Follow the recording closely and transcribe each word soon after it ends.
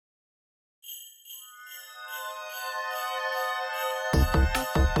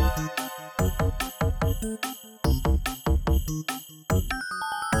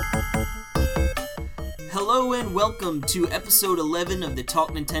Hello and welcome to episode 11 of the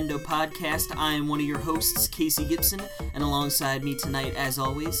Talk Nintendo podcast. I am one of your hosts, Casey Gibson, and alongside me tonight, as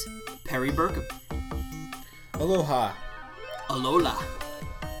always, Perry Burkham. Aloha. Alola.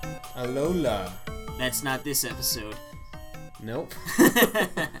 Alola. That's not this episode. Nope.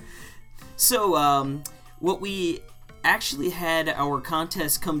 So, what we actually had our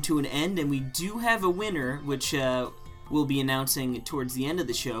contest come to an end, and we do have a winner, which we'll be announcing towards the end of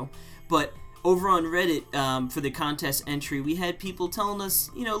the show. But over on Reddit, for the contest entry, we had people telling us,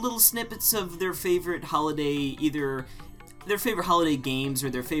 little snippets of their favorite holiday, either their favorite holiday games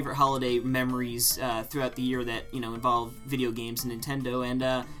or their favorite holiday memories throughout the year that, involve video games and Nintendo.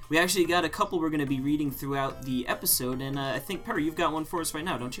 And we actually got a couple we're going to be reading throughout the episode. And I think, Perry, you've got one for us right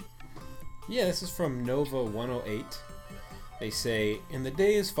now, don't you? Yeah, this is from Nova108. They say, in the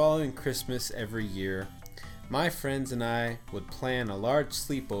days following Christmas every year, my friends and I would plan a large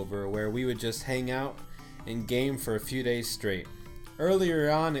sleepover where we would just hang out and game for a few days straight.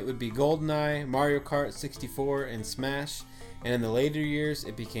 Earlier on, it would be GoldenEye, Mario Kart 64, and Smash, and in the later years,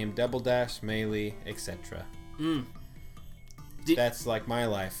 it became Double Dash, Melee, etc. That's like my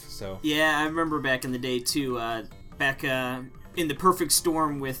life, so... Yeah, I remember back in the day, too. In the perfect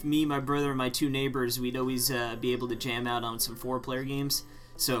storm with me, my brother, and my two neighbors, we'd always be able to jam out on some 4-player games.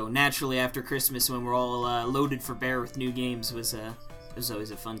 So naturally, after Christmas, when we're all loaded for bear with new games, was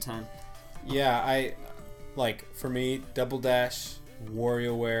always a fun time. Yeah, for me, Double Dash,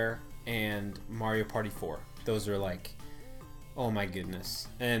 WarioWare, and Mario Party 4. Those are oh my goodness.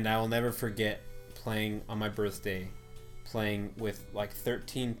 And I will never forget playing on my birthday, playing with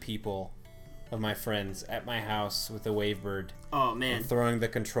 13 people of my friends at my house with a Wavebird. Oh man! And throwing the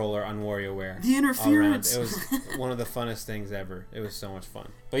controller on WarioWare. The interference. It was one of the funnest things ever. It was so much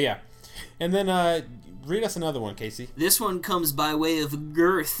fun. But yeah, and then read us another one, Casey. This one comes by way of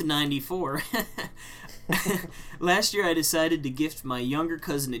Girth94. Last year, I decided to gift my younger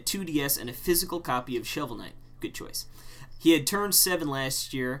cousin a 2DS and a physical copy of Shovel Knight. Good choice. He had turned 7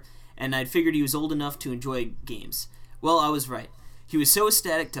 last year, and I'd figured he was old enough to enjoy games. Well, I was right. He was so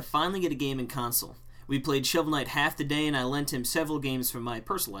ecstatic to finally get a gaming console. We played Shovel Knight half the day, and I lent him several games from my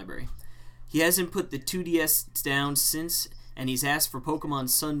personal library. He hasn't put the 2DS down since, and he's asked for Pokemon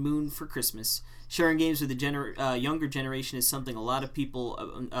Sun Moon for Christmas. Sharing games with the younger generation is something a lot of people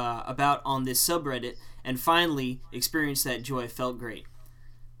about on this subreddit, and finally experienced that joy. Felt great.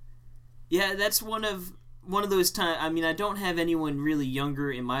 Yeah, that's one of those times. I mean, I don't have anyone really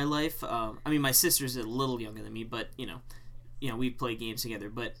younger in my life. My sister's a little younger than me, but we play games together.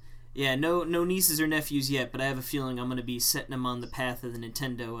 But yeah, no nieces or nephews yet. But I have a feeling I'm gonna be setting them on the path of the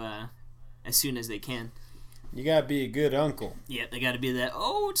Nintendo as soon as they can. You gotta be a good uncle. Yeah, they gotta be that.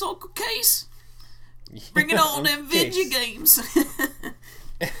 Oh, it's Uncle Case. Bringing all them video games.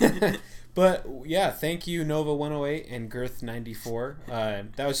 But yeah, thank you Nova108 and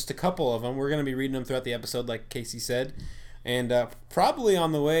Girth94. That was just a couple of them. We're gonna be reading them throughout the episode, like Casey said. And probably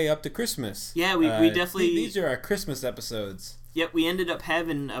on the way up to Christmas. Yeah, we definitely... These are our Christmas episodes. Yep, we ended up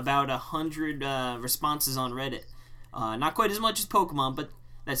having about 100 responses on Reddit. Not quite as much as Pokemon, but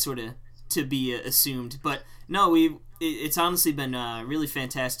that's sort of to be assumed. But no, it's honestly been really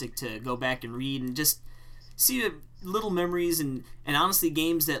fantastic to go back and read and just see little memories and honestly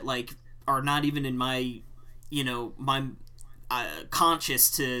games that are not even in my, my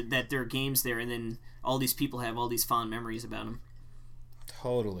conscious to that there are games there, and then all these people have all these fond memories about them.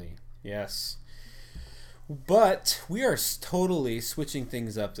 Totally. Yes. But we are totally switching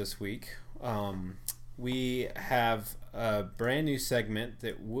things up this week. We have a brand new segment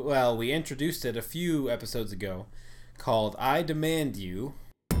that, we introduced it a few episodes ago called I Demand You.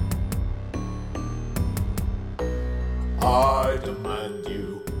 I demand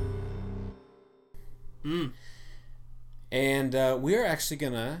you. And we're actually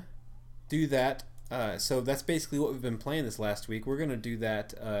going to do that. So that's basically what we've been playing this last week. We're going to do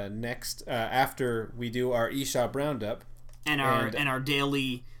that next after we do our eShop roundup. And our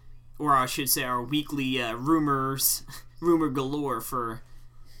daily, or I should say our weekly rumor galore for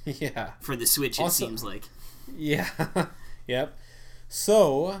the Switch, also, it seems like. Yeah. Yep.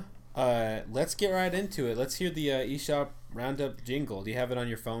 So let's get right into it. Let's hear the eShop roundup jingle. Do you have it on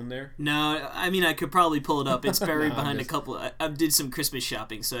your phone there? No, I could probably pull it up. It's buried behind a couple. I did some Christmas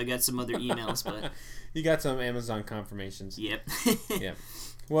shopping, so I got some other emails. But you got some Amazon confirmations. Yep. Yep.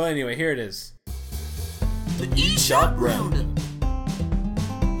 Well, anyway, here it is. The eShop roundup.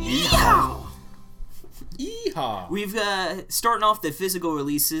 Yeehaw! Yeehaw! We've starting off the physical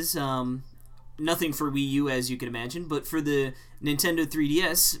releases. nothing for Wii U, as you can imagine, but for the Nintendo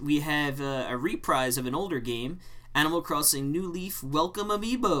 3DS, we have a reprise of an older game, Animal Crossing New Leaf Welcome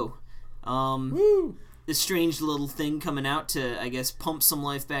Amiibo. Woo! This strange little thing coming out to, I guess, pump some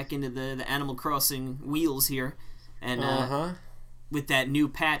life back into the Animal Crossing wheels here. And with that new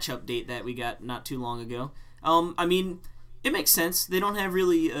patch update that we got not too long ago. I mean, it makes sense. They don't have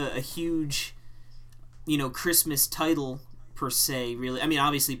really a huge, Christmas title per se, really. I mean,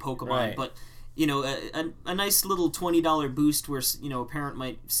 obviously Pokemon, Right. but, a nice little $20 boost where, a parent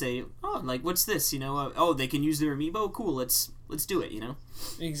might say, oh, like, what's this? They can use their Amiibo? Cool, let's do it,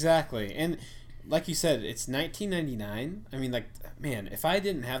 Exactly. And like you said, it's $19.99. I mean, like, man, if I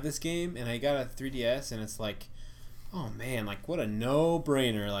didn't have this game and I got a 3DS and it's like, oh man, like what a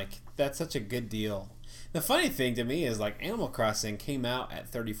no-brainer. Like, that's such a good deal. The funny thing to me is, like, Animal Crossing came out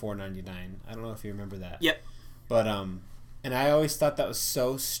at $34.99. I don't know if you remember that. Yep. But and I always thought that was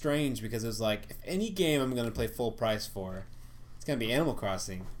so strange because it was like, if any game I'm going to play full price for, it's going to be Animal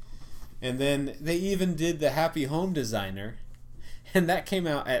Crossing. And then they even did the Happy Home Designer, and that came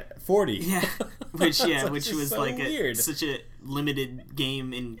out at $40. Yeah, which was so like weird. Such a limited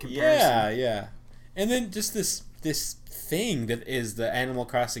game in comparison. Yeah. And then just this thing that is the Animal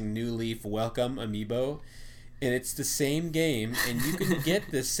Crossing New Leaf Welcome Amiibo, and it's the same game, and you can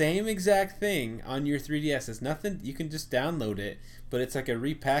get the same exact thing on your 3DS. It's nothing, you can just download it, but it's like a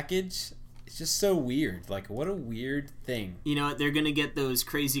repackage. It's just so weird. Like, what a weird thing. You know what? They're gonna get those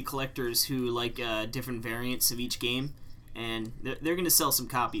crazy collectors who like different variants of each game, and they're gonna sell some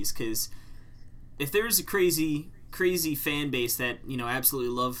copies, because if there's a crazy fan base that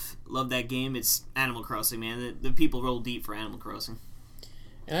absolutely love that game, it's Animal Crossing, man. The people roll deep for Animal Crossing.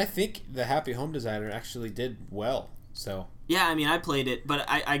 And I think the Happy Home Designer actually did well. So yeah, I mean, I played it, but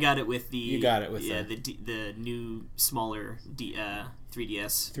I got it with the the new smaller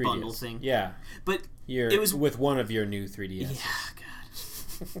 3DS bundle thing. Yeah, but it was with one of your new 3DS. Yeah, God.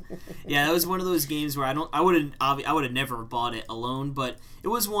 Yeah, that was one of those games where I would have never bought it alone, but it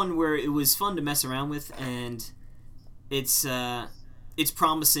was one where it was fun to mess around with, and it's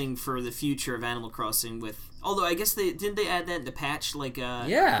promising for the future of Animal Crossing. Although I guess they add that in the patch, like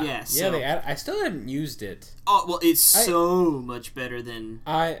yeah. I still haven't used it. Oh well, it's so much better than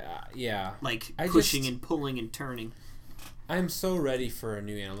pushing and pulling and turning. I'm so ready for a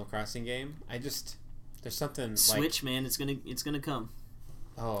new Animal Crossing game. there's something Switch, man. It's gonna come.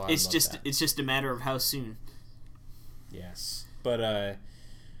 Oh, it's just a matter of how soon. Yes, but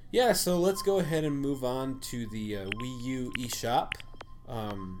yeah. So let's go ahead and move on to the Wii U eShop.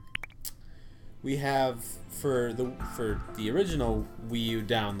 We have for the original Wii U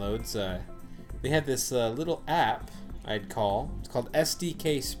downloads, they had this little app it's called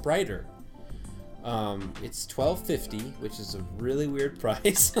SDK Spriter. It's $12.50, which is a really weird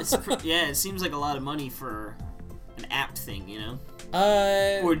price. It seems like a lot of money for an app thing,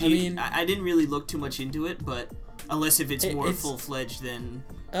 I didn't really look too much into it, but unless if it's more full-fledged, then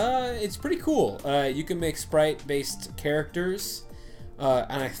it's pretty cool. You can make sprite-based characters.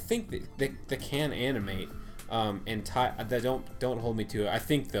 And I think they can animate, and don't hold me to it. I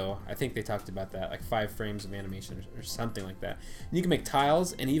think they talked about that, like 5 frames of animation or something like that. And you can make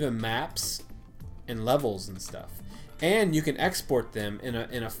tiles and even maps and levels and stuff, and you can export them in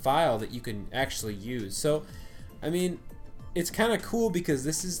a file that you can actually use. So, I mean, it's kind of cool because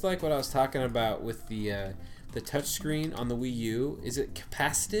this is like what I was talking about with the touchscreen on the Wii U. Is it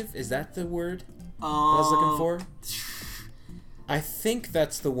capacitive? Is that the word I was looking for? I think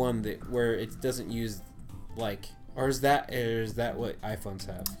that's the one where it doesn't use or is that what iPhones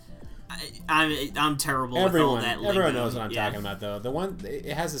have? I'm terrible with all that. Everyone knows what I'm talking about, though. The one,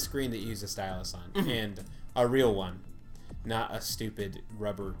 it has a screen that you use a stylus on, and a real one, not a stupid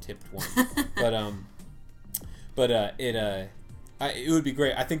rubber tipped one. It would be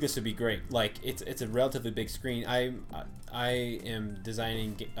great. I think this would be great. Like, it's a relatively big screen. I am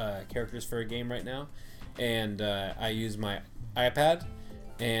designing characters for a game right now, and I use my iPad,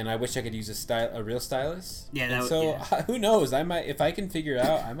 and I wish I could use a real stylus. Yeah, who knows? I might, if I can figure it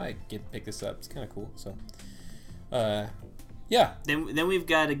out, I might pick this up. It's kind of cool. So, yeah. Then we've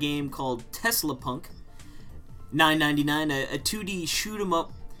got a game called Tesla Punk, $9.99, a 2D shoot 'em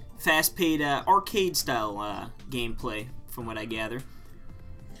up, fast-paced arcade style gameplay, from what I gather.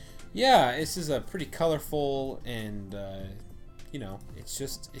 Yeah, this is a pretty colorful and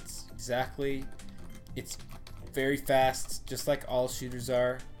it's very fast, just like all shooters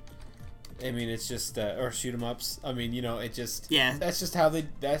are. I mean, it's just or shoot 'em ups. I mean, it just That's just how they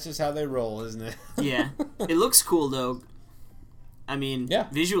roll, isn't it? Yeah, it looks cool though. I mean,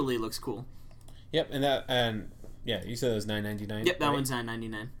 visually it looks cool. Yep, and you said it was $9.99. Yep, that one's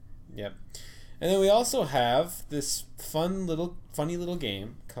 $9.99. Yep, And then we also have this funny little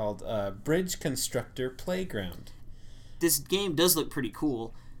game called Bridge Constructor Playground. This game does look pretty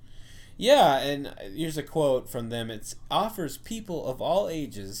cool. Yeah, and here's a quote from them. It offers people of all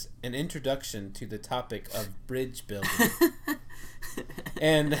ages an introduction to the topic of bridge building.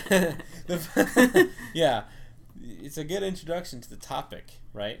 And yeah, it's a good introduction to the topic,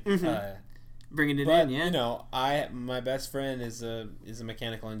 right? Mm-hmm. Bringing it but, in, yeah. You know, my best friend is a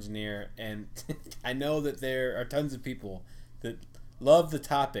mechanical engineer, and I know that there are tons of people that love the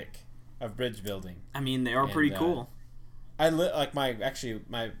topic of bridge building. I mean, they are pretty cool.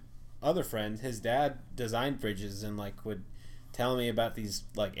 My other friend, his dad designed bridges and like would tell me about these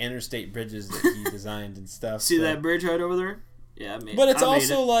like interstate bridges that he designed and stuff. See that bridge right over there? Yeah, but it's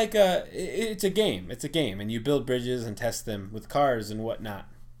also like it's a game. It's a game, and you build bridges and test them with cars and whatnot.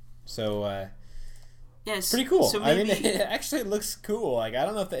 So yes, pretty cool. So maybe, I mean, it looks cool. Like I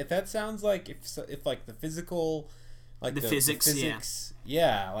don't know if that sounds like if like the physical, like the physics,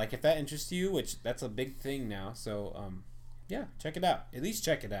 yeah, like if that interests you, which that's a big thing now. So yeah, check it out. At least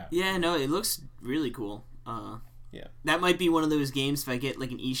check it out. Yeah, no, it looks really cool. Yeah. That might be one of those games if I get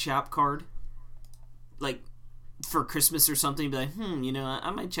like an eShop card, like for Christmas or something, be like, you know, I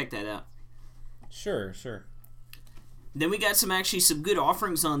might check that out. Sure. Then we got some good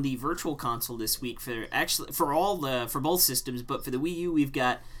offerings on the Virtual Console this week for both systems, but for the Wii U we've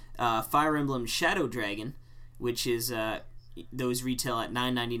got Fire Emblem Shadow Dragon, which is those retail at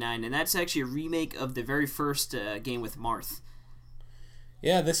 $9.99, and that's actually a remake of the very first game with Marth.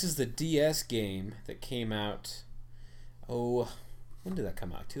 Yeah, this is the DS game that came out. Oh, when did that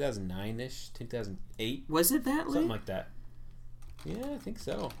come out? 2009-ish? 2008? Was it that late? Something like that. Yeah, I think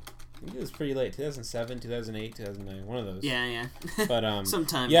so. I think it was pretty late. 2007, 2008, 2009. One of those. Yeah. But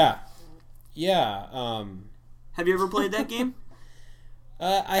sometime. Yeah. Have you ever played that game?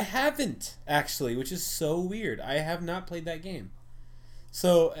 I haven't, actually, which is so weird. I have not played that game.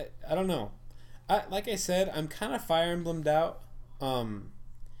 So, I don't know. Like I said, I'm kind of Fire Emblemed out.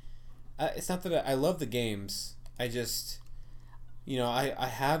 It's not that I love the games. I just, you know, I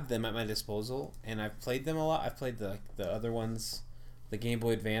have them at my disposal, and I've played them a lot. I've played the other ones, the Game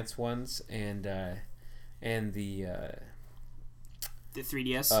Boy Advance ones, and the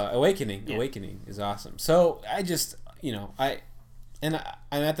 3DS. Awakening. Yeah. Awakening is awesome. So I just, you know, I'm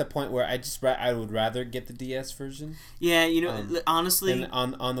at the point where I would rather get the DS version. Yeah, you know, honestly, than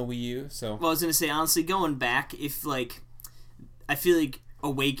on the Wii U. So well, I was gonna say honestly, going back, if like, I feel like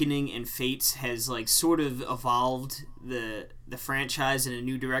Awakening and Fates has like sort of evolved the franchise in a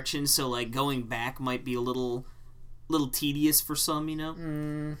new direction. So like going back might be a little tedious for some, you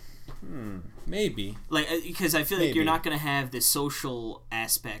know. Maybe like because I feel like you're not gonna have the social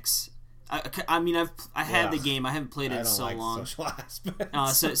aspects. I mean, I had the game. I haven't played it in so long. Social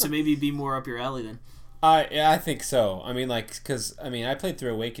aspects. So maybe it'd be more up your alley then. I think so. I mean, like, because I played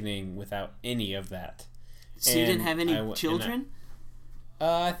through Awakening without any of that. So you didn't have any children?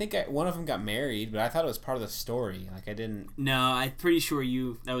 I think one of them got married, but I thought it was part of the story. Like I didn't. No, I'm pretty sure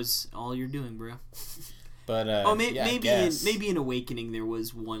that was all you're doing, bro. But maybe in Awakening there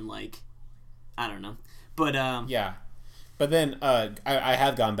was one, like, I don't know, but yeah. But then I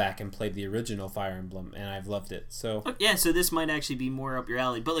have gone back and played the original Fire Emblem, and I've loved it. So yeah, so this might actually be more up your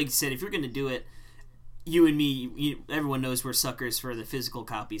alley. But like you said, if you're gonna do it, you and me, everyone knows we're suckers for the physical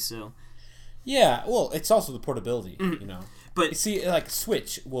copy. So yeah, well, it's also the portability, you know. But see, like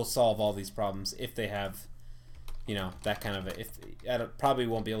Switch will solve all these problems if they have, you know, that kind of I probably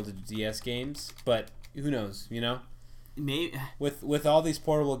won't be able to do DS games, but who knows, you know. Maybe with all these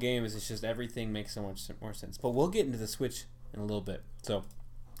portable games, it's just everything makes so much more sense. But we'll get into the Switch in a little bit. So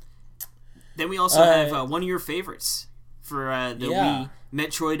then we also have one of your favorites for the Wii,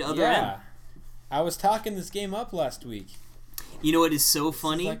 Metroid Other M. I was talking this game up last week. You know what is so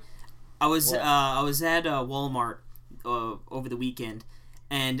funny? I was at Walmart over the weekend,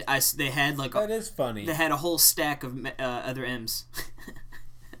 and they had like that is funny. They had a whole stack of Other M's.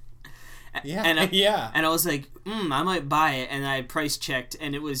 Yeah, and I was like, I might buy it, and I price checked,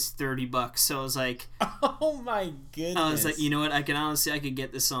 and it was $30. So I was like, oh my goodness! I was like, you know what? I could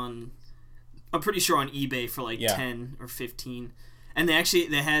get this on. I'm pretty sure on eBay for like 10 or 15, and they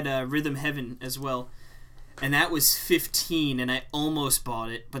had Rhythm Heaven as well, and that was 15, and I almost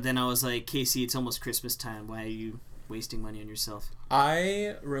bought it, but then I was like, Casey, it's almost Christmas time. Why are you wasting money on yourself?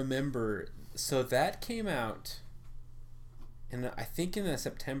 I remember. So that came out. I think in the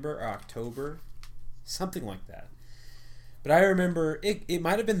September or October, something like that. But I remember it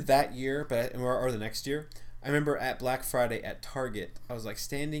might have been that year, or the next year. I remember at Black Friday at Target, I was like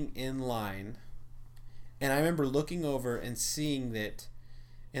standing in line, and I remember looking over and seeing that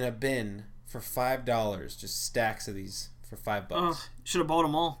in a bin for $5. Just stacks of these for $5. Oh, should have bought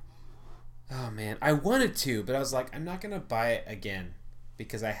them all. Oh man, I wanted to, but I was like, I'm not gonna buy it again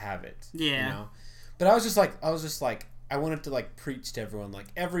because I have it. Yeah. You know? But I was just like, I wanted to like preach to everyone, like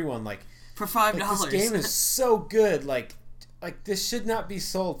For $5. like, this game is so good, like this should not be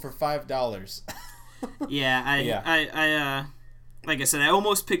sold for $5. Yeah, I like I said, I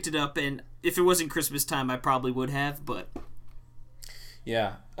almost picked it up, and if it wasn't Christmas time, I probably would have, but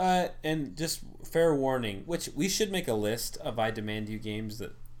Yeah, and just fair warning, which we should make a list of I Demand You games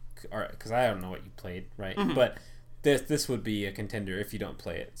that are, because I don't know what you played, right? Mm-hmm. But this would be a contender if you don't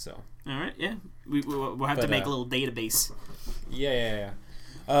play it. So all right, yeah, we'll have to make a little database. Yeah.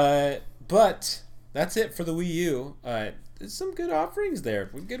 But that's it for the Wii U. There's some good offerings there.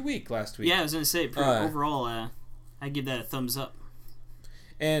 Good week last week. Yeah, I was gonna say overall, I give that a thumbs up.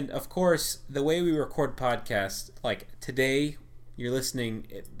 And of course, the way we record podcasts, like today, you're listening.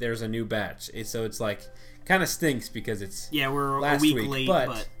 There's a new batch, so it's like kind of stinks because it's we're last a week week, late,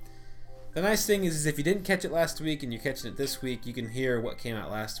 but the nice thing is if you didn't catch it last week and you're catching it this week, you can hear what came out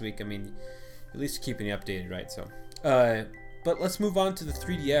last week. I mean, at least keeping you updated, right? So, but let's move on to the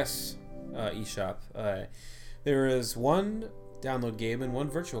 3DS eShop. There is one download game and one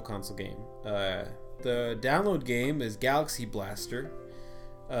virtual console game. The download game is Galaxy Blaster.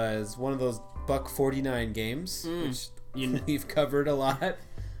 It's one of those $1.49 games, which we've covered a lot.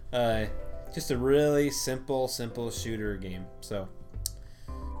 Just a really simple shooter game. So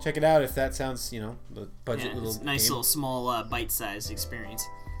check it out if that sounds, the budget little game. Nice little small bite-sized experience.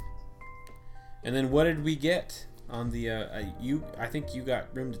 And then what did we get on the I think you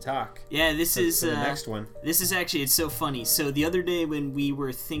got Room to Talk. Yeah, this is the next one. This is actually, it's so funny. So the other day when we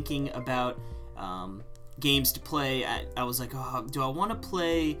were thinking about games to play, I was like, oh, do I want to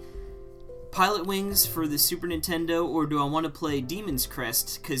play Pilot Wings for the Super Nintendo, or do I want to play Demon's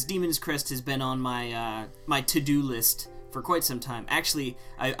Crest? Because Demon's Crest has been on my my to-do list for quite some time. Actually,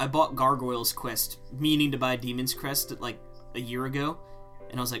 I bought Gargoyle's Quest, meaning to buy Demon's Crest like a year ago,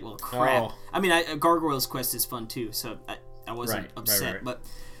 and I was like, well, crap. Oh. I mean, Gargoyle's Quest is fun too, so I wasn't upset. Right. But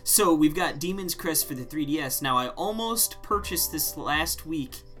so we've got Demon's Crest for the 3DS. Now, I almost purchased this last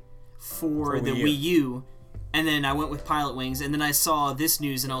week for the Wii U. And then I went with Pilot Wings, and then I saw this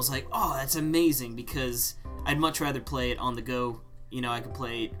news, and I was like, oh, that's amazing, because I'd much rather play it on the go. I could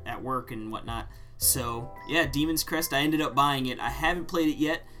play it at work and whatnot. So, yeah, Demon's Crest, I ended up buying it. I haven't played it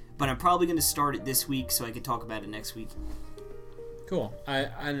yet, but I'm probably going to start it this week so I can talk about it next week. Cool.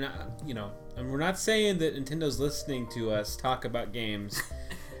 And we're not saying that Nintendo's listening to us talk about games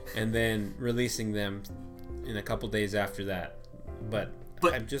and then releasing them in a couple days after that. But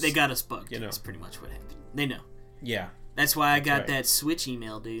they got us bugged. That's pretty much what happened. They know. Yeah. That's why I got that Switch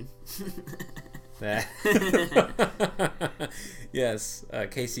email, dude. Yes.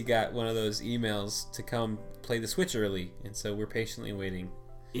 Casey got one of those emails to come play the Switch early, and so we're patiently waiting.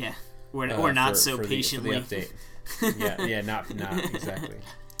 Yeah. Or not so patiently. For the update. yeah, not exactly.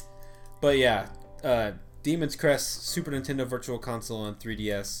 But yeah, Demon's Crest, Super Nintendo Virtual Console on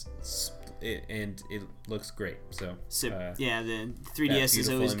 3DS, and it looks great. So yeah, the 3DS is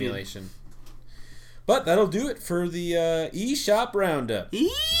always emulation. Good. But that'll do it for the eShop Roundup.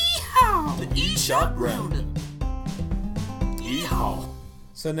 Yeehaw! The eShop Roundup. Yeehaw!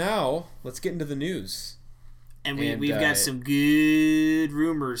 So now, let's get into the news. And we've got some good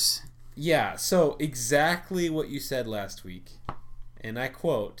rumors. Yeah, so exactly what you said last week. And I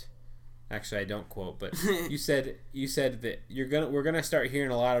quote, actually I don't quote, but you said that we're gonna start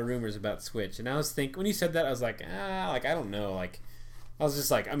hearing a lot of rumors about Switch. And I was thinking, when you said that, I was like, I don't know, I was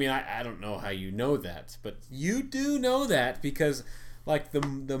just like, I mean, I don't know how you know that, but you do know that because,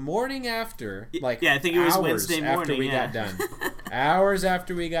 the morning after, I think it was Wednesday morning after we got done, hours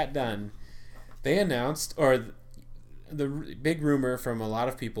after we got done, they announced, or the big rumor from a lot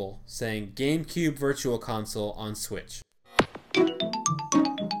of people saying GameCube Virtual Console on Switch.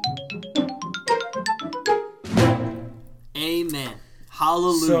 Amen.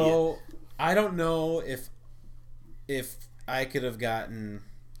 Hallelujah. So I don't know if I could have gotten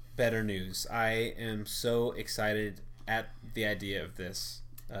better news. I am so excited at the idea of this.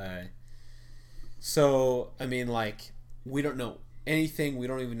 So I mean, we don't know anything. We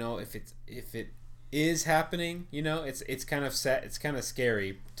don't even know if it is happening. It's kind of set. It's kind of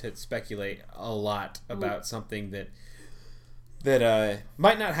scary to speculate a lot about something that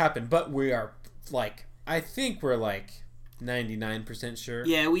might not happen. But we are I think we're 99% sure.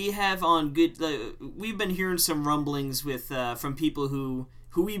 Yeah, we have on good. We've been hearing some rumblings with from people who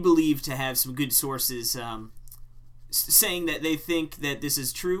we believe to have some good sources, saying that they think that this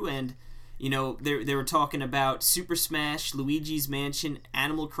is true, and They were talking about Super Smash, Luigi's Mansion,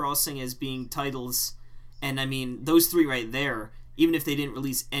 Animal Crossing as being titles, and I mean those three right there. Even if they didn't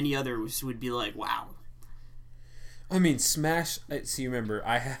release any others, would be like, wow. I mean, Smash. See, remember,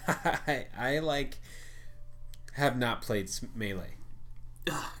 I like have not played Melee,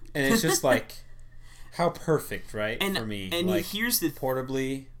 and it's just like how perfect, right? And, for me. And like, here's the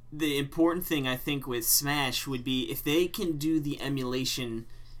portably. The important thing I think with Smash would be if they can do the emulation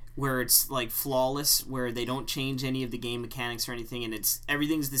where it's like flawless, where they don't change any of the game mechanics or anything, and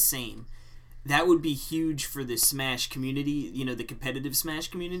everything's the same. That would be huge for the Smash community, the competitive Smash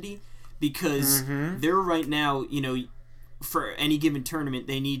community, because they're right now, for any given tournament,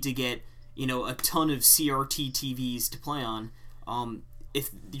 they need to get, a ton of CRT TVs to play on. If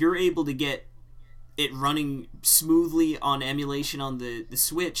you're able to get it running smoothly on emulation on the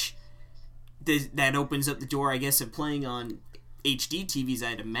Switch, that opens up the door, I guess, of playing on HD TVs,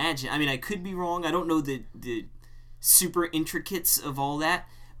 I'd imagine. I mean, I could be wrong. I don't know the super intricates of all that,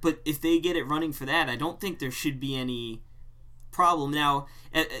 but if they get it running for that, I don't think there should be any problem. Now,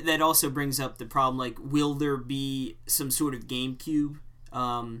 that also brings up the problem, like, will there be some sort of GameCube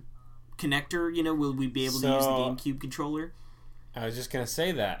connector? Will we be able to use the GameCube controller? I was just going to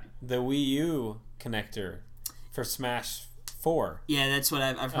say that. The Wii U connector for Smash 4. Yeah, that's what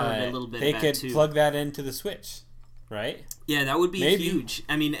I've heard a little bit about, too. They could plug that into the Switch, right? Yeah, that would be huge.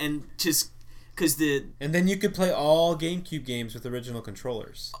 I mean, and just because and then you could play all GameCube games with original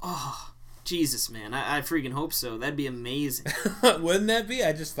controllers. Oh, Jesus, man. I freaking hope so. That'd be amazing. Wouldn't that be?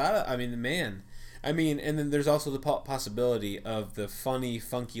 I just thought, man. I mean, and then there's also the possibility of the funny,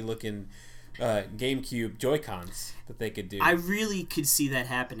 funky-looking GameCube Joy-Cons that they could do. I really could see that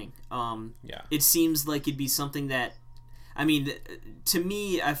happening. Yeah. It seems like it'd be something that... I mean, to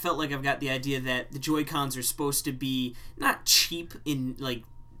me, I felt like I've got the idea that the Joy-Cons are supposed to be not cheap in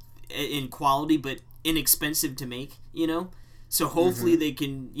quality, but inexpensive to make, So hopefully they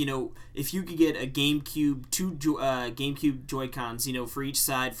can, if you could get a GameCube, two GameCube Joy-Cons, for each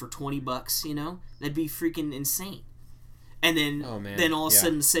side for $20, that'd be freaking insane. And then, all of a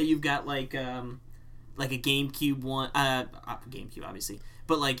sudden, say you've got like a GameCube one, GameCube obviously,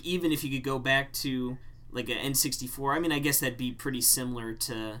 but like even if you could go back to like an N64, I mean, I guess that'd be pretty similar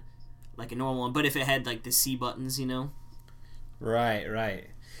to like a normal one, but if it had like the C buttons, Right.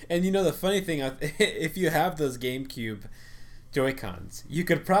 And the funny thing, if you have those GameCube Joy-Cons, you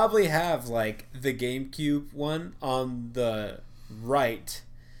could probably have like the GameCube one on the right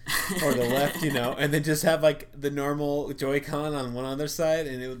or the left, and then just have like the normal Joy-Con on one other side,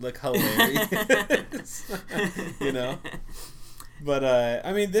 and it would look hilarious. But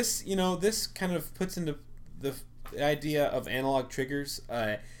I mean, this kind of puts into the idea of analog triggers.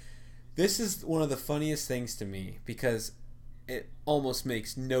 This is one of the funniest things to me because it almost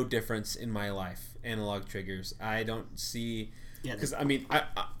makes no difference in my life. Analog triggers, I don't see, because I mean,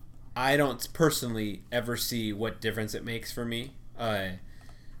 I don't personally ever see what difference it makes for me.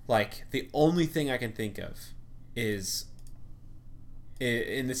 Like the only thing I can think of is,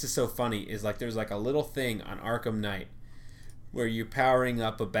 and this is so funny, is like there's like a little thing on Arkham Knight where you're powering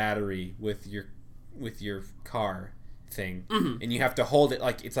up a battery with your car thing, and you have to hold it,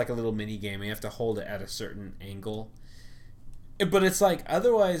 like it's like a little mini game, and you have to hold it at a certain angle. But it's like,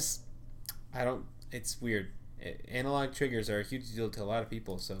 otherwise, it's weird. Analog triggers are a huge deal to a lot of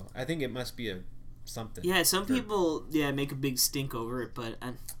people, so I think it must be something. Yeah, some people make a big stink over it, but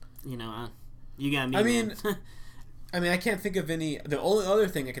you got me. I mean, I can't think of any. The only other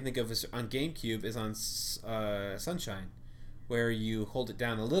thing I can think of is on GameCube is on Sunshine, where you hold it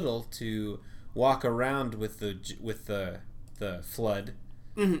down a little to walk around with the flood.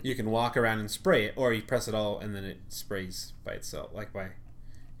 Mm-hmm. You can walk around and spray it, or you press it all and then it sprays by itself,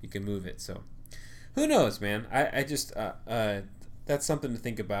 you can move it. So who knows, man? I just that's something to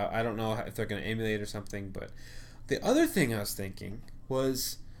think about. I don't know if they're going to emulate or something, but the other thing I was thinking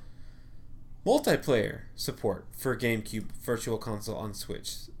was multiplayer support for GameCube Virtual Console on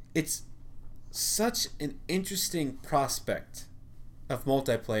Switch. It's such an interesting prospect of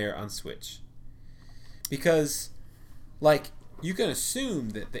multiplayer on Switch, because like you can assume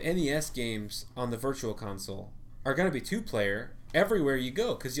that the NES games on the Virtual Console are going to be 2-player everywhere you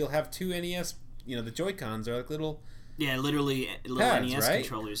go, because you'll have two NES, the Joy-Cons are like little literally little pads, NES right?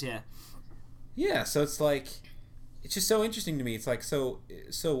 controllers, yeah, so it's like, it's just so interesting to me. It's like, so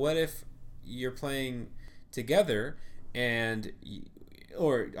what if you're playing together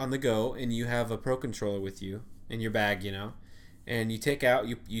or on the go, and you have a Pro Controller with you in your bag, and you take out,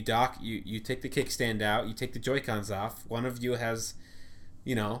 you dock, you take the kickstand out, you take the Joy-Cons off. One of you has,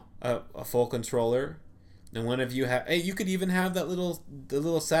 a full controller, And one of you have. Hey, you could even have the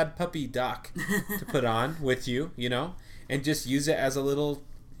little sad puppy doc to put on with you, and just use it as a little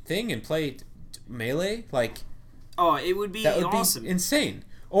thing and play Melee. Like, oh, it would be that would awesome. be insane.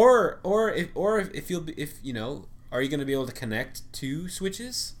 Or if you'll be, if are you going to be able to connect two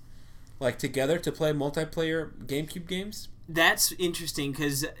Switches, like together to play multiplayer GameCube games? That's interesting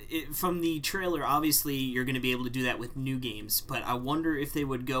because from the trailer, obviously you're going to be able to do that with new games. But I wonder if they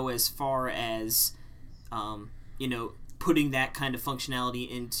would go as far as, putting that kind of functionality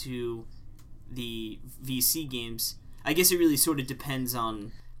into the VC games. I guess it really sort of depends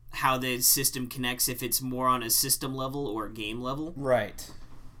on how the system connects, if it's more on a system level or a game level. Right.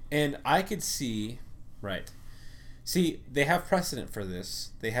 And I could see, right. See, they have precedent for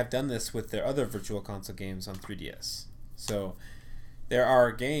this. They have done this with their other Virtual Console games on 3DS. So there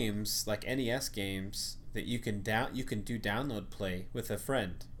are games like NES games that you can do download play with a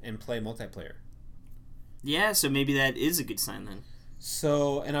friend and play multiplayer. Yeah, so maybe that is a good sign then.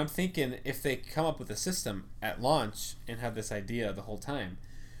 So, and I'm thinking if they come up with a system at launch and have this idea the whole time,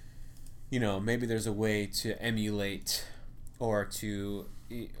 maybe there's a way to emulate or to,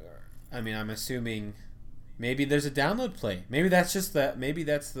 I'm assuming maybe there's a download play. Maybe that's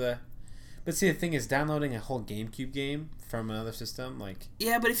the, but see, the thing is, downloading a whole GameCube game from another system, like...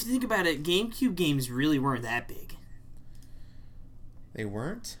 Yeah, but if you think about it, GameCube games really weren't that big. They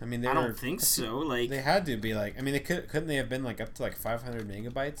weren't? I don't think so. Like, they had to be like... couldn't they have been like up to like 500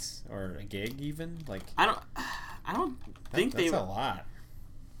 megabytes or a gig even? Like, I don't think that's a lot.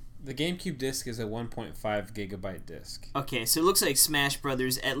 The GameCube disc is a 1.5 gigabyte disc. Okay, so it looks like Smash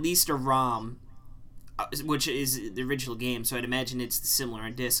Brothers, at least a ROM, which is the original game, so I'd imagine it's similar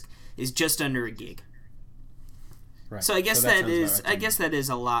on disc, is just under a gig. Right. So I guess that is that is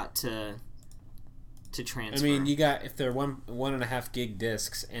a lot to transfer. you got, if they're 1.5 gig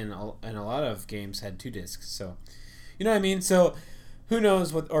discs, and a lot of games had 2 discs, so you know what I mean. So who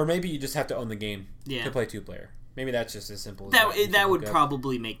knows what? Or maybe you just have to own the game to play 2-player. Maybe that's just as simple as that. That would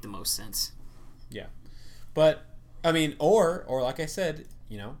probably make the most sense. Yeah, but or like I said,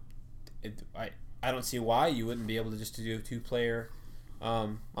 I don't see why you wouldn't be able to just do 2-player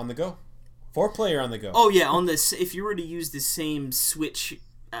on the go, 4-player on the go. Oh yeah, on this, if you were to use the same Switch,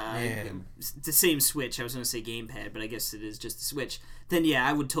 the same Switch, I was going to say gamepad, but I guess it is just the Switch. Then yeah,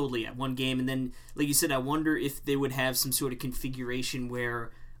 I would totally have one game, and then like you said, I wonder if they would have some sort of configuration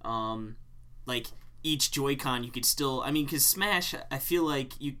where, like each Joy-Con you could still, because Smash, I feel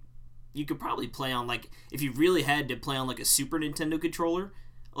like you could probably play on, like, if you really had to play on like a Super Nintendo controller,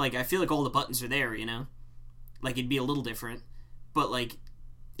 like I feel like all the buttons are there, like it'd be a little different. But, like,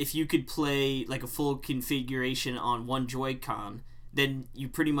 if you could play, like, a full configuration on one Joy-Con, then you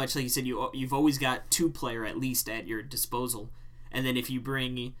pretty much, like you said, you've always got 2-player at least at your disposal. And then if you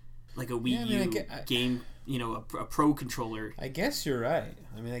bring, like, a Wii U game, a Pro controller... I guess you're right.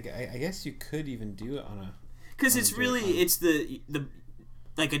 I guess you could even do it on a... Because it's really, it's the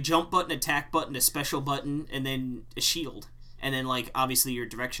like, a jump button, attack button, a special button, and then a shield. And then, like, obviously your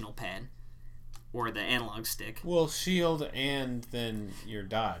directional pad. Or the analog stick. Well, shield and then your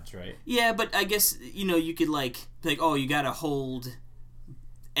dodge, right? Yeah, but I guess, you could, like, oh, you gotta hold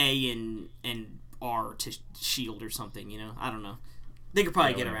A and R to shield or something, I don't know. They could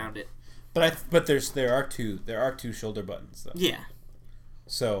probably get around it. But there are two shoulder buttons, though. Yeah.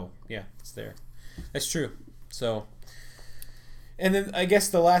 So, yeah, it's there. That's true. So, and then I guess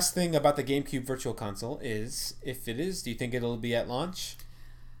the last thing about the GameCube Virtual Console is, if it is, do you think it'll be at launch?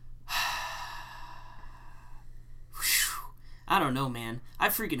 I don't know, man. I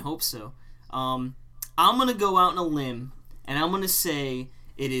freaking hope so. I'm going to go out on a limb, and I'm going to say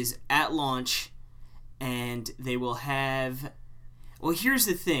it is at launch, and they will have... Well, here's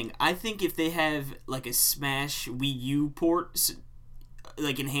the thing. I think if they have, like, a Smash Wii U port,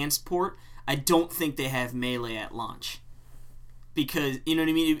 like, enhanced port, I don't think they have Melee at launch. Because, you know what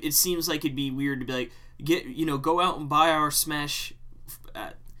I mean? It seems like it'd be weird to be like, go out and buy our Smash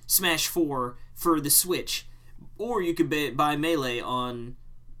 4 for the Switch. Or you could buy Melee on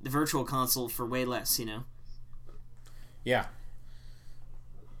the Virtual Console for way less, Yeah.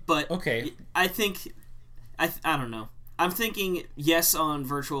 But okay. I think I don't know. I'm thinking yes on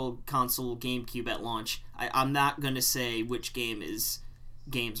Virtual Console GameCube at launch. I'm not gonna say which games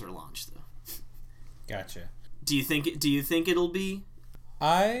are launched though. Gotcha. Do you think it'll be?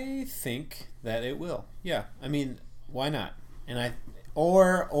 I think that it will. Yeah. Why not? And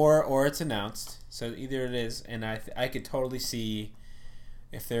or it's announced. So either it is, and I could totally see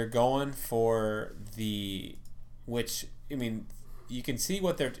if they're going for you can see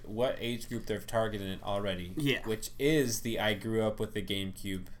what age group they're targeting it already. Yeah. Which is the I grew up with the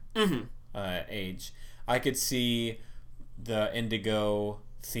GameCube age. I could see the Indigo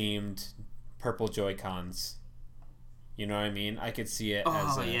themed purple Joy-Cons. You know what I mean? I could see it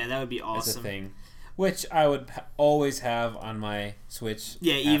that would be as a awesome. thing, which I would always have on my Switch.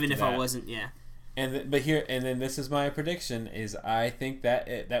 Yeah, even if that. I wasn't, yeah. And then this is my prediction: is I think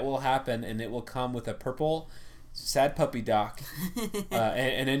that that will happen, and it will come with a purple sad puppy dock,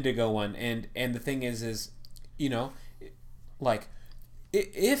 an Indigo one, and the thing is you know, like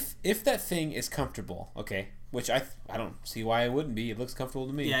if that thing is comfortable, okay, which I don't see why it wouldn't be. It looks comfortable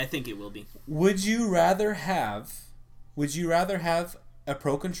to me. Yeah, I think it will be. Would you rather have a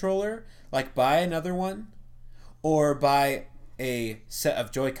Pro Controller, like buy another one, or buy a set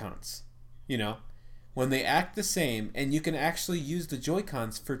of Joy-Cons? You know, when they act the same, and you can actually use the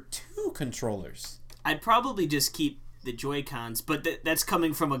Joy-Cons for 2 controllers. I'd probably just keep the Joy-Cons, but that's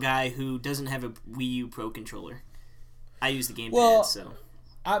coming from a guy who doesn't have a Wii U Pro Controller. I use the gamepad, so.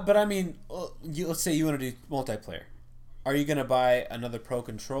 But I mean, let's say you want to do multiplayer. Are you going to buy another Pro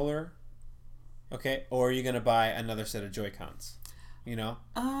Controller? Okay, or are you going to buy another set of Joy-Cons? You know?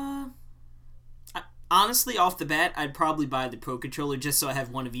 Honestly, off the bat, I'd probably buy the Pro Controller just so I have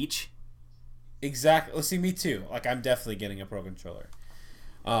one of each. Exactly. Well, see, me too. Like, I'm definitely getting a Pro Controller.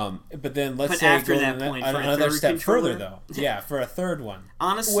 But then let's say after that point, for another a step controller? further, though. Yeah, for a third one.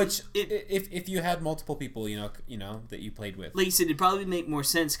 Honestly, which if you had multiple people, you know that you played with, like you said, it'd probably make more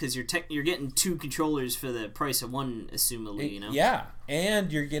sense because you're getting 2 controllers for the price of one, assumably. You know. Yeah,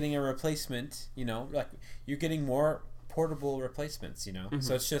 and you're getting a replacement. You know, like you're getting more portable replacements. You know,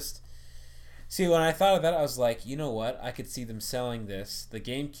 so it's just. See, when I thought of that, I was like, you know what? I could see them selling the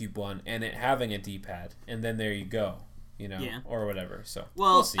GameCube one, and it having a D-pad, and then there you go. You know, or whatever. So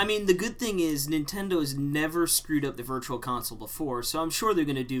we'll see. I mean, the good thing is Nintendo has never screwed up the Virtual Console before, so I'm sure they're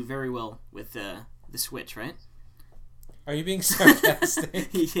going to do very well with the Switch, right? Are you being sarcastic?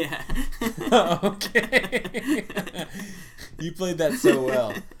 Yeah. Okay. You played that so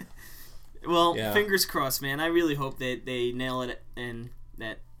well. Well, fingers crossed, man. I really hope that they nail it and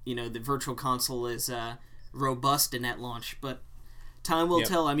that the Virtual Console is robust in that launch, but time will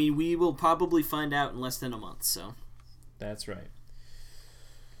tell. I mean, we will probably find out in less than a month, so. That's right.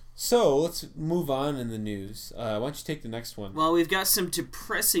 So, let's move on in the news. Why don't you take the next one? Well, we've got some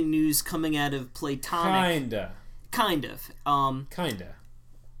depressing news coming out of Playtonic. Kind of.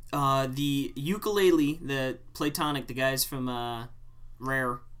 The Yooka-Laylee, the Playtonic, the guys from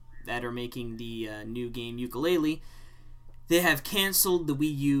Rare that are making the new game Yooka-Laylee, they have canceled the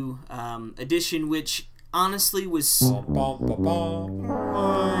Wii U edition, which honestly was...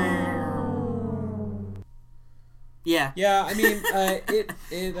 Yeah. Yeah, I mean,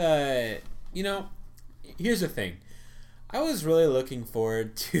 here's the thing. I was really looking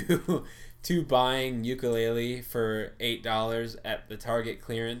forward to buying Yooka-Laylee for $8 at the Target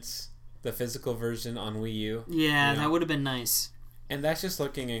clearance, the physical version on Wii U. Yeah, that would have been nice. And that's just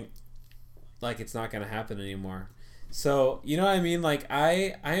looking like it's not going to happen anymore. So, you know what I mean? Like,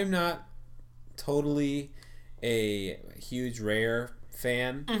 I am not totally a huge Rare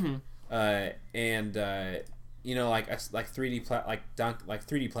fan. Mm-hmm. Like 3D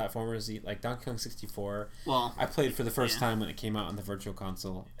 3D platformers, like Donkey Kong 64. Well, I played for the first time when it came out on the Virtual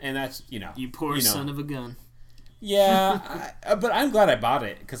Console, and that's you poor son of a gun. Yeah, but I'm glad I bought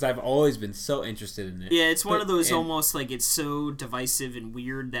it because I've always been so interested in it. Yeah, it's one of those almost like it's so divisive and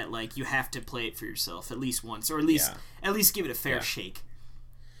weird that like you have to play it for yourself at least once, or at least give it a fair shake.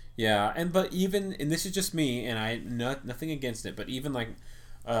 Yeah, and this is just me, and I nothing against it, but even like.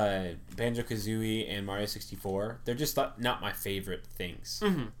 Banjo-Kazooie and Mario 64, they're just not my favorite things.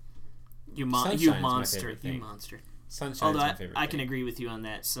 Mm-hmm. You monster. Sunshine's Although my favorite I can agree with you on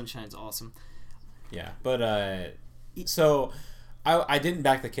that. Sunshine's awesome. Yeah, but so I didn't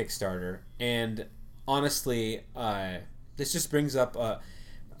back the Kickstarter, and honestly, this just brings up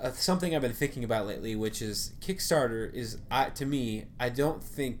something I've been thinking about lately, which is Kickstarter is to me, I don't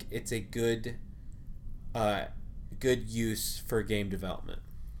think it's a good use for game development.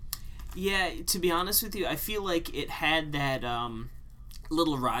 Yeah, to be honest with you, I feel like it had that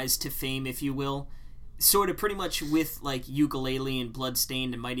little rise to fame, if you will, sort of pretty much with like Yooka-Laylee and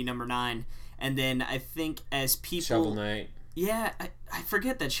Bloodstained and Mighty Number 9, and then I think as people... Shovel Knight. Yeah, I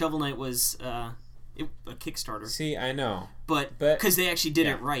forget that Shovel Knight was a Kickstarter. See, I know. But because they actually did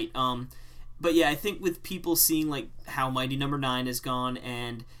it right. But yeah, I think with people seeing like how Mighty Number 9 has gone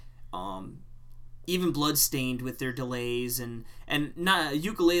and... even Bloodstained with their delays and not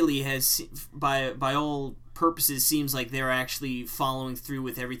Yooka-Laylee has by all purposes seems like they're actually following through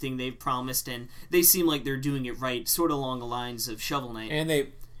with everything they've promised, and they seem like they're doing it right, sort of along the lines of Shovel Knight.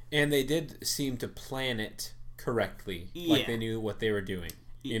 And they did seem to plan it correctly, like they knew what they were doing.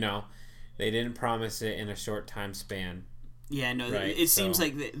 You know, they didn't promise it in a short time span. Yeah, no, Right, it seems so-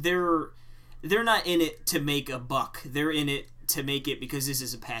 like they're not in it to make a buck. They're in it to make it because this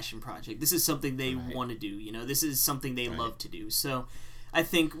is a passion project. This is something they Right. want to do. This is something they Right. love to do. So I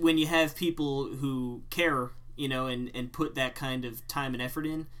think when you have people who care, and put that kind of time and effort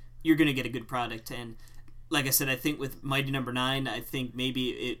in, you're going to get a good product. And like I said, I think with Mighty Number 9, I think maybe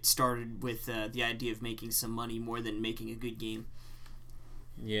it started with the idea of making some money more than making a good game.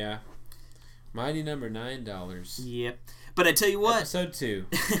 Yeah. Mighty Number $9. Yep. But I tell you what, Episode 2.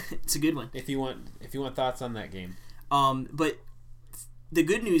 it's a good one. If you want thoughts on that game. But the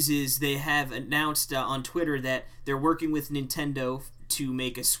good news is they have announced on Twitter that they're working with Nintendo to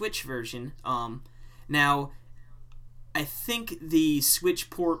make a Switch version. Now, I think the Switch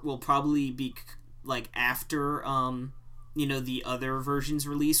port will probably be after the other version's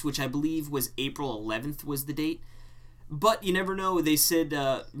release, which I believe was April 11th was the date. But you never know. They said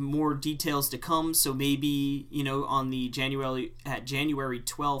more details to come, so maybe on the January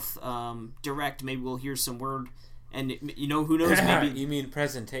 12th direct, maybe we'll hear some word. And who knows? Maybe You mean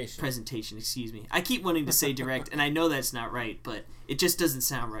presentation? Presentation. Excuse me. I keep wanting to say direct, and I know that's not right, but it just doesn't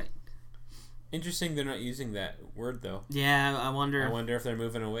sound right. Interesting, they're not using that word though. Yeah, I wonder. I wonder if they're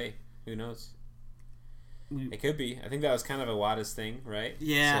moving away. Who knows? It could be. I think that was kind of a Wada's thing, right?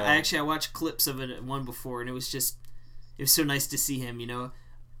 Yeah, I watched clips of one before, and it was so nice to see him.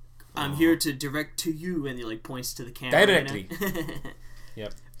 I'm here to direct to you, and he points to the camera. Directly.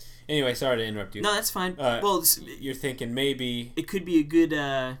 Yep. Anyway, sorry to interrupt you. No, that's fine. You're thinking maybe it could be a good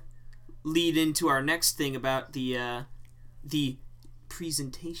lead into our next thing about the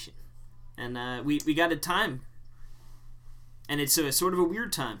presentation, and we got a time, and it's a sort of a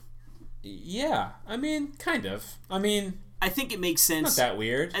weird time. Yeah, I mean, kind of. I mean, I think it makes sense. not that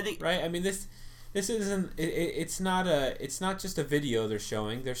weird. I think right. I mean, this isn't. It's not just a video they're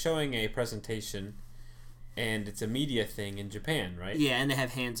showing. They're showing a presentation, and it's a media thing in Japan, right? Yeah, and they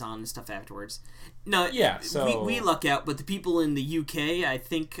have hands-on and stuff afterwards. No, Yeah, so we luck out, but the people in the UK, I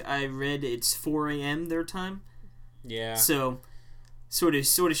think I read it's 4 a.m. their time. Yeah. So, sort of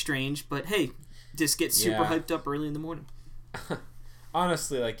strange, but hey, just get super Yeah. hyped up early in the morning.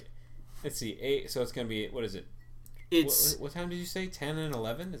 Honestly, let's see, 8. So it's gonna be, what is it? It's What time did you say? 10 and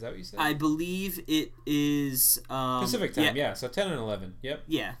 11? Is that what you said? I believe it is Pacific time. Yeah. So 10 and 11. Yep.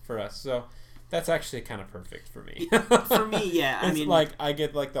 Yeah. For us. So that's actually kind of perfect for me. For me, yeah. I It's mean, I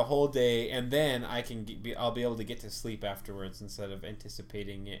get the whole day, and then I'll be able to get to sleep afterwards instead of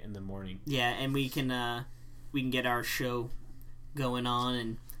anticipating it in the morning. yeah, and we can get our show going on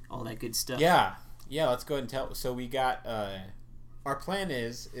and all that good stuff. Yeah. Let's go ahead and tell. So we got our plan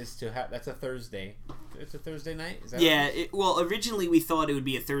is to have, that's a Thursday. It's a Thursday night. Is that Yeah. right? Well, originally we thought it would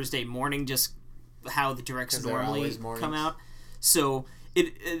be a Thursday morning, just how the directs 'Cause they're normally always mornings. come out. So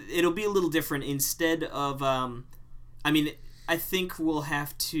it'll be a little different. Instead of I think we'll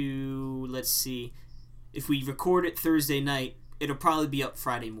have to, let's see, if we record it Thursday night, it'll probably be up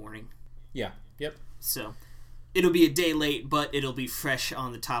Friday morning. Yeah. Yep. So it'll be a day late, but it'll be fresh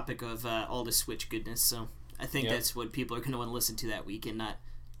on the topic of all the Switch goodness. So I think Yep. that's what people are going to want to listen to that week, and not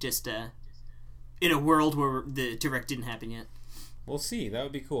just in a world where the direct didn't happen yet. We'll see. That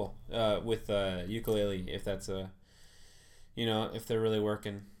would be cool. With Ukulele, if that's if they're really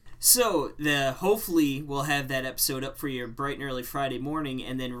working. So hopefully we'll have that episode up for you bright and early Friday morning,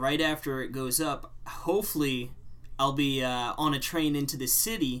 and then right after it goes up, hopefully I'll be on a train into the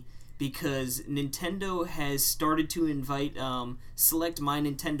city, because Nintendo has started to invite select My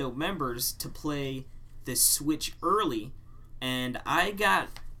Nintendo members to play the Switch early, and I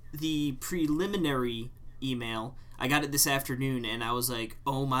got the preliminary email. I got it this afternoon, and I was like,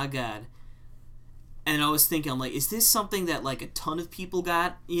 oh my god. And I was thinking, I'm like, is this something that a ton of people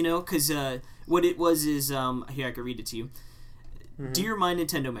got? Because what it was is, here, I can read it to you. Mm-hmm. Dear My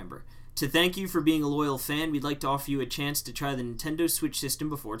Nintendo member, to thank you for being a loyal fan, we'd like to offer you a chance to try the Nintendo Switch system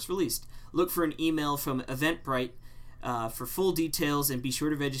before it's released. Look for an email from Eventbrite for full details, and be sure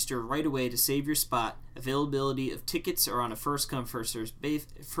to register right away to save your spot. Availability of tickets are on a first-come, first-served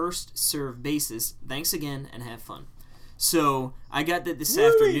basis. Thanks again, and have fun. So, I got that this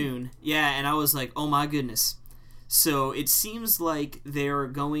afternoon. Yeah, and I was like, oh my goodness. So, it seems like they're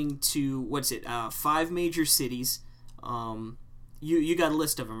going to, 5 major cities. You got a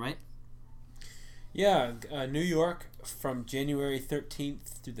list of them, right? Yeah, New York from January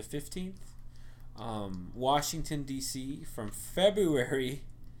 13th through the 15th. Washington, D.C. from February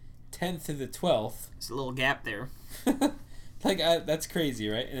 10th to the 12th. There's a little gap there. That's crazy,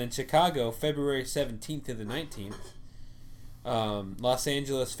 right? And then Chicago, February 17th to the 19th. Los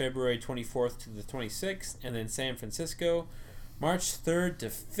Angeles, February 24th to the 26th. And then San Francisco, March 3rd to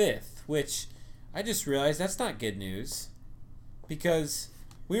 5th, which I just realized that's not good news. Because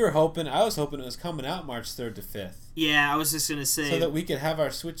I was hoping it was coming out March 3rd to 5th. Yeah, I was just going to say. So that we could have our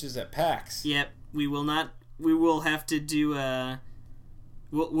Switches at PAX. Yep, we will not. We will have to do.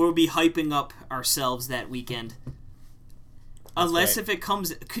 We'll be hyping up ourselves that weekend. Unless right. if it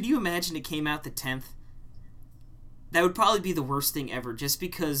comes. Could you imagine it came out the 10th? That would probably be the worst thing ever, just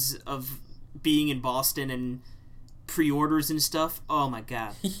because of being in Boston and pre-orders and stuff. Oh my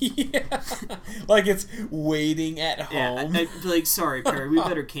god. Yeah. Like it's waiting at home. Yeah, I'd be like, sorry, Perry, we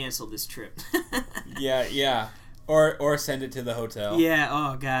better cancel this trip. Yeah. Or send it to the hotel. Yeah,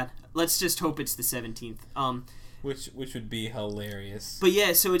 oh god. Let's just hope it's the 17th. Which would be hilarious. But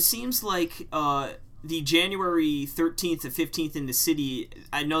yeah, so it seems like the January 13th to 15th in the city,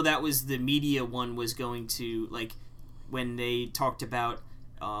 I know that was the media one was going to, like, when they talked about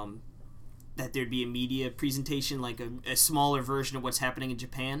that there'd be a media presentation, like a smaller version of what's happening in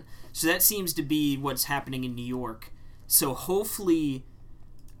Japan. So that seems to be what's happening in New York. So hopefully,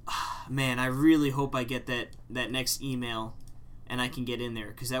 man, I really hope I get that next email and I can get in there,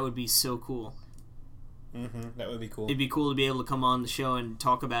 because that would be so cool. Mm-hmm, that would be cool. It'd be cool to be able to come on the show and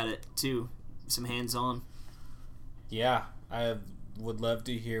talk about it, too. Some hands-on. Yeah, I would love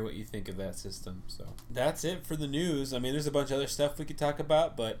to hear what you think of that system. So that's it for the news. I mean, there's a bunch of other stuff we could talk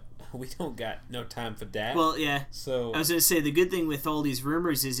about, but we don't got no time for that. Well, yeah. So I was going to say, the good thing with all these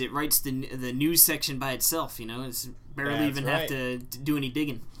rumors is it writes the news section by itself, you know? It's barely even have to do any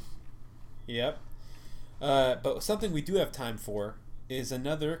digging. Yep. But something we do have time for is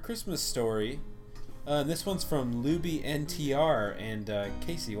another Christmas story. This one's from Luby NTR, and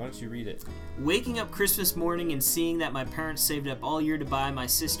Casey, why don't you read it? Waking up Christmas morning and seeing that my parents saved up all year to buy my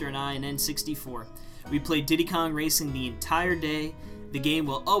sister and I an N64. We played Diddy Kong Racing the entire day. The game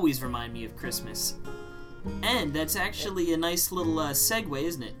will always remind me of Christmas. And that's actually a nice little segue,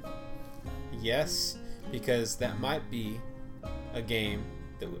 isn't it? Yes, because that might be a game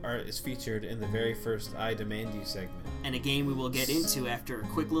that is featured in the very first I Demand You segment. And a game we will get into after a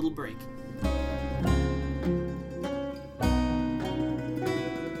quick little break.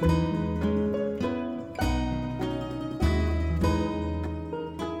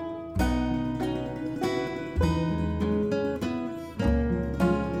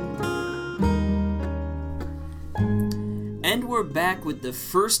 And we're back with the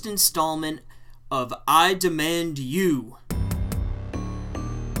first installment of I Demand You.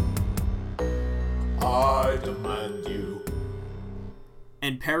 I demand you.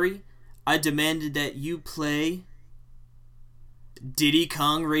 And Perry, I demanded that you play Diddy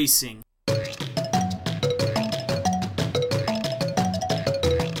Kong Racing.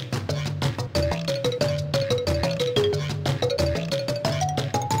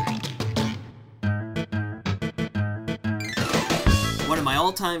 One of my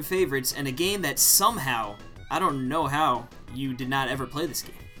all-time favorites, and a game that somehow, I don't know how, you did not ever play this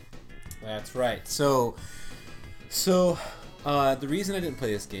game. That's right. So the reason I didn't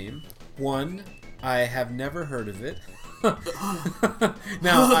play this game, one, I have never heard of it.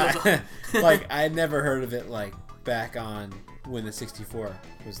 Now, I never heard of it like back on when the 64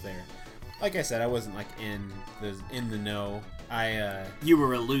 was there. Like I said, I wasn't like in the know. You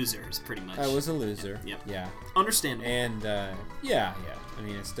were a loser, is pretty much. I was a loser. Yep. Yeah. Understandable. And yeah. I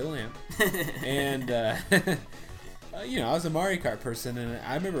mean, I still am. And I was a Mario Kart person, and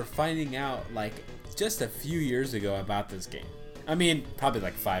I remember finding out like just a few years ago about this game. I mean, probably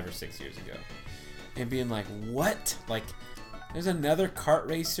like 5 or 6 years ago, and being like, "What? Like, there's another kart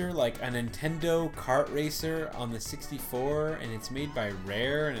racer, like a Nintendo kart racer on the 64, and it's made by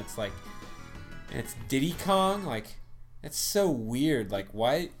Rare, and it's like, and it's Diddy Kong. Like, that's so weird. Like,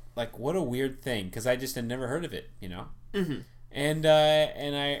 why? Like, what a weird thing. Because I just had never heard of it, you know. Mm-hmm. And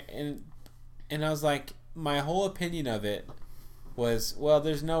I was like, my whole opinion of it was, well,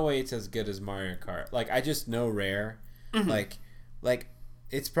 there's no way it's as good as Mario Kart. Like, I just know Rare. Mm-hmm. Like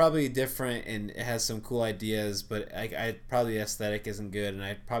it's probably different and it has some cool ideas, but I probably the aesthetic isn't good, and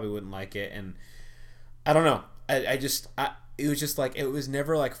I probably wouldn't like it. And I don't know. It was just like, it was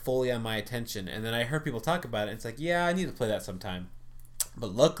never like fully on my attention. And then I heard people talk about it, and it's like, yeah, I need to play that sometime.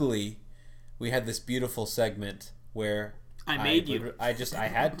 But luckily, we had this beautiful segment where I had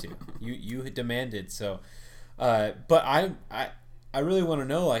to. You had demanded. So, but I really want to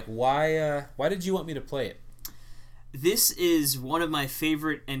know, like, why did you want me to play it? This is one of my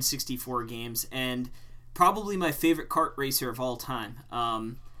favorite N64 games, and probably my favorite kart racer of all time.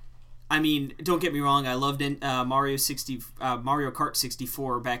 I mean, don't get me wrong. I loved Mario Kart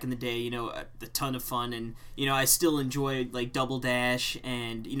 64 back in the day. A ton of fun, and I still enjoy like Double Dash,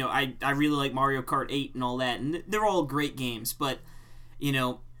 and I really like Mario Kart 8 and all that, and they're all great games. But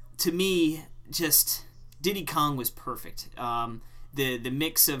to me, just Diddy Kong was perfect. The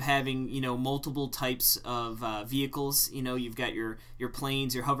mix of having multiple types of vehicles. You've got your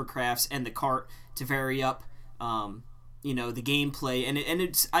planes, your hovercrafts, and the cart to vary up. The gameplay, and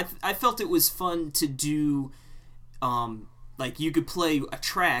it's I felt it was fun to do. Like you could play a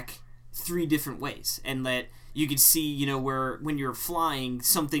track 3 different ways, and that you could see where when you're flying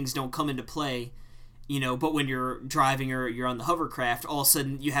some things don't come into play, but when you're driving or you're on the hovercraft, all of a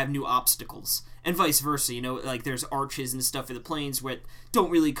sudden you have new obstacles, and vice versa. Like there's arches and stuff for the planes where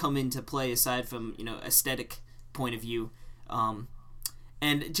don't really come into play aside from aesthetic point of view,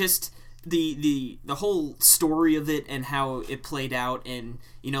 and just the whole story of it and how it played out, and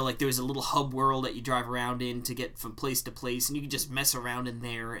like there was a little hub world that you drive around in to get from place to place, and you could just mess around in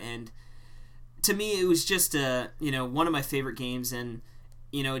there. And to me it was just one of my favorite games, and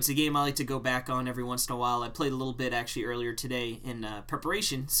it's a game I like to go back on every once in a while. I played a little bit actually earlier today in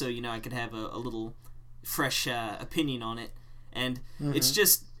preparation, so I could have a little fresh opinion on it. And it's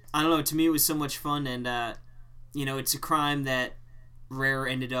just, I don't know, to me it was so much fun. And it's a crime that Rare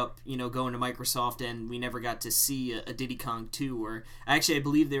ended up, going to Microsoft, and we never got to see a Diddy Kong 2. Or actually, I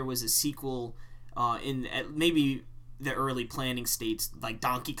believe there was a sequel at maybe the early planning states, like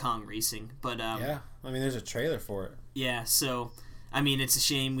Donkey Kong Racing. But yeah, I mean, there's a trailer for it. Yeah, so I mean, it's a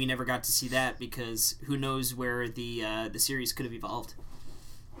shame we never got to see that, because who knows where the series could have evolved.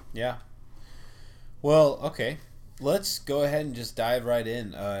 Yeah. Well, okay, let's go ahead and just dive right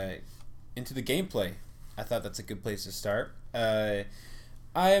into the gameplay. I thought that's a good place to start. I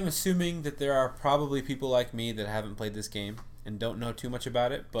am assuming that there are probably people like me that haven't played this game and don't know too much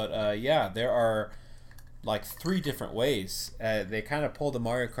about it, but yeah, there are like 3 different ways. They kind of pulled a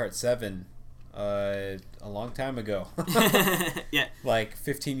Mario Kart 7 a long time ago. Yeah. Like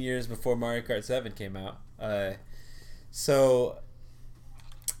 15 years before Mario Kart 7 came out. So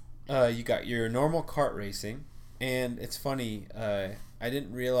you got your normal kart racing, and it's funny, I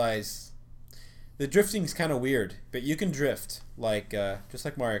didn't realize the drifting's kind of weird, but you can drift like just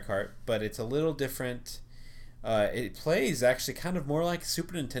like Mario Kart, but it's a little different. It plays actually kind of more like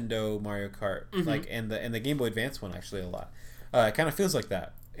Super Nintendo Mario Kart, like and the Game Boy Advance one actually a lot. It kind of feels like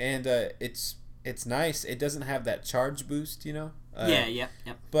that, and it's nice. It doesn't have that charge boost, Yeah.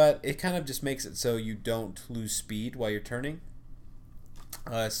 But it kind of just makes it so you don't lose speed while you're turning.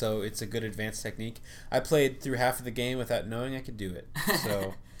 So it's a good advanced technique. I played through half of the game without knowing I could do it.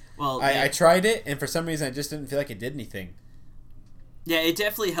 So. Well, I tried it, and for some reason I just didn't feel like it did anything. Yeah, it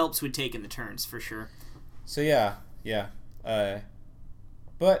definitely helps with taking the turns, for sure. So yeah.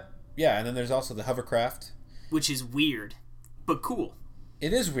 But yeah, and then there's also the hovercraft, which is weird, but cool.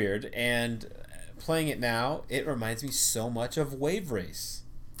 It is weird, and playing it now, it reminds me so much of Wave Race.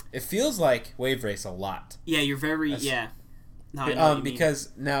 It feels like Wave Race a lot. Yeah, you're very yeah. No, I know what you mean. Because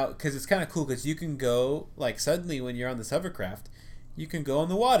it's kind of cool because you can go like suddenly when you're on this hovercraft. You can go in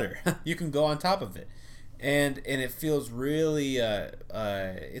the water. You can go on top of it, and it feels really.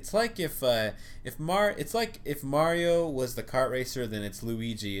 It's like if Mario was the kart racer, then it's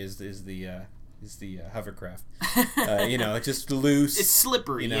Luigi is the hovercraft. It's just loose. It's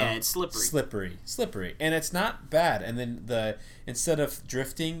slippery. Yeah, it's slippery, and it's not bad. And then instead of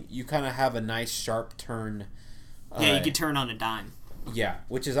drifting, you kind of have a nice sharp turn. Yeah, you can turn on a dime. Yeah,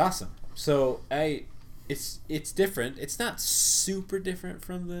 which is awesome. So It's different. It's not super different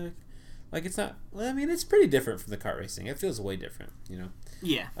from the, it's not. Well, I mean, it's pretty different from the kart racing. It feels way different,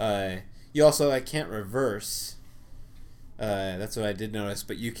 Yeah. You also can't reverse. That's what I did notice.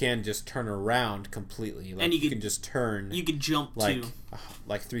 But you can just turn around completely. Like, and you can just turn. You can jump like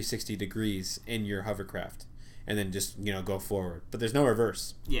 360 degrees in your hovercraft, and then just go forward. But there's no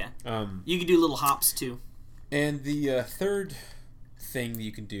reverse. Yeah. You can do little hops too. And the third thing that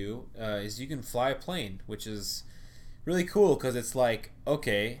you can do is you can fly a plane, which is really cool because it's like,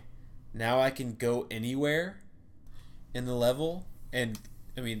 okay, now I can go anywhere in the level, and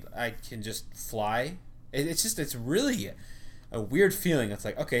I mean I can just fly. It's really a weird feeling. It's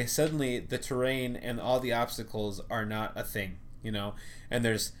like, okay, suddenly the terrain and all the obstacles are not a thing, and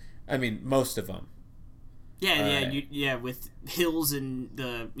there's, I mean, most of them. Yeah, with hills and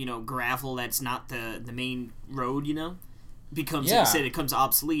the gravel that's not the main road, becomes it becomes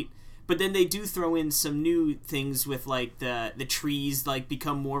obsolete. But then they do throw in some new things with like the trees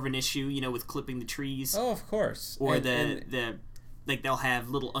become more of an issue, with clipping the trees. Oh, of course. Or the they'll have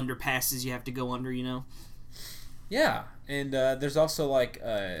little underpasses you have to go under, Yeah, and there's also like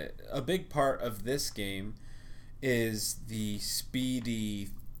a big part of this game is the speedy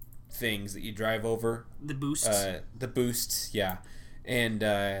things that you drive over. The boosts. The boosts, yeah, and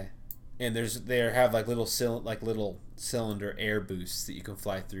they have like little cylinder air boosts that you can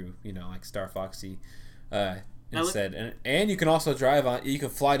fly through. Like Star Foxy. Instead, and you can also drive on. You can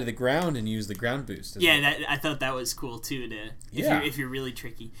fly to the ground and use the ground boost. Yeah, I thought that was cool too. If you're really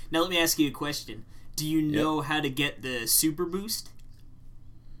tricky. Now let me ask you a question. Do you know how to get the super boost?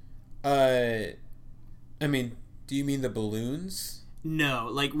 I mean, do you mean the balloons? No,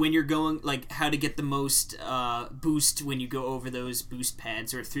 like when you're going, like how to get the most boost when you go over those boost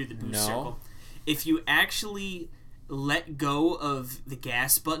pads or through the boost circle. If you actually let go of the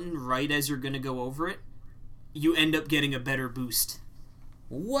gas button right as you're gonna go over it, you end up getting a better boost.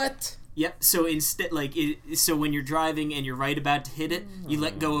 What? Yep. So so when you're driving and you're right about to hit it, you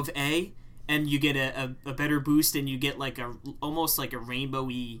let go of A, and you get a better boost, and you get like almost like a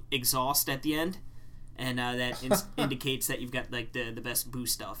rainbowy exhaust at the end, and that indicates that you've got like the best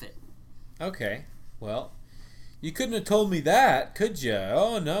boost off it. Okay. Well, you couldn't have told me that, could you?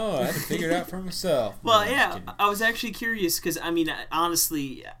 Oh no, I had to figure it out for myself. Well, yeah, I was actually curious because I mean,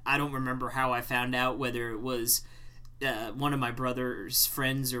 honestly, I don't remember how I found out, whether it was one of my brother's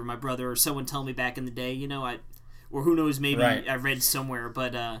friends or my brother or someone tell me back in the day. Or who knows, maybe I read somewhere.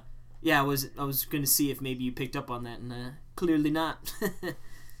 But yeah, I was going to see if maybe you picked up on that, and clearly not.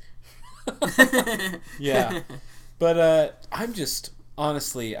 Yeah, but I'm just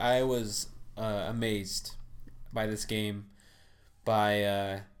honestly, I was amazed by this game,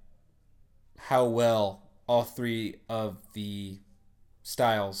 by how well all three of the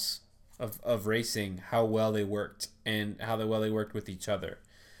styles of racing, how well they worked, and how well they worked with each other,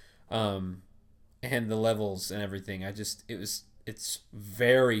 and the levels and everything. It's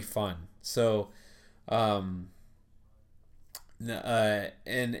very fun. So, I'm playing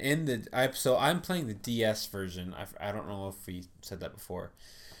the DS version. I don't know if we said that before.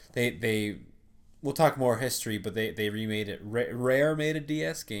 We'll talk more history, but they remade it. Rare made a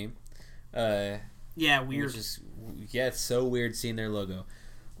DS game. Yeah, weird. It's so weird seeing their logo.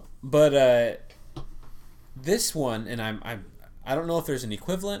 But this one, and I don't know if there's an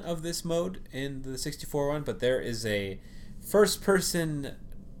equivalent of this mode in the 64 one, but there is a first-person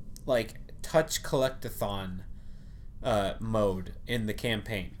like touch collectathon mode in the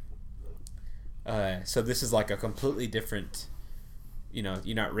campaign. So this is like a completely different.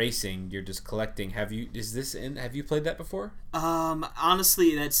 You're not racing, you're just collecting. Have you played that before?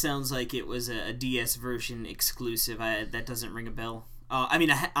 Honestly, that sounds like it was a DS version exclusive. That doesn't ring a bell. I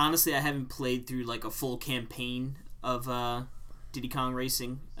mean, honestly, I haven't played through like a full campaign of Diddy Kong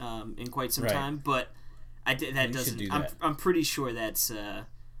Racing in quite some time, but I'm pretty sure that's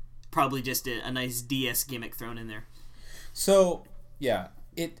probably just a nice DS gimmick thrown in there. So yeah,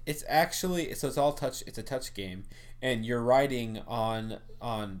 it's all touch. It's a touch game. And you're riding on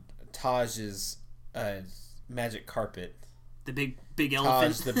Taj's magic carpet. The big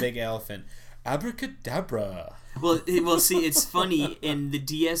elephant. Taj, the big elephant. Abracadabra. Well, see, it's funny. In the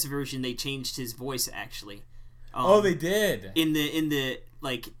DS version, they changed his voice actually. They did. In the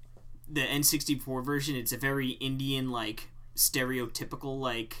like the N64 version, it's a very Indian like stereotypical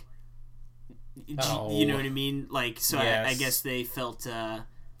like. You know what I mean? Like, so yes. I guess they felt.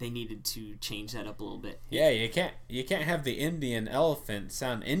 They needed to change that up a little bit. Yeah, you can't have the Indian elephant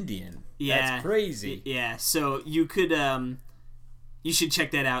sound Indian. Yeah, that's crazy. Yeah, so you could you should check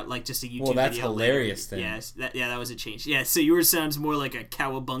that out, like just a YouTube video. Well, that's hilarious then. Yes, that was a change. Yeah, so yours sounds more like a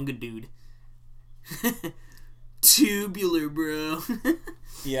cowabunga dude. Tubular, bro.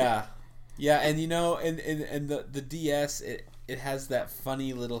 Yeah, and and the DS it has that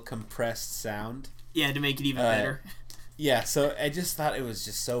funny little compressed sound. Yeah, to make it even better. Yeah, so I just thought it was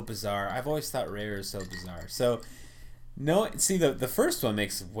just so bizarre. I've always thought Rare is so bizarre. So, the first one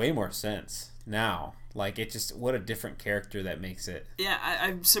makes way more sense now. Like, what a different character that makes it. Yeah,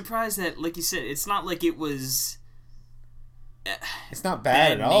 I'm surprised that, like you said, it's not like it was... it's not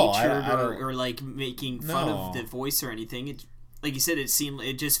bad at all. Or like, making fun of the voice or anything. It, like you said, it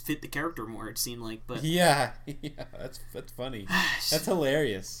just fit the character more, it seemed like. But Yeah, that's funny. That's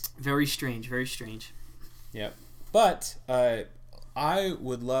hilarious. Very strange, very strange. Yep. But I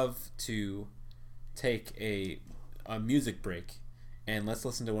would love to take a music break, and let's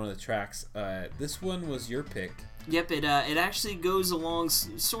listen to one of the tracks. This one was your pick. Yep, it actually goes along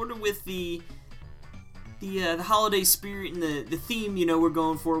sort of with the holiday spirit and the theme, we're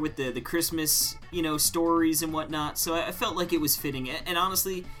going for with the Christmas, stories and whatnot. So I felt like it was fitting. And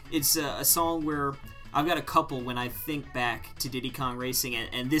honestly, it's a song where I've got a couple when I think back to Diddy Kong Racing,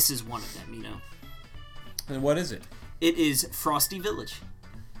 and this is one of them, And what is it? It is Frosty Village.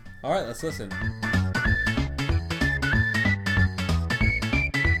 All right, let's listen.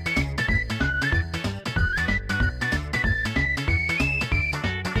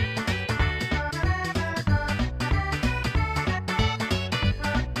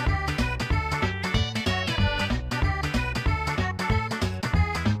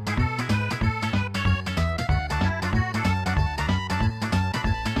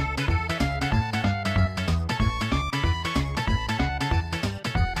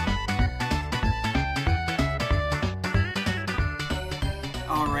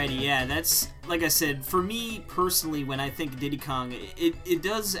 Alrighty, yeah, that's, like I said, for me personally, when I think Diddy Kong, it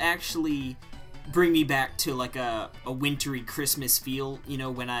does actually bring me back to like a wintry Christmas feel, you know,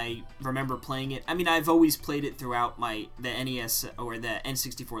 when I remember playing it. I mean, I've always played it throughout the NES or the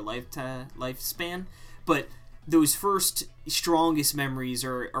N64 lifespan, but those first strongest memories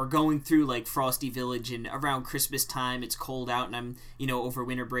are going through like Frosty Village, and around Christmas time it's cold out and I'm, you know, over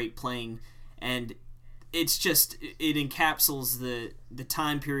winter break playing, and it's just, it encapsulates the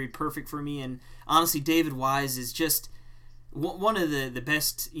time period perfect for me. And honestly, David Wise is just one of the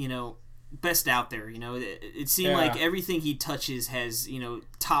best, you know, best out there. You know, it seemed like everything he touches has, you know,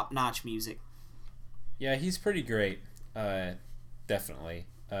 top notch music. Yeah, he's pretty great. Definitely.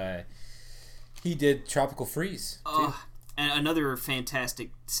 He did Tropical Freeze too. And another fantastic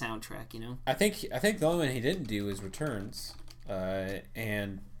soundtrack. You know, I think the only one he didn't do is Returns,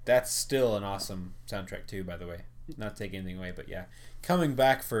 and that's still an awesome soundtrack too, by the way. Not taking anything away, but yeah, coming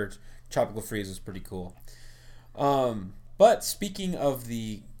back for Tropical Freeze was pretty cool. But speaking of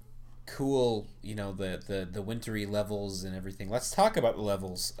the cool, you know, the wintry levels and everything, let's talk about the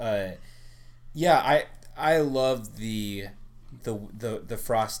levels. Yeah, I love the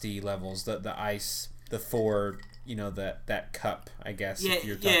Frosty levels, the ice, the four, you know, that cup, I guess. Yeah, if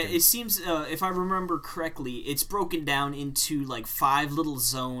you're talking. It seems, if I remember correctly, it's broken down into like 5 little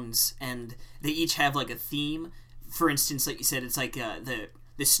zones, and they each have like a theme. For instance, like you said, it's like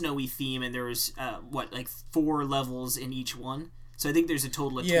the snowy theme, and there's like 4 levels in each one. So I think there's a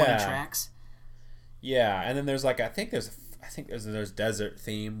total of 20 tracks. Yeah, and then there's like I think there's desert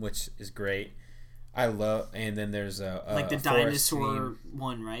theme, which is great. I love, and then there's a like the a dinosaur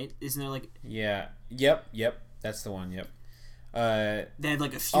one, right? Isn't there like? Yeah. Yep. That's the one. Yep. They had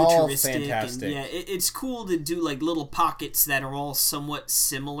like a futuristic, all fantastic. And yeah, it's cool to do like little pockets that are all somewhat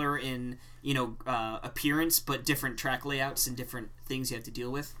similar in, you know, appearance, but different track layouts and different things you have to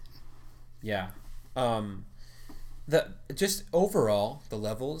deal with. Yeah. Just overall, the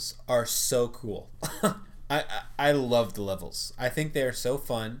levels are so cool. I love the levels. I think they're so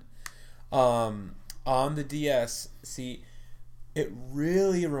fun. On the DS, see, it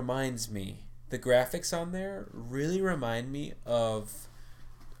really reminds me, the graphics on there really remind me of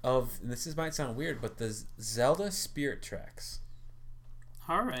and this might sound weird, but the Zelda Spirit Tracks.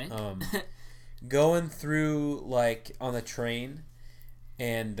 All right. Going through like on the train,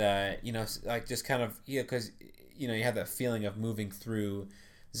 and you know, like just kind of, yeah, because you know you have that feeling of moving through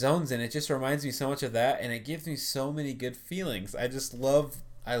zones, and it just reminds me so much of that, and it gives me so many good feelings. I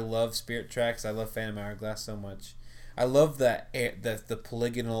love Spirit Tracks. I love Phantom Hourglass so much. I love the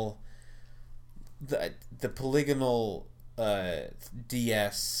polygonal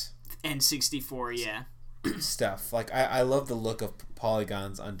DS N64, yeah. stuff. Like I love the look of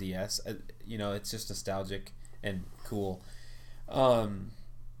polygons on DS. You know, it's just nostalgic and cool.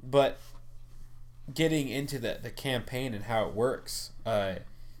 But getting into the campaign and how it works.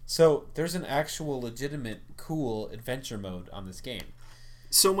 So there's an actual legitimate cool adventure mode on this game.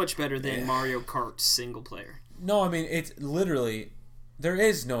 So much better than Mario Kart single player. No, I mean, it's literally, there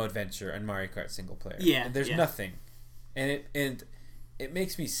is no adventure in Mario Kart single player. Yeah, there's nothing, and it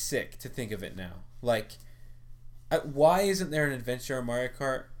makes me sick to think of it now. Like, why isn't there an adventure in Mario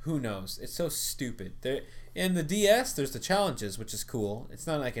Kart? Who knows? It's so stupid. There in the DS, there's the challenges, which is cool. It's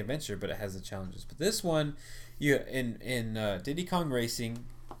not like adventure, but it has the challenges. But this one, in Diddy Kong Racing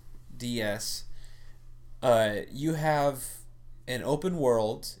DS, you have an open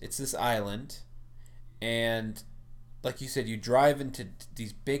world. It's this island, and like you said, you drive into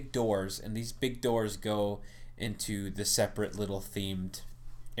these big doors, and these big doors go into the separate little themed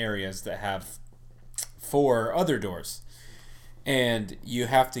areas that have 4 other doors, and you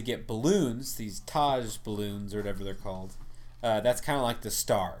have to get balloons, these Taj balloons or whatever they're called. That's kind of like the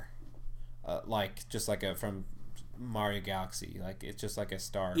star, like just like from Mario Galaxy. Like it's just like a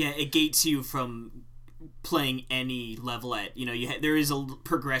star. Yeah, it gates you from playing any level at, you know, there is a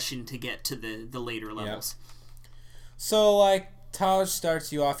progression to get to the later levels. Yep. So like Taj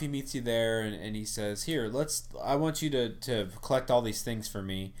starts you off, he meets you there, and he says, here, I want you to collect all these things for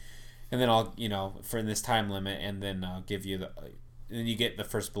me. and then I'll for this time limit, and then I'll give you and then you get the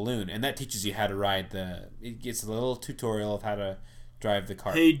first balloon, and that teaches you how to ride it gets a little tutorial of how to drive the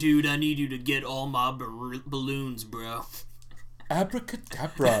cart. Hey dude, I need you to get all my balloons, bro.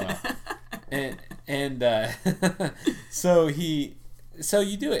 Abracadabra. and so you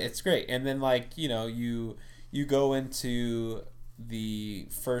do it. It's great. And then you go into the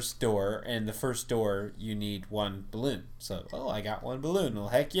first door, and the first door you need one balloon. So I got one balloon. Well,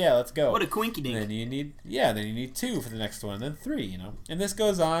 heck yeah, let's go. What a quinky dink. Then you need two for the next one, and then three. And this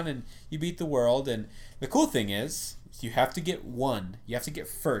goes on, and you beat the world. And the cool thing is you have to get one. You have to get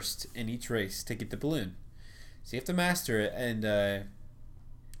first in each race to get the balloon. So you have to master it, and they're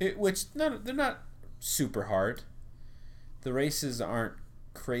not super hard. The races aren't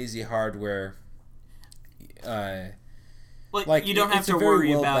crazy hard where you don't have to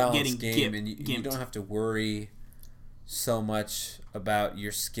worry about getting game, and you don't have to worry so much about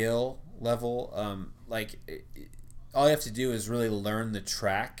your skill level. All you have to do is really learn the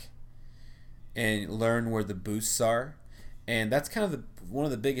track and learn where the boosts are, and that's kind of one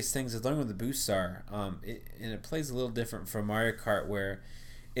of the biggest things is learning where the boosts are. And it plays a little different from Mario Kart, where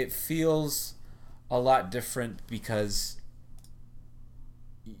it feels a lot different because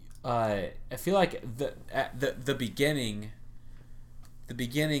I feel like the beginning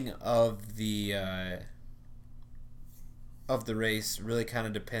of the race really kind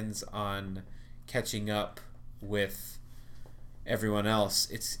of depends on catching up with everyone else.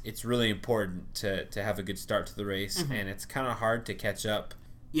 It's really important to have a good start to the race, and it's kind of hard to catch up.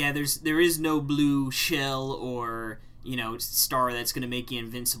 Yeah, there is no blue shell or star that's going to make you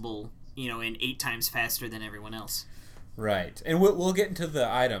invincible in 8 times faster than everyone else. Right, and we'll get into the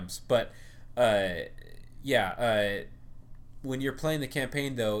items, but when you're playing the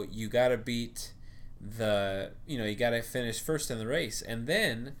campaign, though, you gotta beat you gotta finish first in the race, and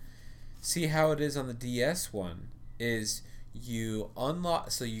then see how it is on the DS one. Is you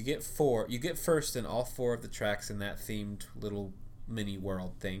unlock, so you get first in all 4 of the tracks in that themed little mini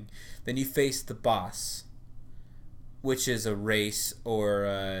world thing. Then you face the boss, which is a race,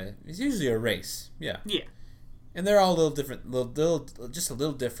 or it's usually a race. Yeah. And they're all a little different, just a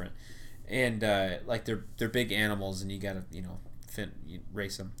little different, and they're big animals, and you gotta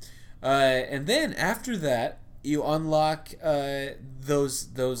race them, and then after that you unlock those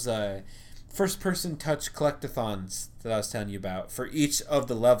first person touch collectathons that I was telling you about for each of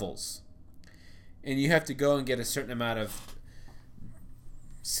the levels, and you have to go and get a certain amount of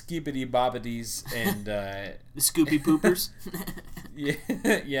skibbity bobbities and the Scoopy Poopers.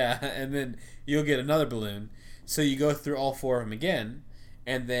 yeah, and then you'll get another balloon. So you go through all 4 of them again,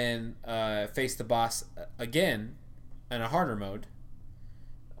 and then face the boss again in a harder mode.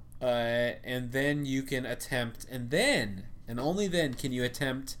 And then you can attempt, and only then can you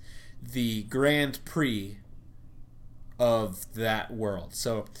attempt the Grand Prix of that world.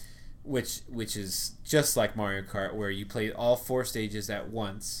 So, which is just like Mario Kart, where you play all 4 stages at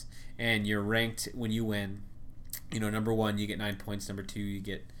once, and you're ranked when you win. Number 1 you get 9 points. Number 2 you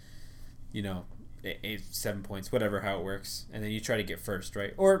get 7 points, whatever, how it works, and then you try to get first,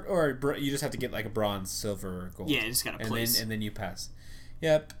 right? Or you just have to get like a bronze, silver, or gold. Yeah, you just gotta place. And then you pass.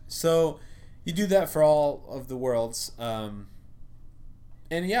 Yep. So you do that for all of the worlds, and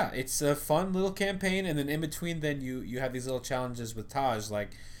yeah, it's a fun little campaign. And then in between, then you have these little challenges with Taj,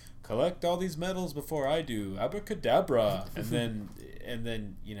 like collect all these medals before I do, abracadabra, and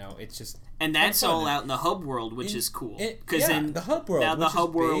then it's just. And that's all out in the hub world, which is cool. Then the hub world. Now the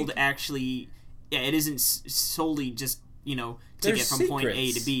hub world actually. Yeah, it isn't solely just to there's get from secrets. Point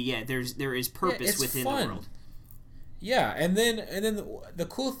A to B. Yeah, there is purpose within fun. the world. Yeah, and then the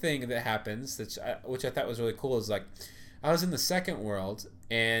cool thing that happens, which I thought was really cool, is like I was in the second world,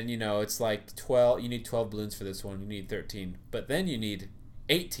 and it's like 12. You need 12 balloons for this one. You need 13, but then you need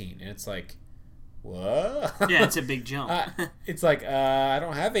 18, and it's like, what? Yeah, it's a big jump. It's like I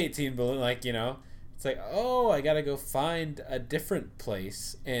don't have 18 balloons. It's like, I gotta go find a different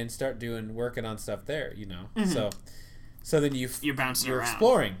place and start working on stuff there, Mm-hmm. So then you're bouncing around. You're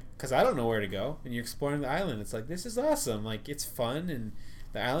exploring, because I don't know where to go, and you're exploring the island. It's like, this is awesome. Like, it's fun, and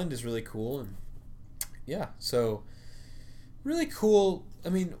the island is really cool, and yeah, so really cool. I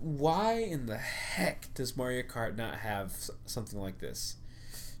mean, why in the heck does Mario Kart not have something like this?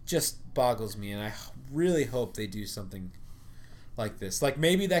 Just boggles me, and I really hope they do something like this. Like,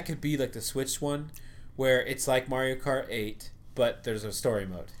 maybe that could be like the Switch one, where it's like Mario Kart 8, but there's a story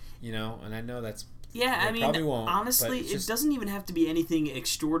mode, and I know that's probably won't, honestly, it doesn't even have to be anything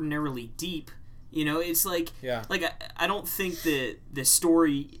extraordinarily deep. It's like, I don't think the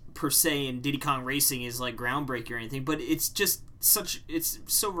story per se in Diddy Kong Racing is like groundbreaking or anything, but it's just it's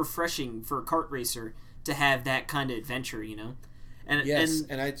so refreshing for a kart racer to have that kind of adventure, you know. And Yes,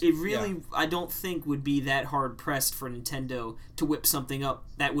 and and it really, yeah. I don't think would be that hard pressed for Nintendo to whip something up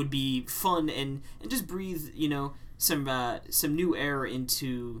that would be fun and just breathe, you know, some new air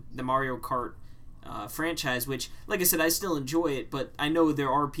into the Mario Kart franchise. Which, like I said, I still enjoy it, but I know there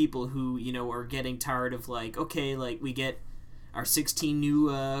are people who, you know, are getting tired of, like, okay, like we get our 16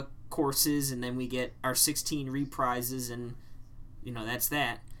 new courses, and then we get our 16 reprises, and you know that's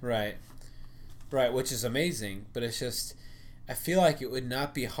that. Right. Right, which is amazing, but it's just I feel like it would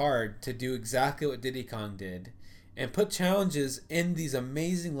not be hard to do exactly what Diddy Kong did and put challenges in these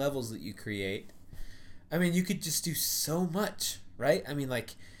amazing levels that you create. I mean, you could just do so much, right? I mean,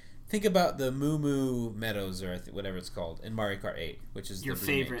 like, think about the Moo Moo Meadows, or whatever it's called, in Mario Kart 8, which is Your the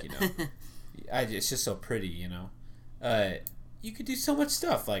remake, favorite. you know. It's just so pretty, you know. You could do so much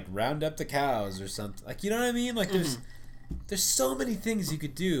stuff, like round up the cows or something. Like, you know what I mean? Like, there's so many things you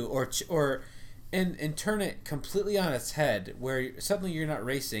could do, and turn it completely on its head, where suddenly you're not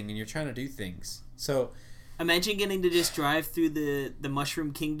racing and you're trying to do things. So Imagine getting to just drive through the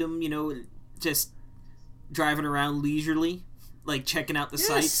Mushroom Kingdom, you know, just driving around leisurely, like checking out the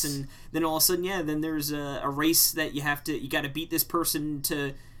sights, and then all of a sudden, yeah, then there's a race that you got to beat this person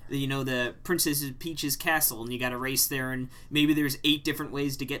to, you know, the Princess Peach's castle, and you got to race there, and maybe there's 8 different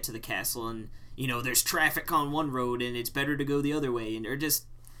ways to get to the castle, and you know there's traffic on one road, and it's better to go the other way, and or just,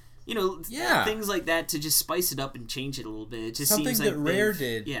 you know, things like that to just spice it up and change it a little bit. It just something seems like that Rare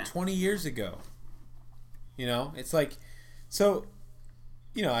did 20 years ago. You know, it's like, so,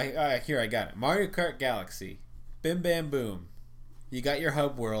 you know, I got it. Mario Kart Galaxy, bim bam boom. You got your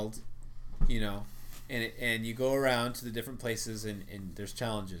hub world, you know, and you go around to the different places, and there's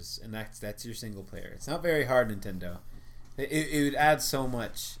challenges, and that's your single player. It's not very hard, Nintendo. It would add so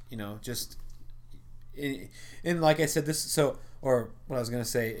much, you know, just, and like I said, or what I was gonna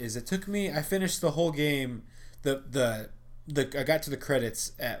say is, I finished the whole game, I got to the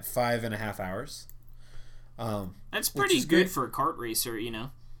credits at 5.5 hours. That's pretty good for a kart racer, you know.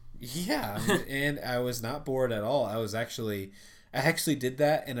 Yeah, and I was not bored at all. I actually did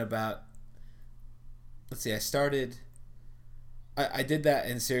that in about, let's see, I did that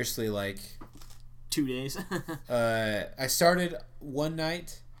in, seriously, like 2 days. I started one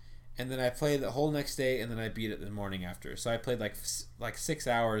night, and then I played the whole next day, and then I beat it the morning after. So I played like 6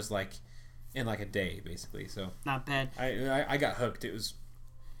 hours, like in like a day, basically. So not bad. I got hooked. It was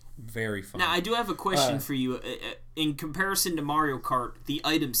very fun. Now, I do have a question for you. In comparison to Mario Kart, the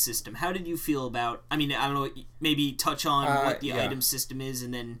item system, how did you feel about, I mean, I don't know, maybe touch on what the item system is,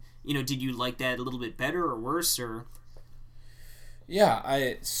 and then, you know, did you like that a little bit better or worse, or? Yeah,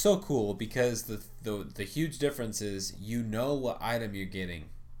 it's so cool, because the huge difference is, you know what item you're getting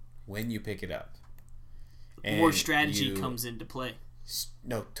when you pick it up. And more strategy comes into play.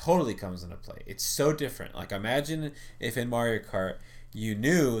 No, totally comes into play. It's so different. Like, imagine if in Mario Kart you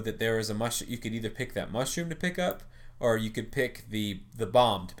knew that there was a mushroom. You could either pick that mushroom to pick up, or you could pick the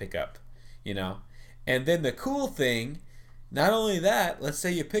bomb to pick up, you know. And then the cool thing, not only that, let's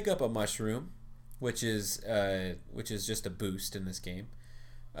say you pick up a mushroom, which is just a boost in this game,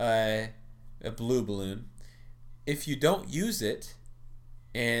 a blue balloon. If you don't use it,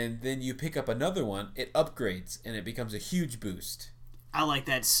 and then you pick up another one, it upgrades and it becomes a huge boost. I like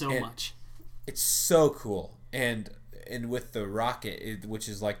that so much. It's so cool. And with the rocket, which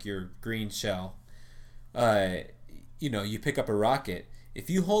is like your green shell, you know, you pick up a rocket. If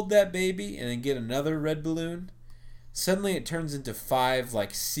you hold that baby and then get another red balloon, suddenly it turns into 5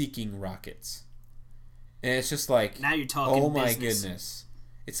 like seeking rockets, and it's just like, now you're talking. Oh my business. goodness!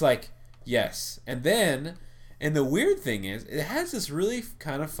 It's like, yes, and the weird thing is, it has this really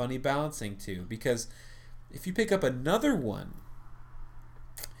kind of funny balancing too, because if you pick up another one,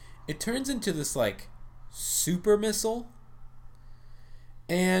 it turns into this like super missile,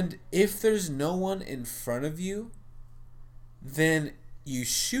 and if there's no one in front of you, then you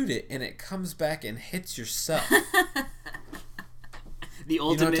shoot it and it comes back and hits yourself. The ultimate, you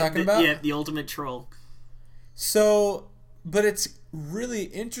know what I'm talking about? Yeah, the ultimate troll. So, but it's really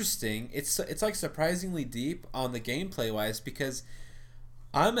interesting. It's like surprisingly deep on the gameplay wise, because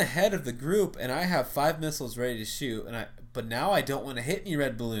I'm ahead of the group and I have 5 missiles ready to shoot, but now I don't want to hit any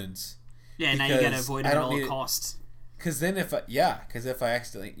red balloons. Yeah, now you gotta avoid them at all costs. Because then if I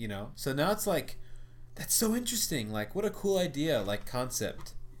accidentally, you know, so now it's like, that's so interesting. Like, what a cool idea, like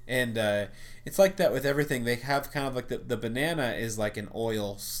concept. And it's like that with everything. They have kind of like the banana is like an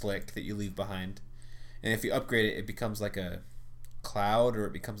oil slick that you leave behind, and if you upgrade it, it becomes like a cloud, or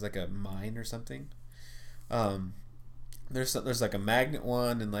it becomes like a mine or something. there's like a magnet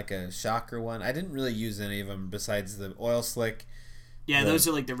one and like a shocker one. I didn't really use any of them besides the oil slick. Yeah, those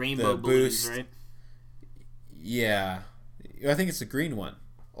are like the rainbow balloons, right? Yeah, I think it's the green one.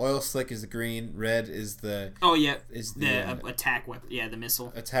 Oil slick is the green. Red is the attack weapon. Yeah, the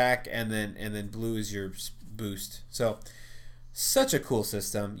missile attack, and then blue is your boost. So such a cool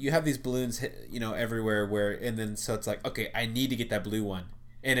system. You have these balloons, everywhere. So it's like, okay, I need to get that blue one,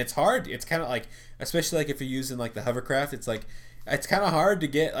 and it's hard. It's kind of like, especially like if you're using like the hovercraft, it's like it's kind of hard to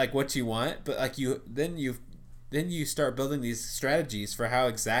get like what you want, but like then you start building these strategies for how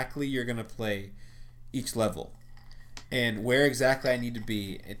exactly you're gonna play each level, and where exactly I need to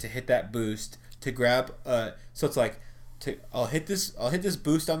be to hit that boost to grab. So it's like, I'll hit this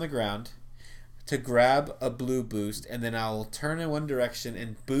boost on the ground to grab a blue boost, and then I'll turn in one direction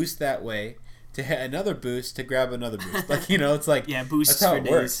and boost that way to hit another boost to grab another boost. Like, it's like, yeah, boosts that's how it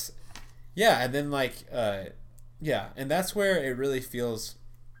works. Yeah, and then like and that's where it really feels.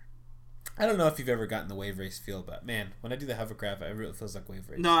 I don't know if you've ever gotten the wave race feel, but man, when I do the hovercraft, it really feels like wave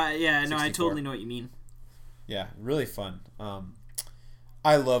race. No, I totally know what you mean. Yeah, really fun.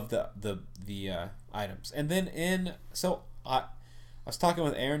 I love the items, and then I was talking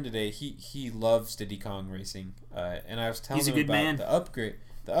with Aaron today. He loves Diddy Kong Racing, and I was telling him about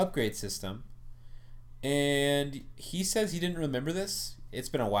the upgrade system, and he says he didn't remember this. It's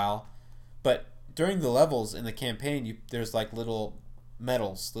been a while, but during the levels in the campaign, there's like little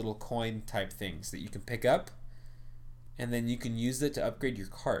medals, little coin type things that you can pick up, and then you can use it to upgrade your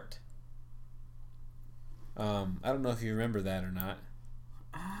cart. I don't know if you remember that or not.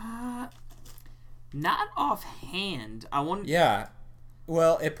 Not offhand. Yeah.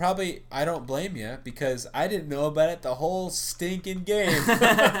 Well, I don't blame you, because I didn't know about it the whole stinking game.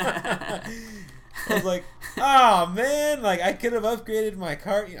 I was like, oh man, like I could have upgraded my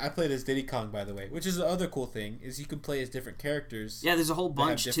cart. I played as Diddy Kong, by the way, which is the other cool thing, is you can play as different characters. Yeah, there's a whole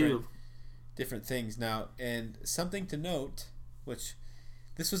bunch too. Different things now, and something to note, which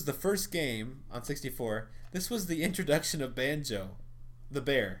this was the first game on 64. This was the introduction of Banjo, the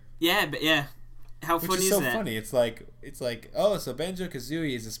bear. Yeah, but yeah. How funny is that? Which is so funny. It's like, oh, so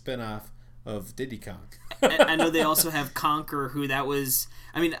Banjo-Kazooie is a spin-off of Diddy Kong. I know they also have Conker, who that was...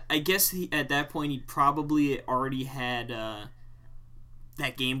 I mean, I guess at that point he probably already had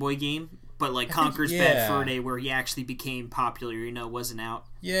that Game Boy game, but like Conker's Bad Fur Day, where he actually became popular, wasn't out.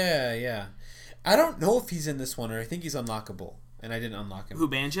 Yeah. I don't know if he's in this one, or I think he's unlockable, and I didn't unlock him. Who,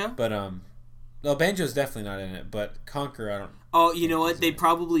 Banjo? But, no, Banjo's definitely not in it, but Conker, I don't... Oh, you know what? They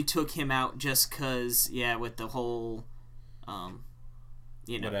probably took him out just because, with the whole,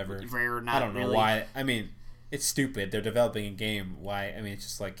 whatever. Rare, not I don't know really. why. I mean, it's stupid. They're developing a game. Why? I mean, it's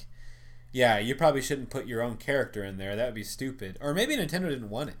just like, yeah, you probably shouldn't put your own character in there. That would be stupid. Or maybe Nintendo didn't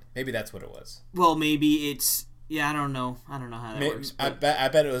want it. Maybe that's what it was. Well, maybe it's... Yeah, I don't know. I don't know how that works. But... I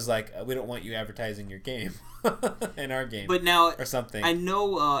bet it was like, we don't want you advertising your game in our game. But now, or something. I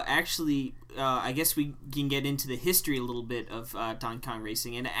know, actually, I guess we can get into the history a little bit of Donkey Kong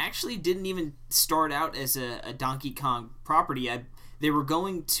Racing. And it actually didn't even start out as a Donkey Kong property. They were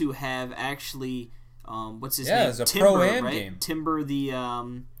going to have actually, what's his name? Yeah, it was a Timber, Pro-Am right? game. Timber the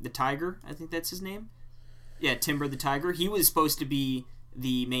Tiger, I think that's his name. Yeah, Timber the Tiger. He was supposed to be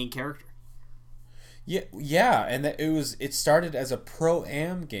the main character. Yeah, and it started as a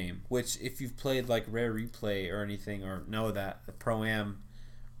Pro-Am game, which if you've played like Rare Replay or anything, or know that the Pro-Am,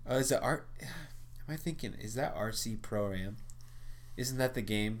 is it art? Am I thinking, is that RC Pro-Am? Isn't that the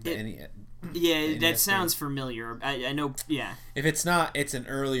game? That sounds familiar. I know. Yeah. If it's not, it's an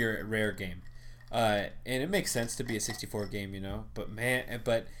earlier Rare game, and it makes sense to be a 64 game,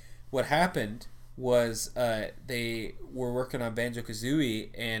 But what happened was they were working on Banjo-Kazooie,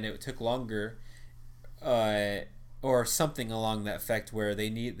 and it took longer. Or something along that effect, where they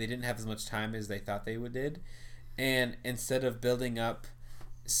didn't have as much time as they thought they did, and instead of building up,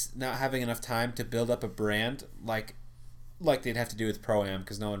 not having enough time to build up a brand like they'd have to do with Pro-Am,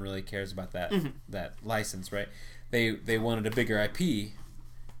 because no one really cares about that that license, right? They wanted a bigger IP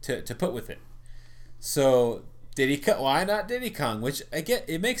to put with it. So why not Diddy Kong? Which I get,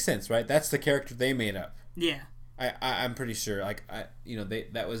 it makes sense, right? That's the character they made up. Yeah. I'm pretty sure,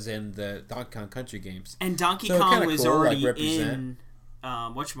 that was in the Donkey Kong Country games. And Donkey Kong was cool, already in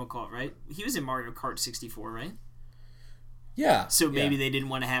whatchamacallit, right? He was in Mario Kart 64, right? Yeah. So maybe they didn't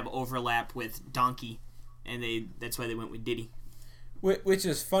want to have overlap with Donkey, and that's why they went with Diddy. Which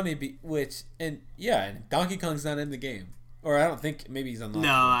is funny, and Donkey Kong's not in the game, or I don't think, maybe he's unlocked.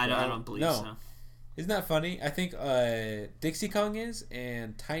 No, I don't believe so. Isn't that funny? I think Dixie Kong is,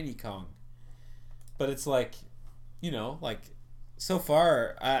 and Tiny Kong, but it's like. so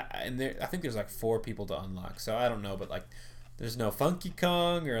far, I think there's like 4 people to unlock. So I don't know, but like, there's no Funky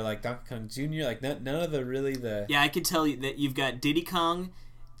Kong or like Donkey Kong Jr. Like none of the. Yeah, I can tell you that you've got Diddy Kong,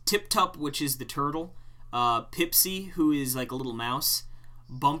 Tip Top, which is the turtle, Pipsy, who is like a little mouse,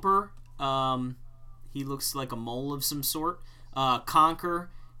 Bumper, he looks like a mole of some sort, Conker,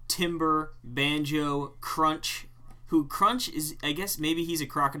 Timber, Banjo, Crunch. Who Crunch is? I guess maybe he's a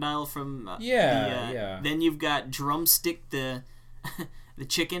crocodile from. Yeah. Then you've got Drumstick, the the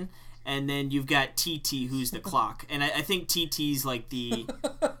chicken, and then you've got TT, who's the clock. And I think TT's like the.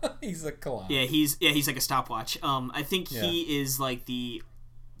 He's a clock. Yeah, he's like a stopwatch. I think he is like the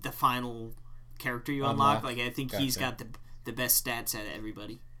final character you unlock. Like I think he's got the best stats out of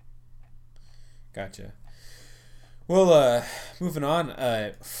everybody. Gotcha. Well, moving on.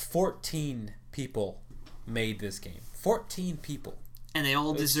 14 people made this game. 14 people. And they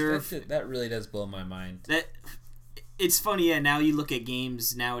all deserve... That really does blow my mind. It's funny, yeah, now you look at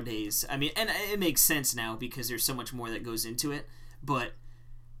games nowadays. I mean, and it makes sense now because there's so much more that goes into it. But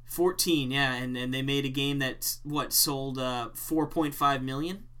 14, yeah, and they made a game that, sold 4.5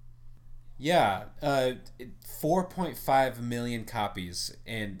 million? Yeah, 4.5 million copies,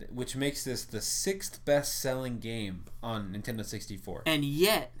 and which makes this the 6th best-selling game on Nintendo 64. And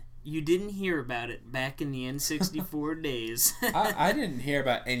yet... You didn't hear about it back in the N64 days. I didn't hear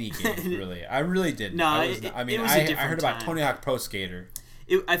about any game, really. I really didn't. No, I heard about time. Tony Hawk Pro Skater.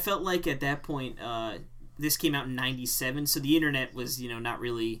 I felt like at that point, this came out in '97, so the internet was, not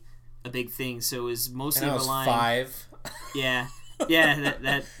really a big thing. So it was mostly and I was 5. Yeah,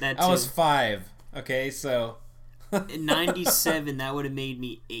 that too. I was 5. Okay, so in '97, that would have made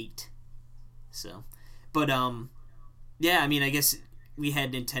me 8. So, but yeah, I mean, I guess. We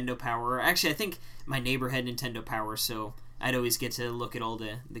had Nintendo Power. Actually, I think my neighbor had Nintendo Power, so I'd always get to look at all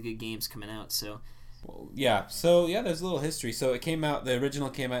the good games coming out. So, there's a little history. So it came out. The original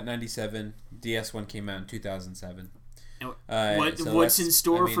came out in '97. DS one came out in 2007. What's in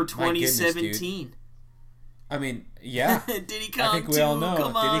store for 2017? I mean, yeah. Diddy Kong 2. I think we all know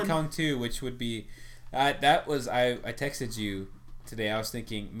come on. Diddy Kong 2, which would be that was I texted you today. I was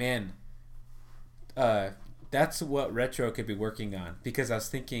thinking, man, that's what Retro could be working on, because I was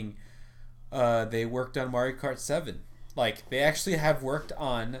thinking they worked on Mario Kart 7. Like, they actually have worked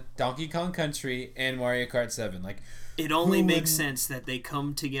on Donkey Kong Country and Mario Kart 7. Like, it only makes sense that they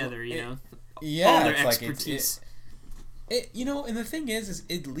come together, Yeah, all their expertise. And the thing is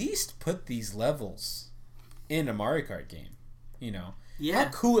at least put these levels in a Mario Kart game. Yeah. How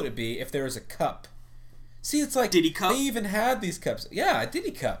cool would it be if there was a cup? See, it's like Diddy Cup? They even had these cups. Yeah, a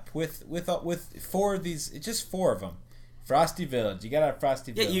Diddy Cup with 4 of these, just 4 of them. Frosty Village. You gotta have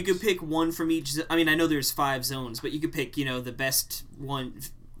Frosty Village. Yeah, you could pick one from each. I mean, I know there's 5 zones, but you could pick, the best one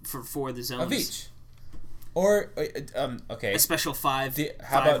for 4 of the zones. Of each. Or, okay. A special 5.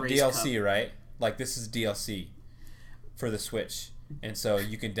 How about DLC, cup. right? Like, this is DLC for the Switch. And so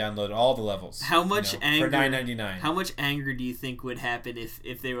you can download all the levels. How much anger? For $9.99. How much anger do you think would happen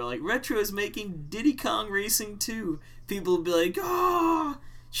if they were like, Retro is making Diddy Kong Racing 2? People would be like,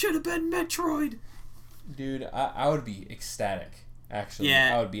 should have been Metroid. Dude, I would be ecstatic. Actually,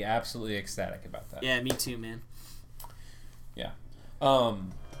 yeah. I would be absolutely ecstatic about that. Yeah, me too, man. Yeah.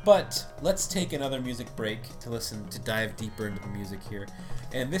 But let's take another music break to dive deeper into the music here.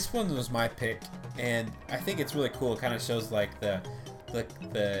 And this one was my pick, and I think it's really cool. It kind of shows like the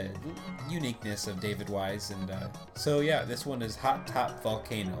uniqueness of David Wise, and so yeah, this one is Hot Top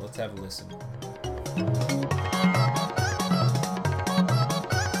Volcano. Let's have a listen.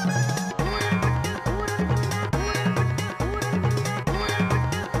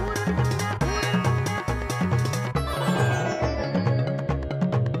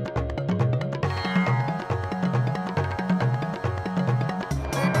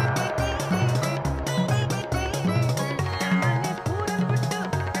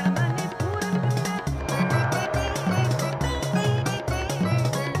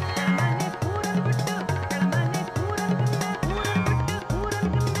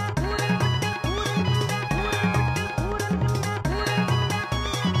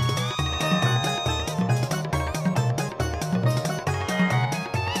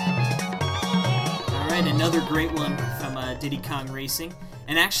 Another great one from Diddy Kong Racing,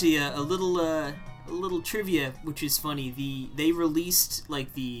 and actually a little trivia, which is funny. They released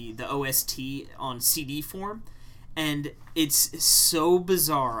like the OST on CD form, and it's so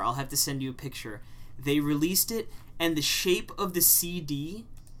bizarre. I'll have to send you a picture. They released it, and the shape of the CD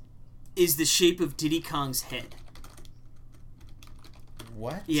is the shape of Diddy Kong's head.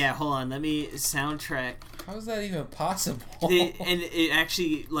 What? Yeah, hold on. Let me soundtrack. How is that even possible? And it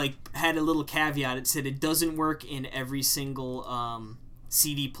actually like had a little caveat. It said it doesn't work in every single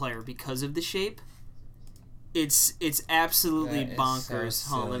CD player because of the shape. It's absolutely That is bonkers. so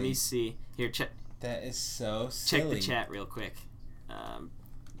Hold on, let silly. me see. Here, check That is so silly. the chat real quick.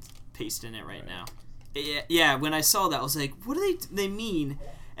 Pasting it right now. Yeah, when I saw that, I was like, what do they mean?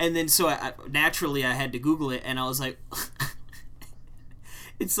 And then so naturally I had to Google it, and I was like,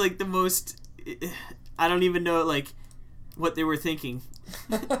 it's like the most. I don't even know like what they were thinking.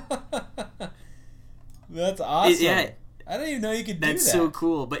 That's awesome. Yeah. I didn't even know you could do that. That's so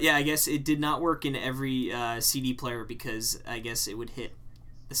cool. But yeah, I guess it did not work in every CD player because I guess it would hit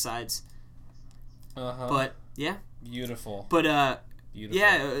the sides. Uh-huh. But yeah. Beautiful. But Beautiful.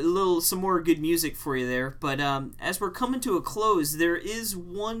 yeah, some more good music for you there. But as we're coming to a close, there is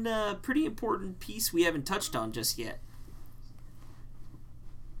one pretty important piece we haven't touched on just yet.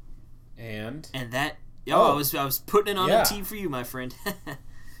 And that Oh. I was putting it on Yeah. a tee for you, my friend.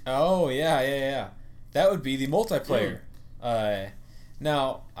 oh yeah. That would be the multiplayer.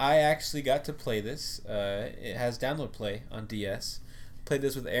 Now I actually got to play this. It has download play on DS. Played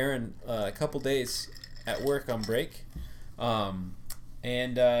this with Aaron a couple days at work on break, and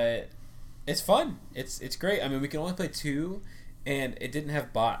it's fun. It's great. I mean, we can only play 2, and it didn't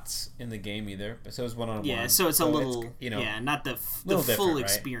have bots in the game either. So it was 1-on-1. Yeah, so it's a little, you know, not the little full different, right?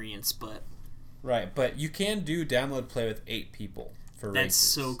 experience, but right. But you can do download play with 8 people for that's races.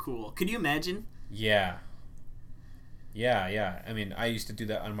 so cool. Could you imagine? Yeah. I mean, I used to do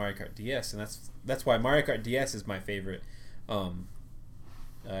that on Mario Kart DS, and that's why Mario Kart DS is my favorite Mario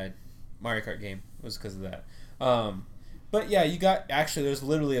Kart game. It was because of that. But yeah, there's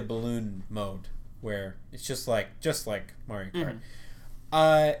literally a balloon mode where it's just like Mario Kart.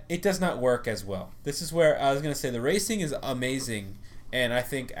 Mm-hmm. It does not work as well. This is where I was gonna say the racing is amazing, and I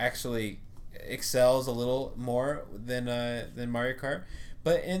think actually excels a little more than Mario Kart.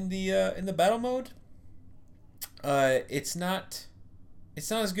 But in the battle mode, it's not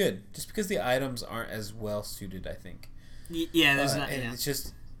as good just because the items aren't as well suited, I think. Yeah, there's not. And Yeah. it's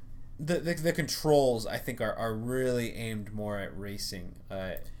just the controls I think are really aimed more at racing.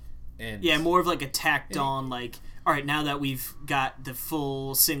 And Yeah, more of like a tacked on like, all right, now that we've got the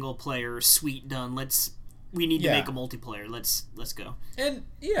full single player suite done, we need to Yeah. make a multiplayer. Let's go. and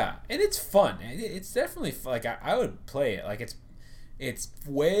it's fun. It's definitely like I would play it. Like it's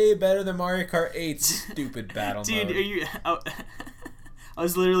way better than Mario Kart 8's stupid battle Dude, mode. are you? I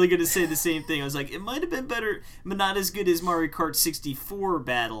was literally gonna say the same thing. I was like, it might have been better, but not as good as Mario Kart 64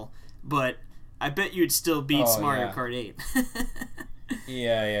 battle. But I bet you'd still beat Mario yeah. Kart 8.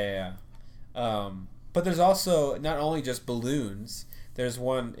 Yeah. But there's also not only just balloons. There's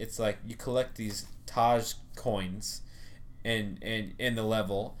one. It's like you collect these Taj coins, and in the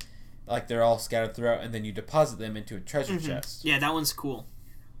level, like they're all scattered throughout, and then you deposit them into a treasure chest. Yeah, that one's cool.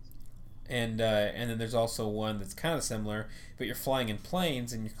 And then there's also one that's kind of similar, but you're flying in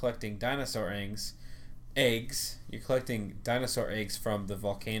planes and you're collecting dinosaur eggs. You're collecting dinosaur eggs from the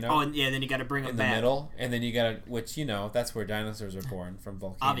volcano. Oh, and yeah, then you got to bring them in back. the middle, and then you gotta, which that's where dinosaurs are born, from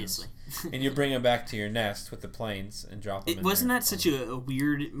volcanoes. Obviously. And you bring them back to your nest with the planes and drop them. Wasn't that such a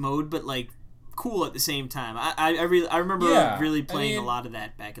weird mode, but like cool at the same time? I remember really playing a lot of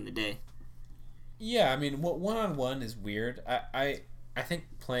that back in the day. Yeah, I mean, 1-on-1 is weird. I think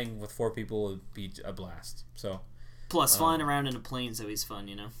playing with 4 people would be a blast. So. Plus, flying around in a plane is always fun,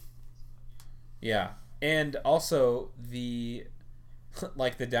 Yeah. And also the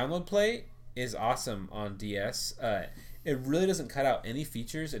download play is awesome on DS. It really doesn't cut out any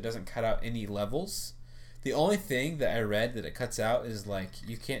features. It doesn't cut out any levels. The only thing that I read that it cuts out is like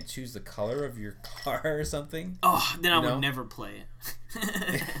you can't choose the color of your car or something. Oh, then I would never play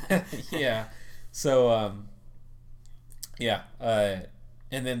it. Yeah. So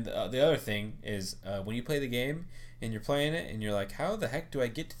and then the other thing is when you play the game and you're playing it and you're like, how the heck do I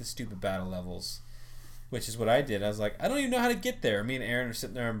get to the stupid battle levels? Which is what I did. I was like, I don't even know how to get there. Me and Aaron are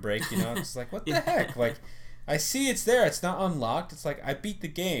sitting there on break, It's like, what the heck? Like, I see it's there. It's not unlocked. It's like, I beat the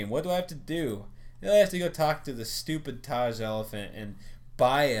game. What do I have to do? Then I have to go talk to the stupid Taj elephant and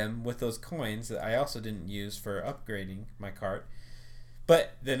buy him with those coins that I also didn't use for upgrading my cart.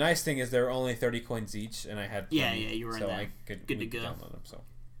 But the nice thing is there were only 30 coins each, and I had plenty, Yeah, you were in so that. I could Good to go. download them. So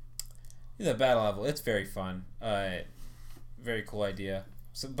the battle level, it's very fun. Very cool idea.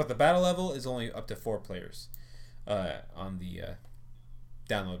 So, but the battle level is only up to 4 players on the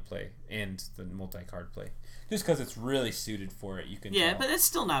download play and the multi-card play. Just because it's really suited for it, you can. Yeah, tell. but that's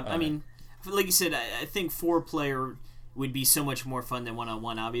still not. I mean, like you said, I think 4-player would be so much more fun than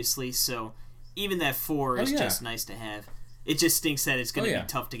 1-on-1, obviously. So even that 4 is just nice to have. It just stinks that it's going to be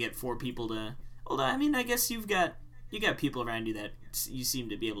tough to get 4 people to. Well, I mean, I guess you've got You got people around you that you seem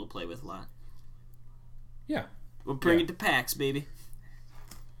to be able to play with a lot. Yeah. We'll bring it to PAX, baby.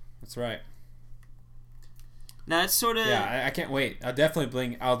 That's right. Now it's sort of I can't wait. I'll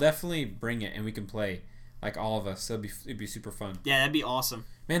definitely bring it, and we can play like all of us. It'd be super fun. Yeah, that'd be awesome.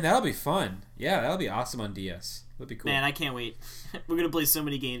 Man, that'll be fun. Yeah, that'll be awesome on DS. That'd be cool. Man, I can't wait. We're gonna play so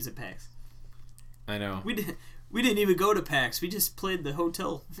many games at PAX. I know. We didn't even go to PAX. We just played the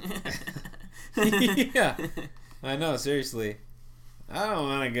hotel. Yeah, I know. Seriously, I don't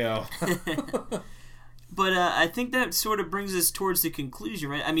want to go. But I think that sort of brings us towards the conclusion,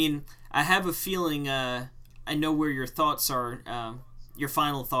 right? I mean, I have a feeling I know where your thoughts are, your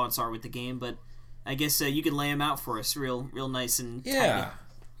final thoughts are with the game, but I guess you can lay them out for us real nice and tidy.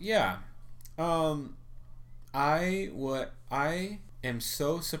 Yeah. I am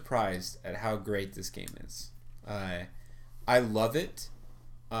so surprised at how great this game is. I love it.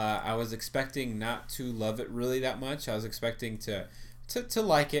 I was expecting not to love it really that much. I was expecting to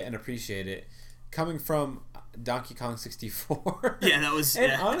like it and appreciate it. Coming from Donkey Kong 64. Yeah, that was...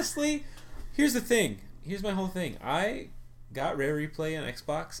 And honestly, here's the thing. Here's my whole thing. I got Rare Replay on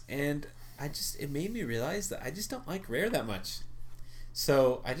Xbox, and it made me realize that I just don't like Rare that much.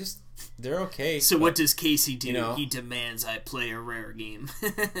 So they're okay. So what does Casey do? You know, he demands I play a Rare game.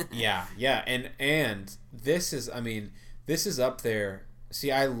 yeah, and this is up there.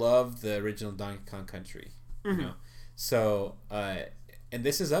 See, I love the original Donkey Kong Country. You know, so and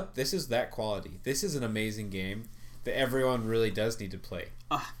this is that quality. This is an amazing game that everyone really does need to play.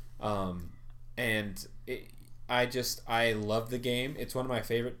 And I love the game. It's one of my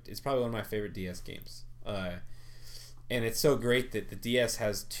favorite. It's probably one of my favorite DS games. And it's so great that the DS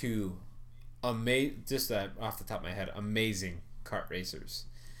has two off the top of my head, amazing kart racers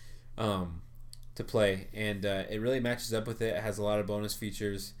to play, and it really matches up with it. It has a lot of bonus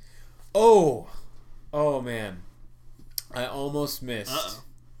features. Oh man, I almost missed. Uh-oh.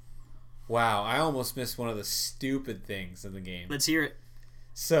 Wow, I almost missed one of the stupid things in the game. Let's hear it.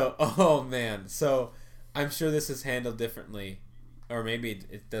 So, oh man, so I'm sure this is handled differently, or maybe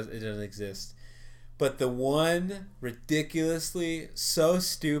it doesn't exist. But the one ridiculously so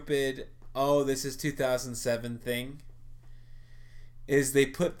stupid, this is 2007 thing, is they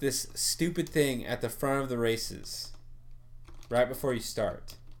put this stupid thing at the front of the races right before you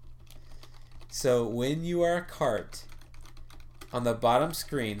start. So when you are a kart, on the bottom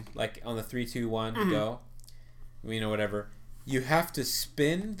screen, like on the 3, 2, 1, go, whatever, you have to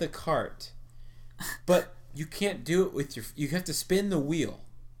spin the kart, but you can't do it you have to spin the wheel.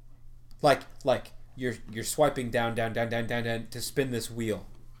 Like you're swiping down to spin this wheel.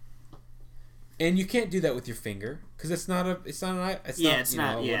 And you can't do that with your finger because it's not it's not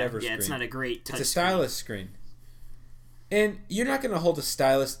a great touch. It's a stylus screen. And you're not going to hold a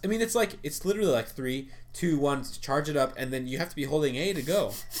stylus. I mean, it's literally like 3, 2, 1, charge it up, and then you have to be holding A to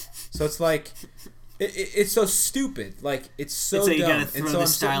go. So it's like, it's so stupid. Like, it's so dumb. You got to throw the I'm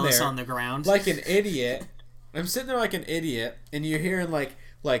stylus on the ground. Like an idiot. I'm sitting there like an idiot, and you're hearing like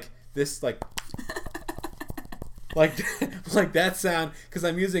this, like that sound, because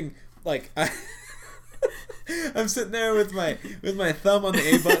I'm using, I'm sitting there with my thumb on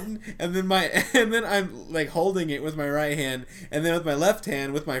the A button, and then I'm like holding it with my right hand, and then with my left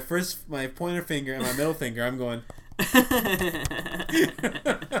hand, with my pointer finger and my middle finger, I'm going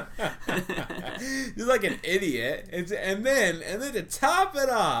just like an idiot. And then to top it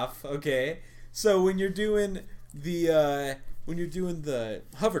off, okay. So when you're doing the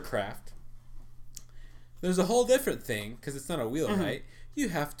hovercraft, there's a whole different thing because it's not a wheel, right? You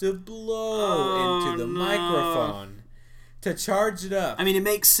have to blow into the microphone to charge it up. I mean, it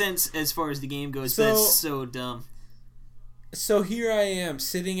makes sense as far as the game goes, but it's so dumb. So here I am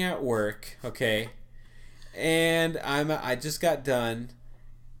sitting at work, okay, and I just got done,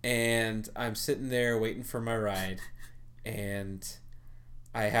 and I'm sitting there waiting for my ride, and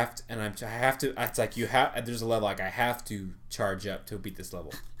I have to. It's like there's a level like I have to charge up to beat this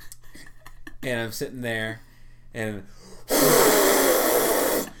level, and I'm sitting there, and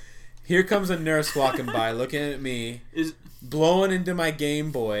here comes a nurse walking by, looking at me, blowing into my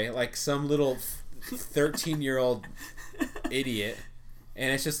Game Boy like some little 13-year-old idiot,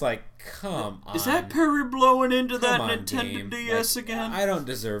 and it's just like, come on. Is that Perry blowing into that Nintendo game. DS again? I don't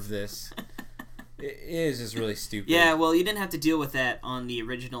deserve this. It is just really stupid. Yeah, well, you didn't have to deal with that on the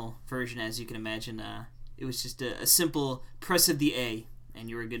original version, as you can imagine. It was just a simple press of the A, and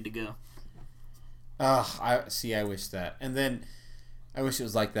you were good to go. I wish that. And then I wish it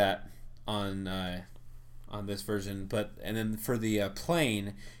was like that on this version, and then for the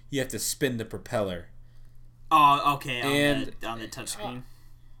plane, you have to spin the propeller. Oh, okay, on the touchscreen.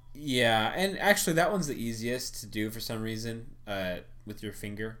 Yeah, and actually that one's the easiest to do for some reason with your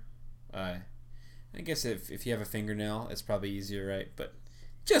finger. I guess if you have a fingernail, it's probably easier, right? But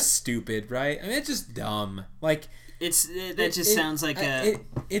just stupid, right? I mean, it's just dumb. Like Sounds like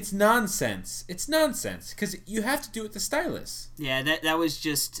it's nonsense. It's nonsense because you have to do it with the stylus. Yeah, that was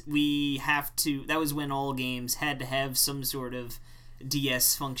just that was when all games had to have some sort of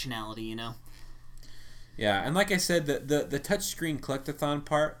DS functionality, you know. Yeah, and like I said, the touchscreen collectathon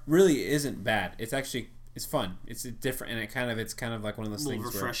part really isn't bad. It's fun. It's different, and it's kind of like one of those things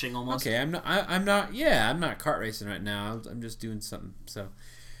refreshing where, almost. Okay, I'm not kart racing right now. I'm just doing something. So,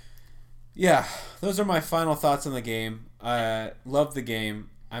 yeah, those are my final thoughts on the game. Love the game.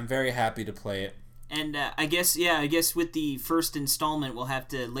 I'm very happy to play it. And I guess with the first installment, we'll have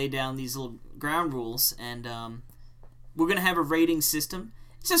to lay down these little ground rules, and we're gonna have a rating system.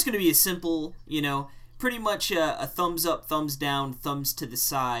 It's just gonna be a simple, pretty much a thumbs up, thumbs down, thumbs to the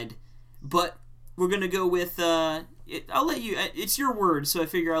side, but we're gonna go with I'll let you. It's your word, so I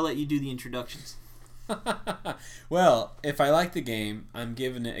figure I'll let you do the introductions. Well, if I like the game, I'm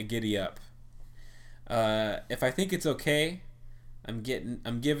giving it a giddy up. If I think it's okay, I'm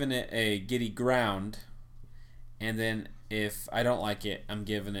giving it a giddy ground, and then if I don't like it, I'm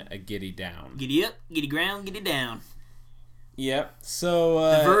giving it a giddy down. Giddy up, giddy ground, giddy down. Yep. So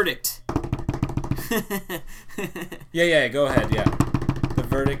the verdict. Yeah. Go ahead. Yeah. The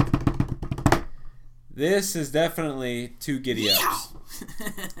verdict. This is definitely two giddy ups.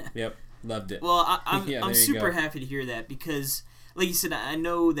 Yep. Loved it. Well, I'm super happy to hear that because, like you said, I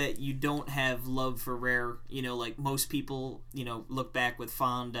know that you don't have love for Rare. Like most people, look back with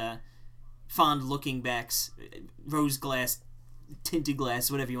fond looking backs, rose glass, tinted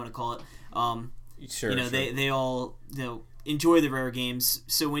glass, whatever you want to call it. Sure. They all enjoy the Rare games.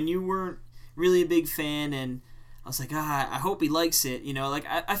 So when you weren't really a big fan, and I was like, I hope he likes it.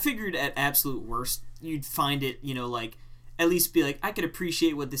 I figured at absolute worst you'd find it, at least be like, I could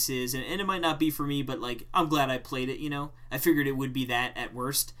appreciate what this is, and it might not be for me, but I'm glad I played it. I figured it would be that at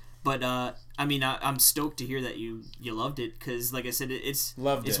worst. But I'm stoked to hear that you loved it because, like I said, it's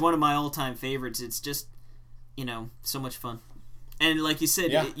one of my all-time favorites. It's just so much fun, and like you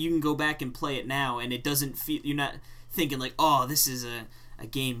said, you can go back and play it now, and it doesn't feel, you're not thinking like, oh, this is a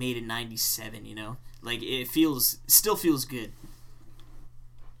game made in '97. It still feels good.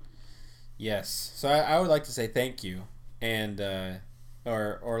 Yes. So I would like to say thank you, and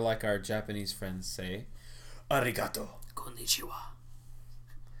or like our Japanese friends say, arigato. Konnichiwa.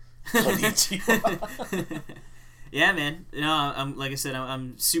 Konnichiwa. Yeah, man. No, like I said,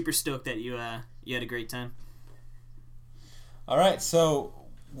 I'm super stoked that you had a great time. All right, so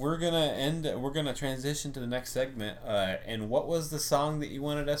we're gonna transition to the next segment. And what was the song that you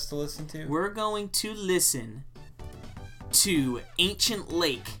wanted us to listen to? We're going to listen to Ancient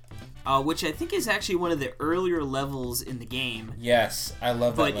Lake, which I think is actually one of the earlier levels in the game. Yes, I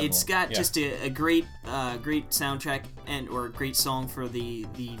love that level. But it's got just a great soundtrack or a great song for the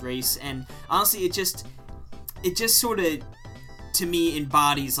race, and honestly, it just sort of, to me,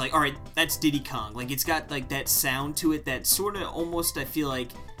 embodies all right, that's Diddy Kong. It's got that sound to it that sort of almost, I feel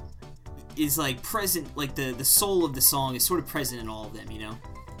like, is present. The soul of the song is sort of present in all of them.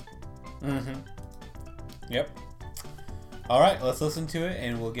 Mm-hmm. Yep. All right, let's listen to it,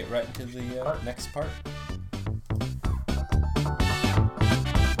 and we'll get right into the next part.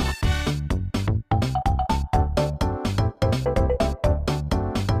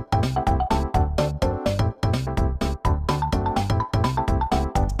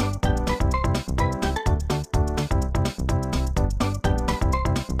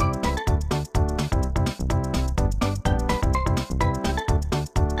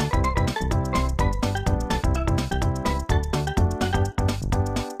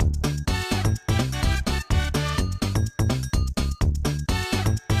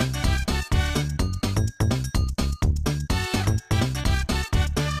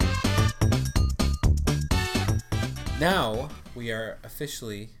 Now we are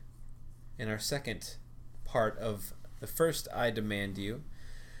officially in our second part of the first I Demand You.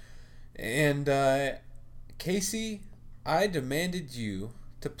 And Casey, I demanded you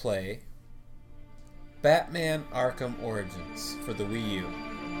to play Batman Arkham Origins for the Wii U.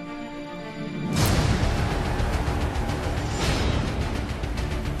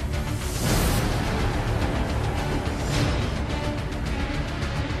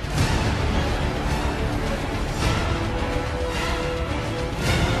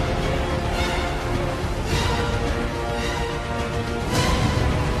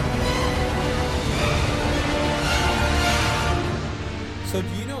 So do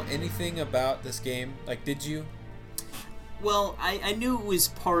you know anything about this game? Did you? Well, I knew it was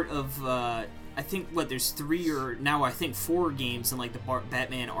part of. I think there's 3 or now I think 4 games in like the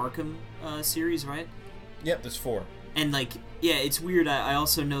Batman Arkham series, right? Yep, there's 4. And like, yeah, it's weird. I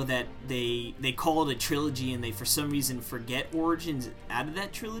also know that they call it a trilogy, and they for some reason forget Origins out of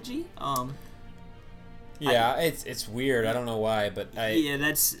that trilogy. Yeah, it's weird. I don't know why, but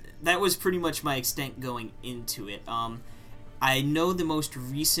that was pretty much my extent going into it. I know the most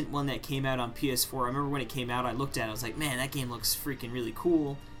recent one that came out on PS4. I remember when it came out, I looked at it, I was like, man, that game looks freaking really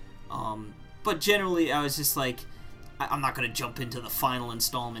cool. But generally, I was just like, I'm not going to jump into the final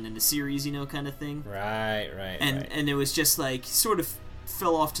installment in the series, kind of thing. Right. And it was just like, sort of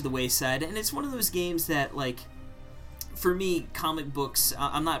fell off to the wayside. And it's one of those games that, like, for me, comic books,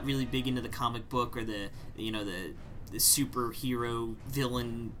 I'm not really big into the comic book or the superhero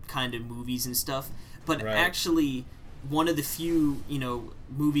villain kind of movies and stuff. But actually, one of the few,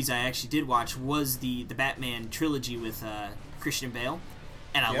 movies I actually did watch was the Batman trilogy with Christian Bale.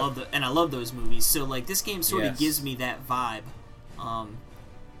 And I love those movies. So like this game sort of gives me that vibe.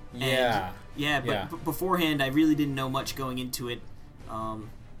 But beforehand I really didn't know much going into it.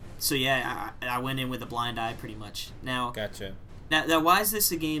 So yeah, I went in with a blind eye pretty much. Now, gotcha. Now, why is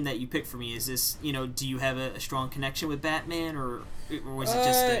this a game that you picked for me? Is this, do you have a strong connection with Batman, or was it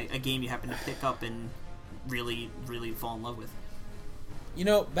just a game you happened to pick up and really, really fall in love with?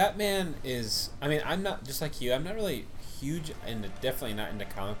 Batman is. I mean, I'm not just like you. I'm not really huge and definitely not into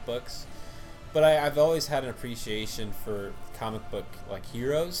comic books, but I've always had an appreciation for comic book like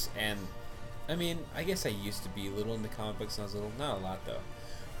heroes, and I mean, I guess I used to be a little into comic books when I was little, not a lot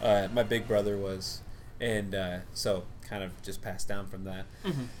though. My big brother was, and so kind of just passed down from that.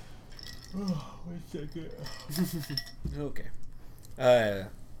 Mm-hmm. Oh, wait a second. Okay.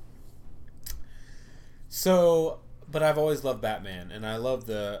 So, but I've always loved Batman, and I love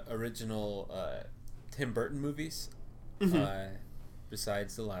the original Tim Burton movies. Mm-hmm.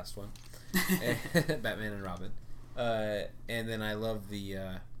 Besides the last one, Batman and Robin, and then I love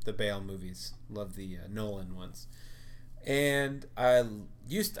the Bale movies. Love the Nolan ones, and I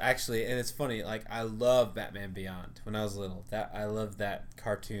used to actually. And it's funny, like I love Batman Beyond when I was little. That I loved that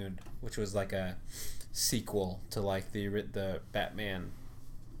cartoon, which was like a sequel to like the Batman,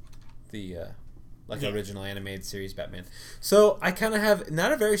 original animated series Batman. So I kind of have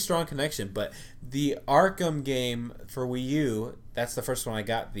not a very strong connection, but the Arkham game for Wii U, that's the first one I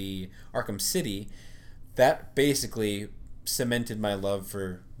got, the Arkham City, that basically cemented my love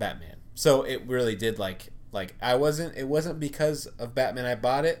for Batman. So it really did it wasn't because of Batman I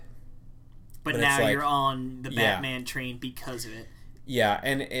bought it. But now you're on the Batman train because of it. Yeah,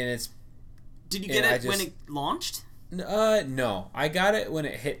 and it's... Did you get it when it launched? No. I got it when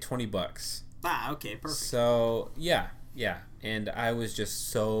it hit $20. Ah, okay, perfect. So, yeah. And I was just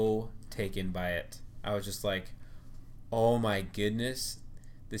so taken by it. I was just like, oh my goodness,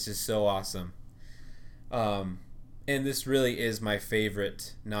 this is so awesome. And this really is my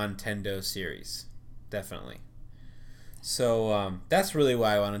favorite Nintendo series. Definitely. So, that's really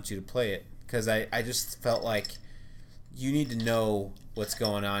why I wanted you to play it. Because I just felt like you need to know what's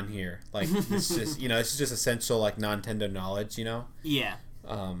going on here. Like, it's just, it's just essential, like, Nintendo knowledge, Yeah.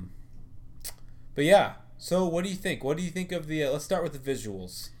 But yeah, so what do you think? What do you think of the... let's start with the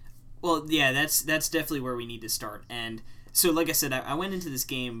visuals. Well, yeah, that's definitely where we need to start. And so, like I said, I went into this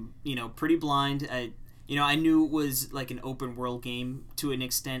game, pretty blind. I knew it was like an open world game to an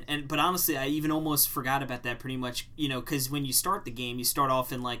extent. But honestly, I even almost forgot about that pretty much, because when you start the game, you start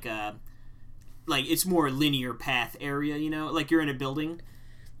off in like it's more linear path area, like you're in a building.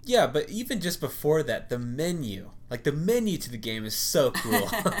 Yeah, but even just before that, the menu to the game is so cool.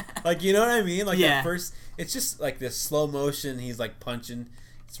 Like, you know what I mean? Like, at first, it's just like this slow motion. He's like punching.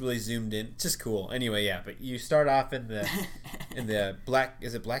 It's really zoomed in. It's just cool. Anyway, yeah. But you start off in the black.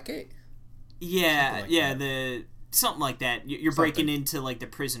 Is it Blackgate? Yeah, something like that. You're breaking into like the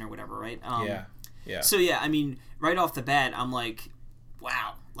prison or whatever, right? Yeah. So yeah, I mean, right off the bat, I'm like,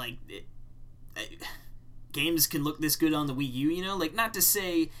 wow, like. Games can look this good on the Wii U, like not to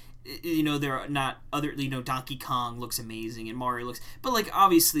say, there are not other, Donkey Kong looks amazing and Mario looks, but like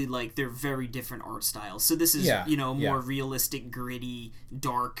obviously like they're very different art styles. So this is, more realistic, gritty,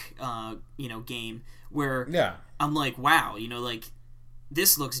 dark, game where I'm like, wow, like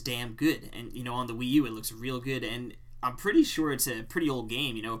this looks damn good. And, on the Wii U, it looks real good. And I'm pretty sure it's a pretty old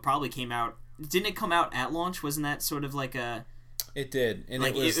game, it probably came out, didn't it come out at launch? Wasn't that sort of like a... It did, and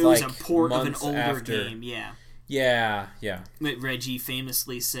like, it was a port of an older after. game. Yeah. Reggie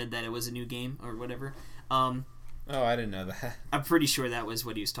famously said that it was a new game or whatever. Oh, I didn't know that. I'm pretty sure that was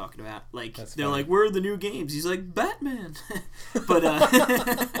what he was talking about. Like, That's they're funny. like, where are the new games? He's like, Batman. But,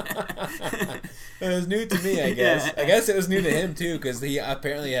 It was new to me, I guess. Yeah. I guess it was new to him, too, because he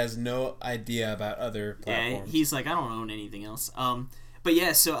apparently has no idea about other platforms. yeah, he's like, I don't own anything else. But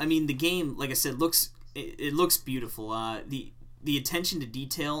yeah, so, I mean, the game, like I said, it looks beautiful. The attention to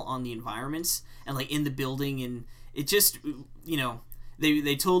detail on the environments and, like, in the building, and it just, you know,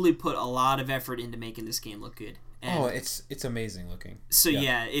 they totally put a lot of effort into making this game look good. And it's amazing looking. so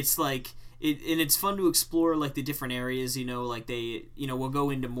yeah, it's like and it's fun to explore like the different areas. You know, like we'll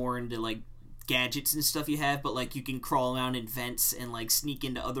go into like gadgets and stuff you have, but like you can crawl around in vents and like sneak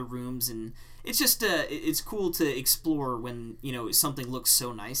into other rooms, and it's just it's cool to explore when something looks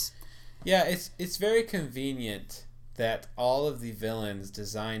so nice. Yeah, it's very convenient that all of the villains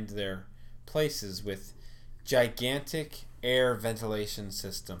designed their places with gigantic air ventilation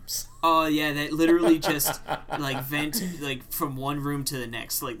systems. Oh yeah, that literally just like vent like from one room to the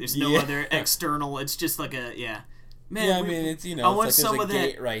next. Like there's no other external. It's just like man. Yeah, I mean it's I want it's like some there's of a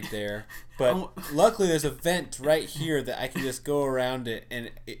gate that. right there, but luckily there's a vent right here that I can just go around it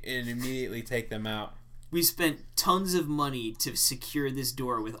and immediately take them out. We spent tons of money to secure this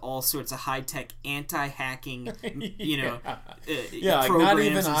door with all sorts of high-tech anti-hacking, Yeah, like not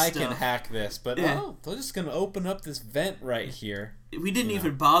even I stuff. can hack this, but they're just gonna open up this vent right here. We didn't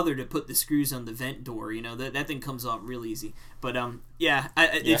even bother to put the screws on the vent door. That thing comes off real easy. But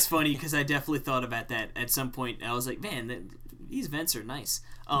it's funny because I definitely thought about that at some point. I was like, man, these vents are nice.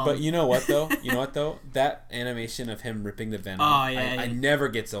 But you know what though? That animation of him ripping the vent off, I never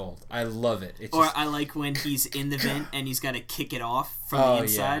gets old. I love it. I like when he's in the vent and he's got to kick it off from the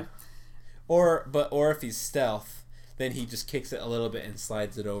inside. Yeah. Or if he's stealth, then he just kicks it a little bit and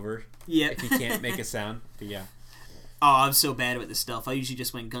slides it over. Yeah. If he can't make a sound. But yeah. Oh, I'm so bad with this stuff. I usually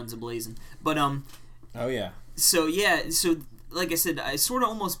just went guns a-blazing. But Oh yeah. So like I said, I sort of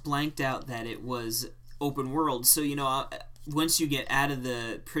almost blanked out that it was open world. So once you get out of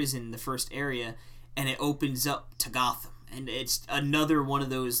the prison, the first area, and it opens up to Gotham, and it's another one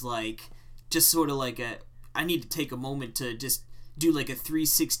of those like, just sort of like I need to take a moment to just do like a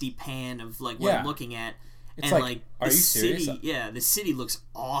 360 pan of like what I'm looking at, it's and like the are you serious? city, the city looks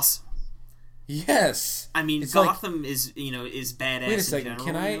awesome. Yes. I mean, it's Gotham is badass. Wait a second, in general,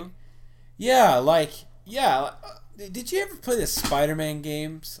 can I? Yeah. Did you ever play the Spider-Man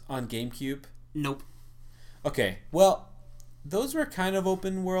games on GameCube? Nope. Okay, well, those were kind of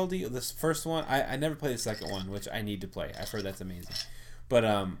open worldy. This first one, I never played the second one, which I need to play. I've heard that's amazing. But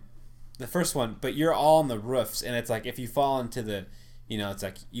the first one, but you're all on the roofs, and it's like if you fall into the, it's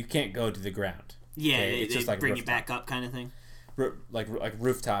like you can't go to the ground. Yeah, okay? they It's just like bring rooftop. you back up, kind of thing. Like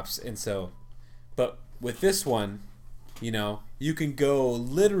rooftops, and so, but with this one, you can go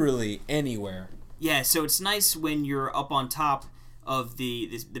literally anywhere. Yeah, so it's nice when you're up on top of the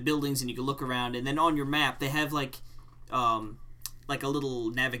buildings and you can look around, and then on your map they have like a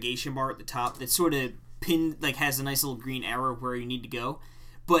little navigation bar at the top that sort of has a nice little green arrow where you need to go.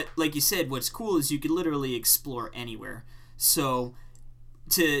 But like you said, what's cool is you can literally explore anywhere. So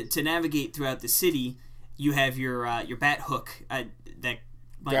to navigate throughout the city, you have your bat hook, that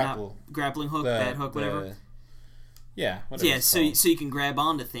grappling hook, bat hook, whatever. Yeah, whatever. Yeah, so you can grab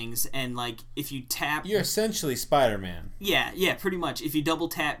onto things, and like if you tap, you're essentially Spider-Man. Yeah, pretty much. If you double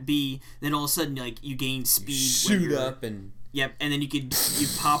tap B, then all of a sudden like you gain speed. Shoot up and. Yep, and then you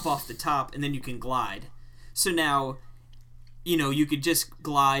pop off the top, and then you can glide. So now, you could just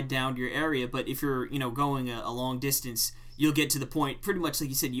glide down to your area, but if you're going a long distance, you'll get to the point, pretty much like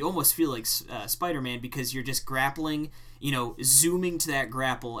you said, you almost feel like Spider-Man because you're just grappling, zooming to that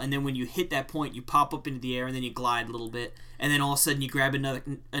grapple, and then when you hit that point, you pop up into the air, and then you glide a little bit, and then all of a sudden you grab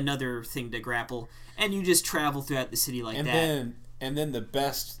another thing to grapple, and you just travel throughout the city like that. And then the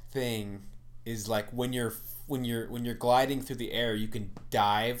best thing is like when you're gliding through the air, you can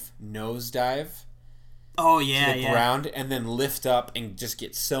nose dive. Oh yeah, to the ground, and then lift up and just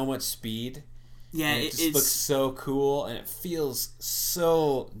get so much speed. Yeah, and it just looks so cool, and it feels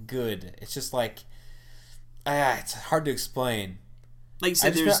so good. It's just like, it's hard to explain. Like I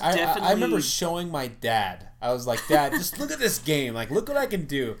said, I remember showing my dad. I was like, Dad, just look at this game. Like, look what I can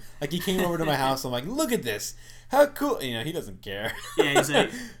do. Like, he came over to my house. I'm like, look at this. How cool. He doesn't care. Yeah, he's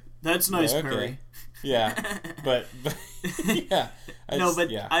like, that's nice, okay. Perry. Yeah, but yeah.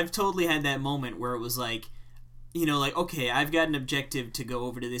 I've totally had that moment where it was like, okay, I've got an objective to go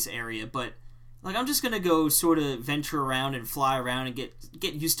over to this area, but like I'm just gonna go sort of venture around and fly around and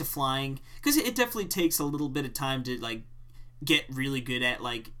get used to flying, because it definitely takes a little bit of time to like get really good at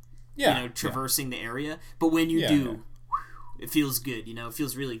like traversing the area. But when you do, it feels good. It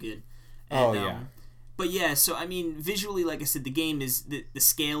feels really good. And, But yeah, so I mean, visually, like I said, the game is the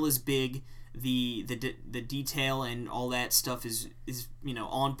scale is big, the detail and all that stuff is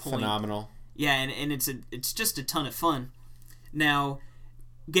on point. Phenomenal. Yeah, and it's just a ton of fun. Now,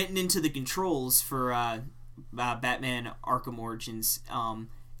 getting into the controls for Batman Arkham Origins,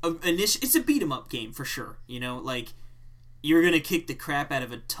 it's a beat 'em up game for sure. Like you're gonna kick the crap out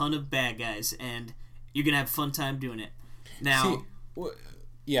of a ton of bad guys, and you're gonna have a fun time doing it. Now,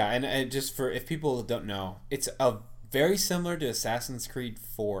 yeah, and just for if people don't know, it's very similar to Assassin's Creed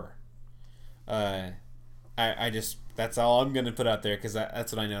 4. That's all I'm gonna put out there because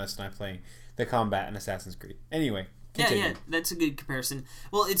that's what I noticed when I play the combat in Assassin's Creed. Anyway, continue. Yeah, that's a good comparison.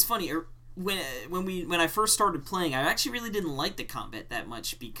 Well, it's funny when I first started playing, I actually really didn't like the combat that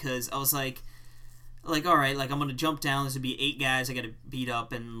much because I was like all right, like I'm gonna jump down. There's gonna be 8 guys I gotta beat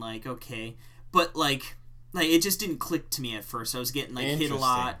up, and like okay, but like it just didn't click to me at first. I was getting like hit a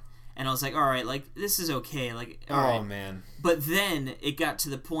lot, and I was like, all right, like this is okay, like all right. Man. But then it got to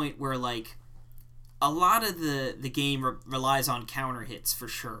the point where like a lot of the game relies on counter hits for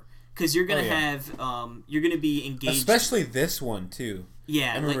sure, because you're gonna have you're gonna be engaged, especially this one too.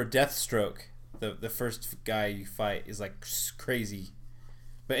 Yeah, I remember Deathstroke, the first guy you fight is like crazy.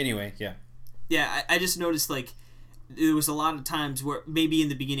 But anyway, yeah. Yeah, I just noticed like there was a lot of times where maybe in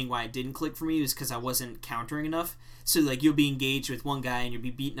the beginning why it didn't click for me was because I wasn't countering enough. So like you'll be engaged with one guy and you'll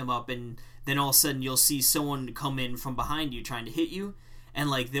be beating him up, and then all of a sudden you'll see someone come in from behind you trying to hit you, and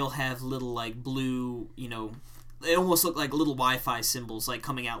like they'll have little like blue, they almost look like little Wi-Fi symbols like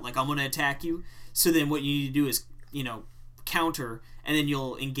coming out like I'm gonna attack you. So then what you need to do is counter, and then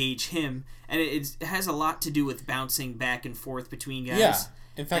you'll engage him, and it has a lot to do with bouncing back and forth between guys. Yeah,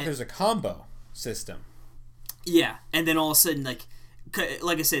 in fact, there's a combo system. Yeah, and then all of a sudden, like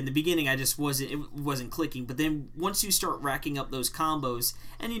I said in the beginning, it wasn't clicking. But then once you start racking up those combos,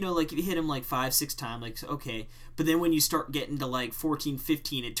 and like if you hit them like 5-6 times, like okay. But then when you start getting to like 14,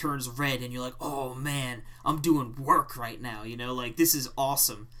 15, it turns red, and you're like, oh man, I'm doing work right now. Like this is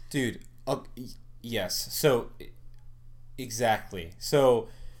awesome, dude. Yes. So exactly. So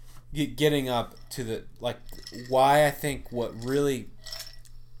getting up to the why I think what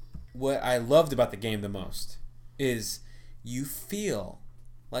I loved about the game the most is you feel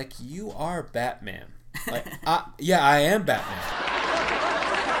like you are Batman. Like, I am Batman.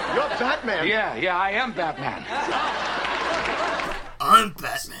 You're Batman. Yeah, I am Batman. I'm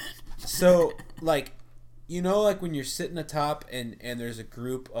Batman. So, like when you're sitting atop and there's a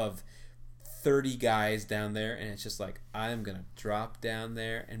group of 30 guys down there, and it's just like, I'm gonna drop down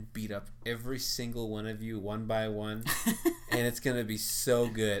there and beat up every single one of you one by one, and it's gonna be so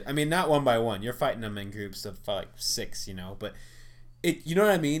good. I mean, not one by one. You're fighting them in groups of like 6, but you know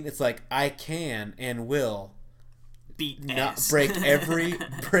what I mean? It's like I can and will break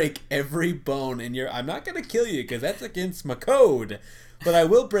every bone in your. I'm not gonna kill you because that's against my code, but I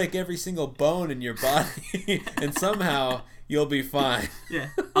will break every single bone in your body, and somehow you'll be fine. Yeah,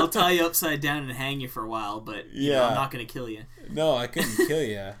 I'll tie you upside down and hang you for a while, but I'm not gonna kill you. No, I couldn't kill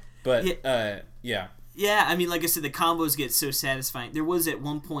you, but yeah. Yeah, I mean, like I said, the combos get so satisfying. There was at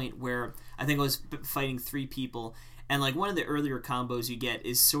one point where I think I was fighting 3 people, and like one of the earlier combos you get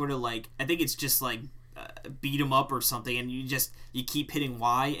is sort of like, I think it's just like beat them up or something, and you keep hitting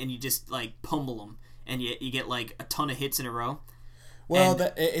Y and you just like pummel them, and you get like a ton of hits in a row. Well,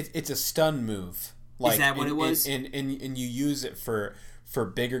 it's a stun move. Like, is that what it was? And you use it for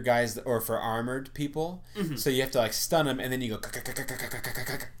bigger guys or for armored people. Mm-hmm. So you have to like stun them, and then you go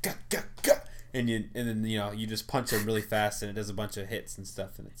and then you just punch them really fast, and it does a bunch of hits and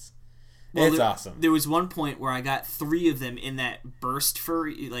stuff, and it's awesome. There was one point where I got 3 of them in that burst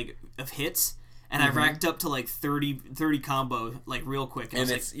of hits, and I racked up to like 30 combo like real quick. And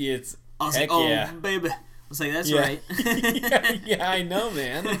I was like, oh baby. I was like, that's right. yeah, I know,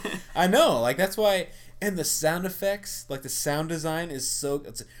 man. I know. Like, that's why. And the sound effects, like the sound design is so.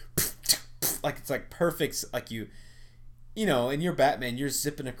 It's like perfect. Like and you're Batman. You're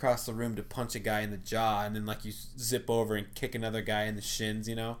zipping across the room to punch a guy in the jaw, and then like you zip over and kick another guy in the shins.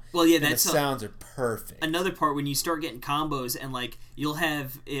 Well, yeah, and the sounds are perfect. Another part when you start getting combos, and like you'll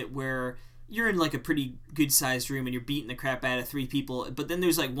have it where you're in like a pretty good sized room and you're beating the crap out of 3 people, but then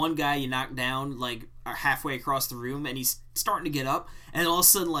there's like one guy you knock down like halfway across the room, and he's starting to get up, and all of a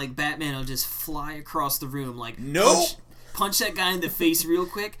sudden like Batman will just fly across the room, like punch that guy in the face real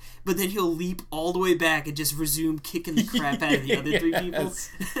quick, but then he'll leap all the way back and just resume kicking the crap out of the other 3 people.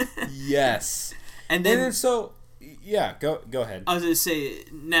 Yes. And then so yeah, go ahead. I was gonna say,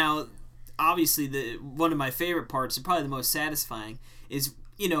 now obviously one of my favorite parts, and probably the most satisfying, is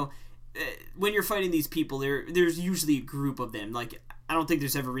when you're fighting these people, there's usually a group of them. Like I don't think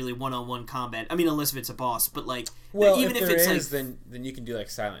there's ever really one-on-one combat. I mean, unless if it's a boss, but like, Well, even if if there it's is, like, then you can do like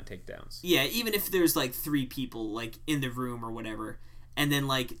silent takedowns. yeah, even if there's like 3 people like in the room or whatever, and then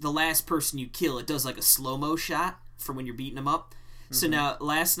like the last person you kill, it does like a slow-mo shot for when you're beating them up. So now,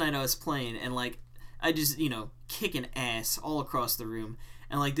 last night I was playing, and like, I just, kicking ass all across the room,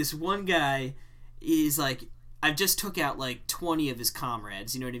 and like this one guy is like, I just took out like 20 of his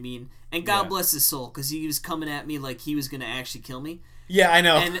comrades, you know what I mean? And God bless his soul, because he was coming at me like he was gonna actually kill me. Yeah, I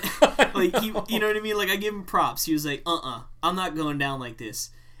know. And like he, you know what I mean? Like I give him props. He was like, I'm not going down like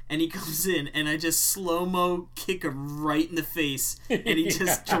this. And he comes in, and I just slow-mo kick him right in the face, and he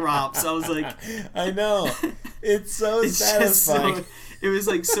just drops. I was like, I know. It's so satisfying. It was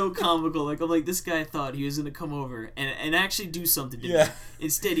like so comical. Like I'm like, this guy thought he was gonna come over and actually do something to me.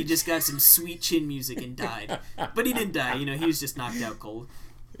 Instead, he just got some sweet chin music and died. But he didn't die. He was just knocked out cold.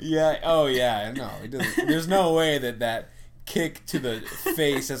 Yeah. Oh yeah. No, it doesn't. There's no way that kick to the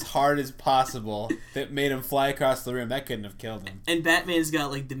face as hard as possible that made him fly across the room, that couldn't have killed him. And Batman's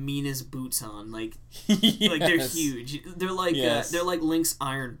got like the meanest boots on. Like, yes. like they're huge. They're like they're like Link's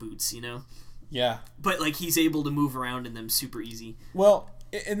iron boots. Yeah. But like he's able to move around in them super easy. Well,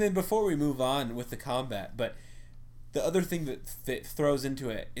 and then before we move on with the combat, but the other thing that throws into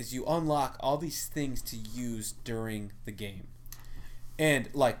it is you unlock all these things to use during the game. And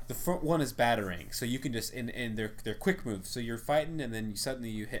like the front one is battering, so you can just and they're quick moves. So you're fighting, and then suddenly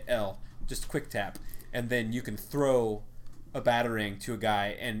you hit L, just quick tap, and then you can throw a battering to a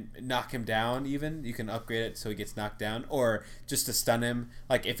guy and knock him down. Even you can upgrade it so he gets knocked down, or just to stun him.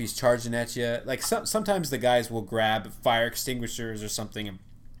 Like if he's charging at you, like sometimes the guys will grab fire extinguishers or something, and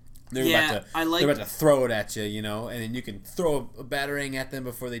they're about to throw it at you, and then you can throw a battering at them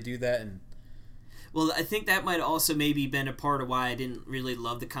before they do that. And well, I think that might also maybe been a part of why I didn't really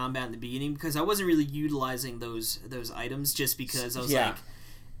love the combat in the beginning, because I wasn't really utilizing those items, just because I was like,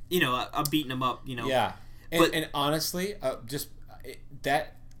 I'm beating them up, Yeah, and honestly,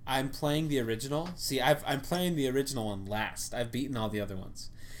 that I'm playing the original. See, I'm playing the original one last. I've beaten all the other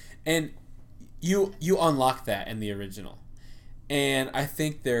ones, and you unlock that in the original, and I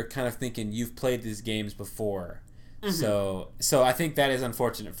think they're kind of thinking you've played these games before, so I think that is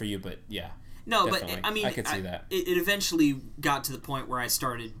unfortunate for you, but yeah. No, definitely. But I mean, I could see that. It eventually got to the point where I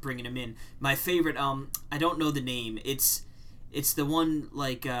started bringing them in. My favorite, I don't know the name. It's the one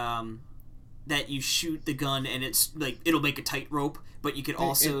like that you shoot the gun and it's like it'll make a tightrope, but you could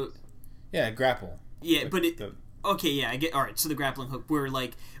also grapple. Yeah, but okay, yeah, I get. All right, so the grappling hook, where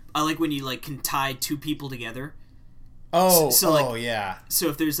like I like when you like can tie 2 people together. Yeah. So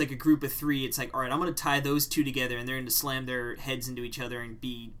if there's like a group of 3, it's like, all right, I'm gonna tie those 2 together, and they're gonna slam their heads into each other and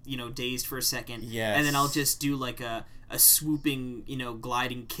be, dazed for a second. Yes. And then I'll just do like a swooping,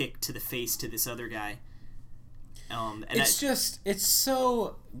 gliding kick to the face to this other guy. It's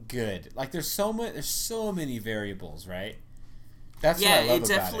so good. Like there's so many variables, right? That's what I love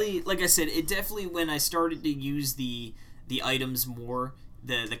about it. Like I said, it definitely when I started to use the items more,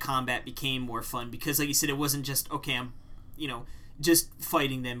 the combat became more fun, because like you said, it wasn't just okay, I'm just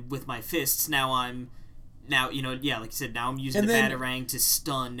fighting them with my fists. Now I'm like you said, now I'm using the batarang to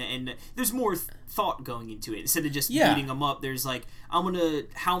stun, and there's more thought going into it. Instead of just beating them up, there's like, how am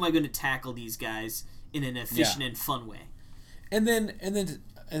I going to tackle these guys in an efficient and fun way? And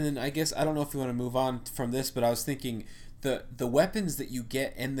then I guess, I don't know if you want to move on from this, but I was thinking the weapons that you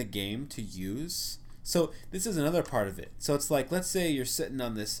get in the game to use. So this is another part of it. So it's like, let's say you're sitting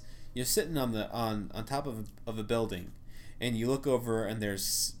on top of a building, and you look over and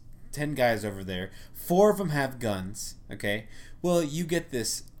there's 10 guys over there. 4 of them have guns. Okay, well you get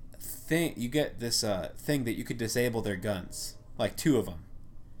this thing. You get this thing that you could disable their guns, like 2 of them.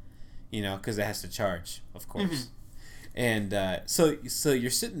 Because it has to charge, of course. And so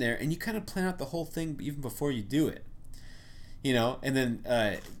you're sitting there and you kind of plan out the whole thing even before you do it. And then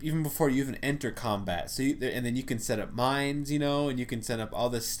even before you even enter combat. So and then you can set up mines, and you can set up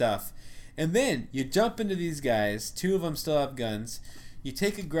all this stuff. And then you jump into these guys. 2 of them still have guns. You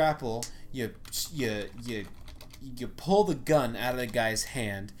take a grapple. You pull the gun out of the guy's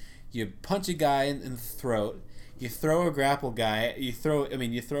hand. You punch a guy in the throat. You throw a grapple guy. You throw a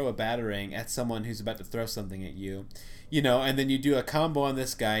batarang at someone who's about to throw something at you. And then you do a combo on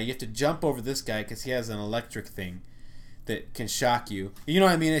this guy. You have to jump over this guy because he has an electric thing that can shock you. You know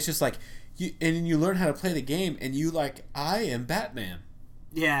what I mean? It's just like you learn how to play the game, and you like, I am Batman.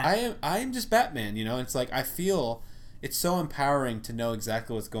 Yeah. I am just Batman, It's like, I feel it's so empowering to know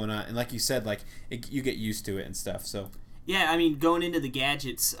exactly what's going on, and like you said, like you get used to it and stuff. So yeah, I mean, going into the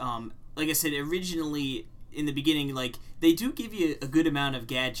gadgets, like I said, originally in the beginning, like they do give you a good amount of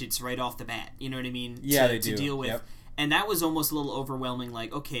gadgets right off the bat. You know what I mean? Yeah, they do. To deal with. Yep. and that was almost a little overwhelming.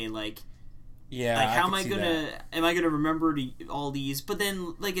 Like, okay, Yeah, like how am I gonna remember all these? But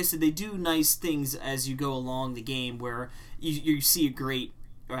then, like I said, they do nice things as you go along the game, where you see a great,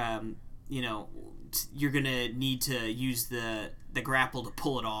 you're gonna need to use the grapple to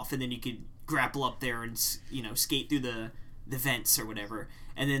pull it off, and then you could grapple up there and skate through the vents or whatever.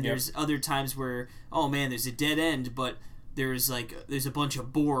 And then there's other times where, oh man, there's a dead end, but there's a bunch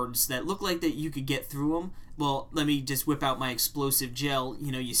of boards that look like that you could get through them. Well, let me just whip out my explosive gel.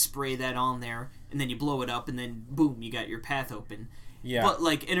 You spray that on there, and then you blow it up, and then boom, you got your path open. Yeah.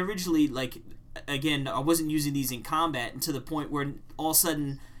 But and originally, again, I wasn't using these in combat, and to the point where all of a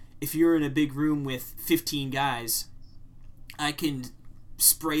sudden, if you're in a big room with 15 guys, I can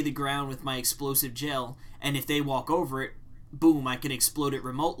spray the ground with my explosive gel, and if they walk over it, boom, I can explode it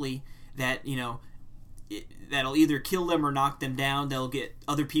remotely. That'll either kill them or knock them down. They'll get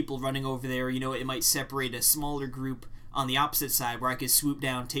other people running over there. It might separate a smaller group on the opposite side where I could swoop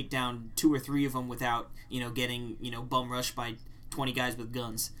down, take down 2 or 3 of them without, getting, bum rushed by 20 guys with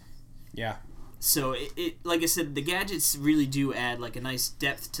guns. Yeah. So, it like I said, the gadgets really do add, a nice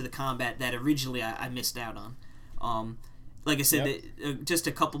depth to the combat that originally I missed out on. Like I said, just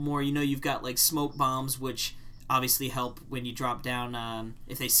a couple more. You've got, smoke bombs, which obviously help when you drop down.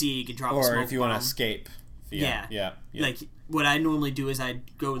 If they see you can drop a smoke bomb. Or if you want to escape. Yeah. What I normally do is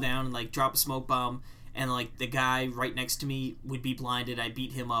I'd go down and drop a smoke bomb, and the guy right next to me would be blinded. I'd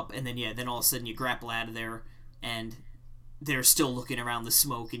beat him up, and then all of a sudden you grapple out of there, and they're still looking around the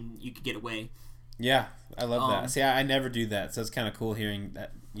smoke, and you could get away. Yeah, I love that. See, I never do that, so it's kind of cool hearing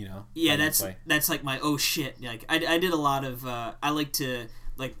that. Yeah, that's my oh shit. I did a lot of. I like to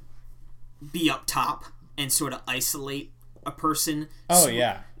be up top and sort of isolate a person. Oh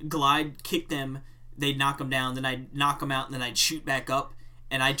yeah. Glide, kick them. They'd knock them down, then I'd knock them out, and then I'd shoot back up,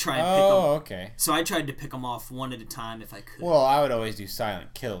 and I'd try and pick them. Oh, okay. So I tried to pick them off one at a time if I could. Well, I would always do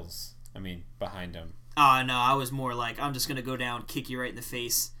silent kills. Behind them. Oh, no, I was more I'm just going to go down, kick you right in the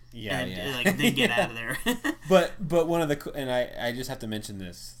face, and then get out of there. But one of the... And I just have to mention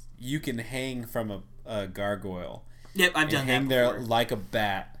this. You can hang from a gargoyle. Yep, I've done that hang before. there like a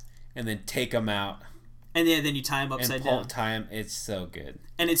bat, and then take them out. And then you tie him upside down. Time, it's so good.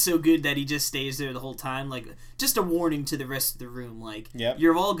 And it's so good that he just stays there the whole time. Just a warning to the rest of the room.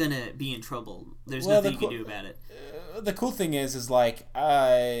 You're all going to be in trouble. There's nothing you can do about it. The cool thing is if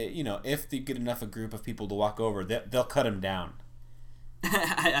they get enough a group of people to walk over, they'll cut him down.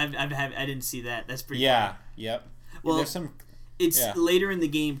 I didn't see that. That's pretty funny. Funny. Yep. Well, it's later in the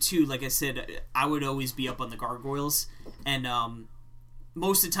game, too. Like I said, I would always be up on the gargoyles. And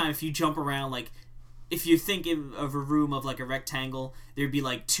most of the time, if you jump around, if you think of a room of a rectangle, there'd be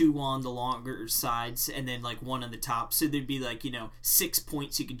 2 on the longer sides and then 1 on the top. So there'd be 6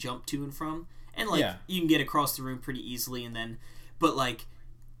 points you could jump to and from. And you can get across the room pretty easily. And then, but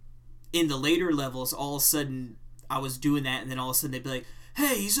in the later levels, all of a sudden I was doing that, and then all of a sudden they'd be like,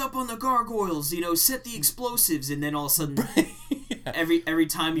 "Hey, he's up on the gargoyles. Set the explosives." And then all of a sudden, every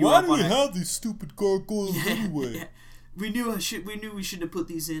time you why do we have these stupid gargoyles anyway? Yeah. We knew we shouldn't have put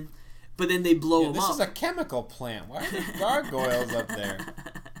these in. But then they blow them up. This is a chemical plant. Why are there gargoyles up there?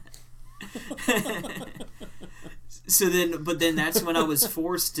 But then that's when I was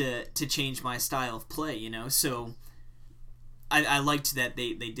forced to change my style of play, So I liked that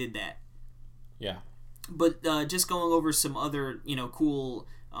they did that. Yeah. But just going over some other, cool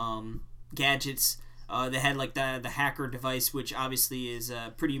gadgets. They had the hacker device, which obviously is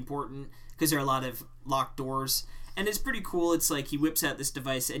pretty important because there are a lot of locked doors. And it's pretty cool. It's he whips out this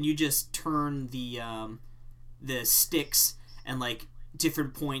device, and you just turn the sticks, and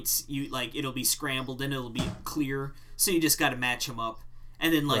different points. It'll be scrambled, and it'll be clear. So you just got to match them up.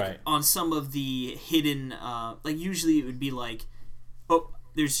 And then on some of the hidden, usually it would be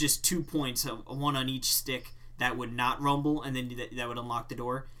there's just 2 points, one on each stick that would not rumble, and then that would unlock the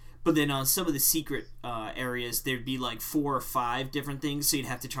door. But then on some of the secret areas, there'd be 4 or 5 different things. So you'd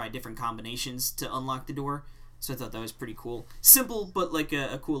have to try different combinations to unlock the door. So I thought that was pretty cool. Simple, but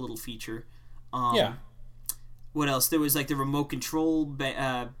a cool little feature. Yeah. What else? There was the remote control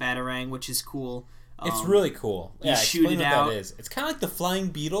Batarang, which is cool. It's really cool. You shoot it out. That is. It's kind of like the flying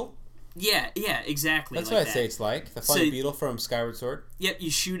beetle. Yeah, exactly. That's what I'd say it's like. The flying beetle from Skyward Sword. Yep, you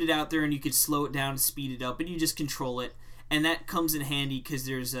shoot it out there, and you could slow it down and speed it up, and you just control it. And that comes in handy because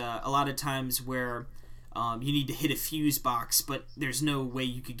there's a lot of times where you need to hit a fuse box, but there's no way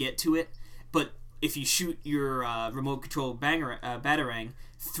you could get to it. But if you shoot your remote control Batarang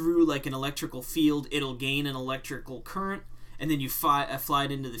through an electrical field, it'll gain an electrical current, and then you fly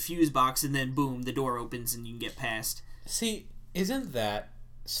it into the fuse box, and then boom, the door opens and you can get past. See, isn't that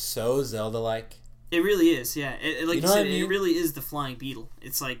so Zelda-like? It really is, yeah. Like You you know what said, I mean? it really is the flying beetle.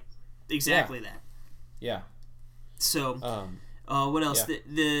 It's like exactly that. Yeah. So, what else?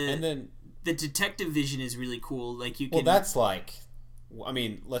 Yeah. And then the detective vision is really cool. Like you can. well, that's like, I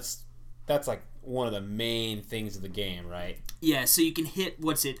mean, that's like one of the main things of the game, right? Yeah, so you can hit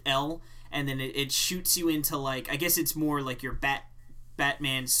L, and then it shoots you into like I guess it's more like your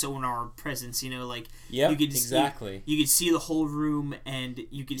Batman sonar presence. Like Yep, you could exactly. You can see the whole room, and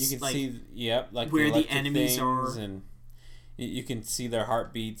you can like see like where the electric enemies are, and you can see their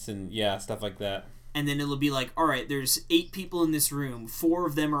heartbeats and stuff like that. And then it'll be like, all right, there's 8 people in this room. 4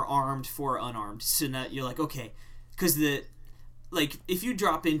 of them are armed, 4 are unarmed. So now you're like, okay, because if you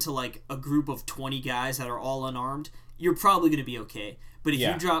drop into like a group of 20 guys that are all unarmed, you're probably going to be okay. But if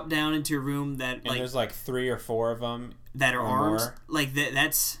you drop down into a room that and there's like 3 or 4 of them that are armed, more. like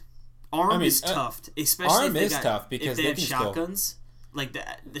that's armed is tough, especially armed is tough because if they have can shotguns. Like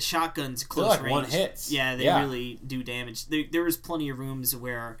the shotguns close like range. one hits. Yeah, they really do damage. There was plenty of rooms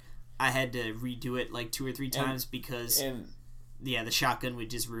where I had to redo it like 2 or 3 times because the shotgun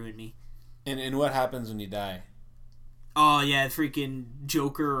would just ruin me. And what happens when you die? Oh yeah, freaking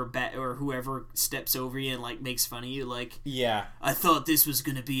Joker or whoever steps over you and like makes fun of you. Like, yeah, I thought this was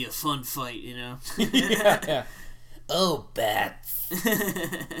gonna be a fun fight, yeah. Oh, bats.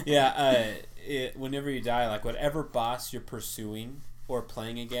 Yeah. Whenever you die, like whatever boss you're pursuing or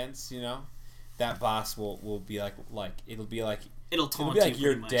playing against, that boss will be like it'll be like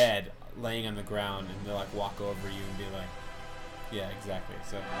you're dead, laying on the ground, and they'll like walk over you and be like, yeah, exactly.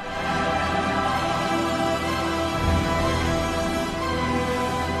 So.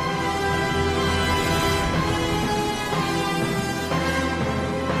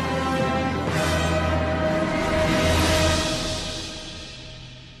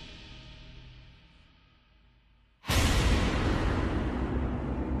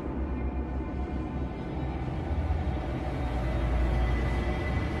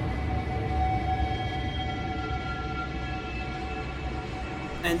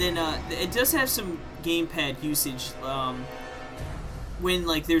 And then it does have some gamepad usage. When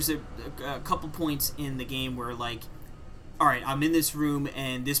like there's a couple points in the game where like, all right, I'm in this room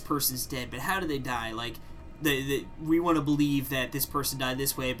and this person's dead, but how did they die? Like, we want to believe that this person died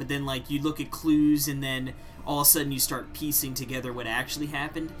this way, but then like you look at clues and then all of a sudden you start piecing together what actually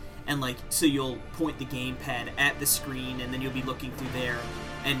happened, and like so you'll point the gamepad at the screen and then you'll be looking through there,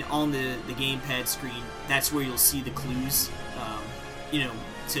 and on the gamepad screen that's where you'll see the clues.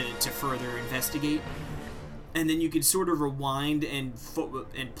 To further investigate, and then you can sort of rewind and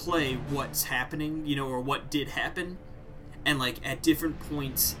play what's happening, or what did happen, and like at different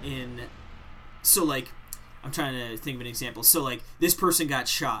points in. So like, I'm trying to think of an example. So like, this person got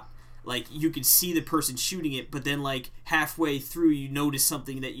shot. Like you can see the person shooting it, but then like halfway through you notice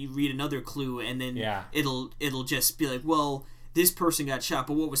something that you read another clue, and then it'll just be like, well, this person got shot,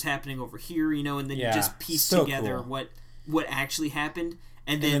 but what was happening over here, and then you just piece together cool. what actually happened.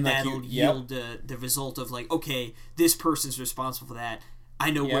 And then that'll yield the result of like, okay, this person's responsible for that.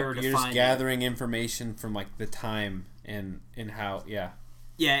 I know where to find. You're just gathering information from like the time and how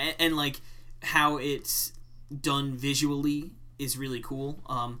and like how it's done visually is really cool.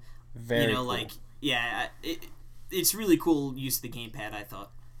 Very cool. Like it's really cool use of the gamepad, I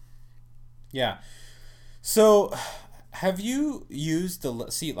thought. Yeah. So, have you used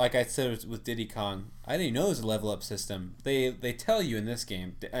like I said with Diddy Kong, I didn't know it was a level up system. They tell you in this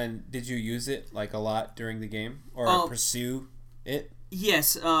game, and did you use it like a lot during the game or pursue it?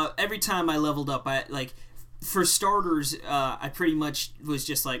 Yes. Every time I leveled up, I like for starters, I pretty much was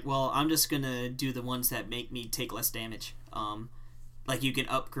just like, well, I'm just gonna do the ones that make me take less damage. Like you can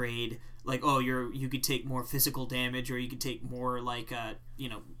upgrade, like you could take more physical damage, or you could take more like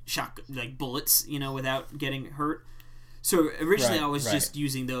shock like bullets, without getting hurt. So originally I was just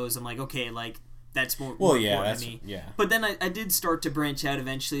using those. I'm like, okay, like that's more important to me. Yeah. But then I did start to branch out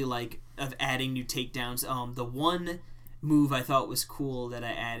eventually, like of adding new takedowns. The one move I thought was cool that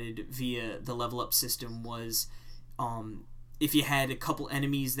I added via the level up system was if you had a couple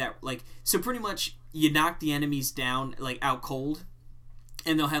enemies that like, so pretty much you knock the enemies down like out cold,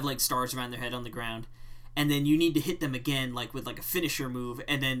 and they'll have like stars around their head on the ground, and then you need to hit them again like with like a finisher move,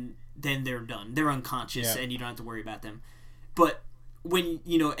 and then they're done. They're unconscious, and you don't have to worry about them. But when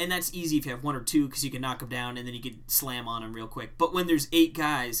and that's easy if you have 1 or 2 because you can knock them down and then you can slam on them real quick. But when there's 8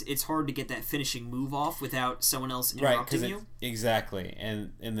 guys, it's hard to get that finishing move off without someone else interrupting you. Exactly,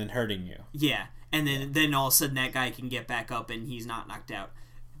 and then hurting you. Yeah, and then all of a sudden that guy can get back up and he's not knocked out.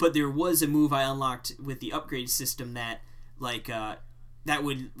 But there was a move I unlocked with the upgrade system that like that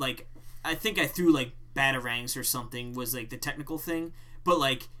would like, I think I threw like batarangs or something was like the technical thing, but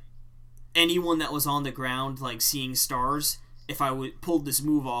like anyone that was on the ground, like, seeing stars, if I pulled this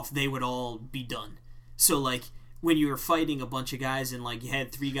move off, they would all be done. So, like, when you were fighting a bunch of guys and, like, you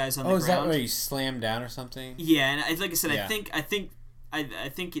had 3 guys on the ground... Oh, is that where you slam down or something? Yeah, and like I said, Yeah. I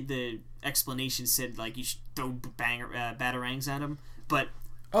think the explanation said, like, you should throw batarangs at them, but...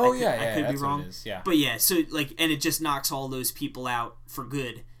 Oh, I could that's be wrong. what it is, yeah. But yeah, so, like, and it just knocks all those people out for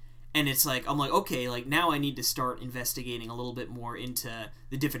good. And it's like, I'm like, okay, like, now I need to start investigating a little bit more into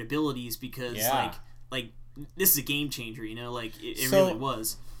the different abilities because, like, this is a game changer, you know? Like, it really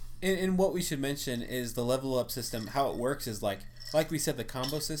was. And what we should mention is the level up system. How it works is, like we said, the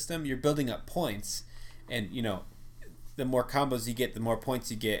combo system, you're building up points. And, you know, the more combos you get, the more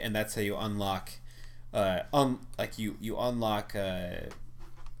points you get. And that's how you unlock, you unlock...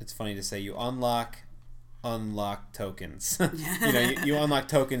 it's funny to say you unlock tokens. You know, you unlock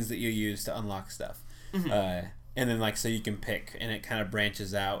tokens that you use to unlock stuff. And then, like, so you can pick, and it kind of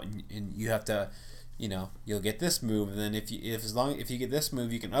branches out, and you have to, you know, you'll get this move, and then if you get this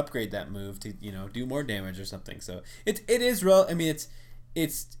move, you can upgrade that move to, you know, do more damage or something. So it is real. I mean,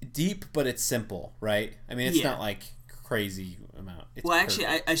 it's deep, but it's simple, right? I mean, it's not like crazy amount. It's well, actually,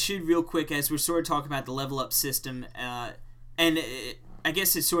 I should real quick, as we're sort of talking about the level up system, I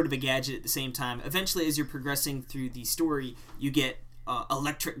guess it's sort of a gadget at the same time. Eventually, as you're progressing through the story, you get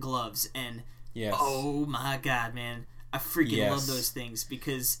electric gloves, and oh my god, man, I freaking love those things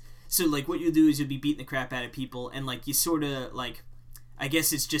because so like what you'll do is you'll be beating the crap out of people, and like you sort of like, I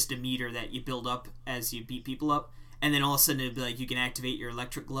guess it's just a meter that you build up as you beat people up, and then all of a sudden it'll be like you can activate your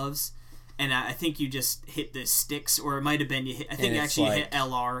electric gloves, and I think you just hit the sticks, or it might have been you hit you hit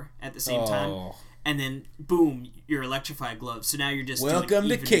LR at the same time. And then, boom, your electrified gloves. So now you're just welcome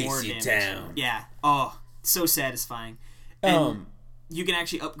doing to even more Casey damage. Town. Yeah. Oh, so satisfying. And you can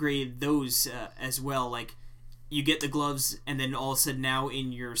actually upgrade those as well. Like, you get the gloves, and then all of a sudden now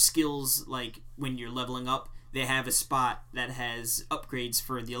in your skills, like, when you're leveling up, they have a spot that has upgrades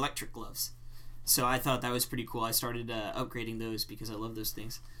for the electric gloves. So I thought that was pretty cool. I started upgrading those because I love those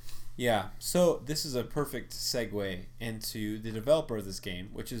things. Yeah, so this is a perfect segue into the developer of this game,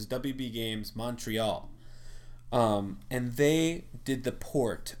 which is WB Games Montreal. And they did the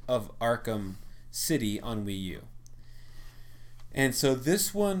port of Arkham City on Wii U. And so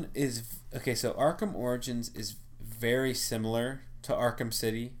this one is... Okay, so Arkham Origins is very similar to Arkham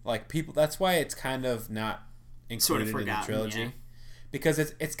City. Like, people... That's why it's kind of not included in the trilogy. Yeah. Because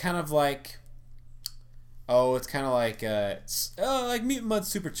it's kind of like... Oh, it's kind of like Meat and Mud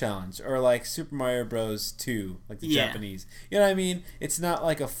Super Challenge or like Super Mario Bros. 2, like the Japanese. You know what I mean? It's not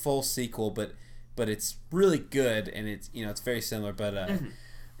like a full sequel, but it's really good, and it's, you know, it's very similar. But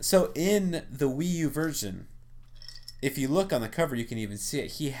so in the Wii U version, if you look on the cover, you can even see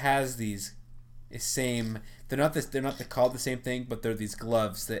it. He has these same. They're not called the same thing, but they're these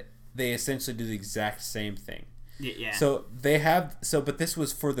gloves that they essentially do the exact same thing. Yeah. So they have but this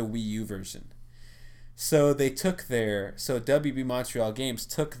was for the Wii U version. So they took WB Montreal Games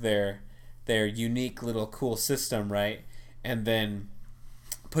took their unique little cool system, right, and then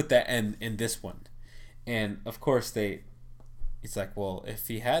put that in this one. And of course it's like, well, if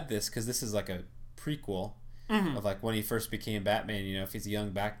he had this, because this is like a prequel of like when he first became Batman, you know, if he's a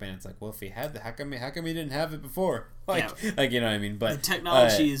young Batman, it's like, well, if he had that, how come he didn't have it before? Like you know what I mean? But the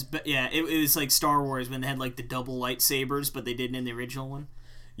technology is, it was like Star Wars when they had like the double lightsabers, but they didn't in the original one.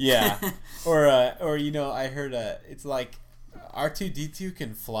 Yeah, or you know, I heard it's like R2-D2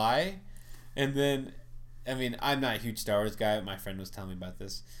 can fly, and then, I mean, I'm not a huge Star Wars guy. My friend was telling me about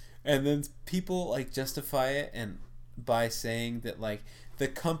this, and then people like justify it and by saying that like the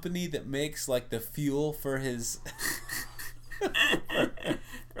company that makes like the fuel for his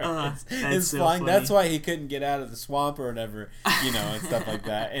his so flying, funny. that's why he couldn't get out of the swamp or whatever, you know, and stuff like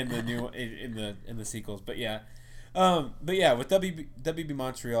that in the new in the sequels. But yeah. But yeah, with WB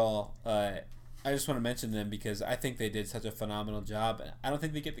Montreal, I just want to mention them because I think they did such a phenomenal job. I don't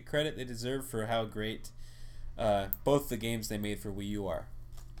think they get the credit they deserve for how great both the games they made for Wii U are.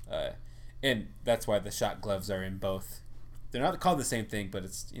 And that's why the shot gloves are in both. They're not called the same thing, but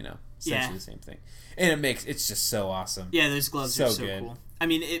it's, you know, essentially the same thing. And it's just so awesome. Yeah, those gloves are so good. cool. I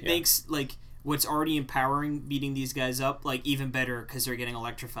mean, it makes, like, what's already empowering beating these guys up, like, even better because they're getting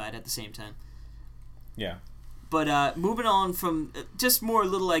electrified at the same time. Yeah. But moving on from just more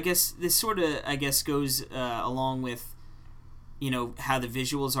little, I guess, this sort of, I guess, goes along with, you know, how the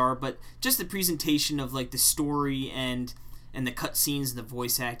visuals are, but just the presentation of, like, the story and the cutscenes and the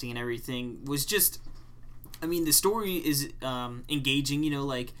voice acting and everything was just, I mean, the story is engaging, you know,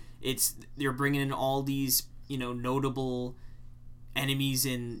 like, they're bringing in all these, you know, notable enemies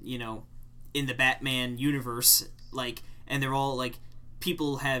in, you know, in the Batman universe, like, and they're all, like,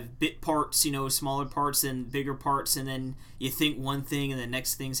 people have bit parts, smaller parts and bigger parts, and then you think one thing and the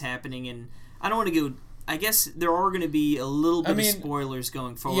next thing's happening. And I don't want to go. I guess there are going to be a little bit of spoilers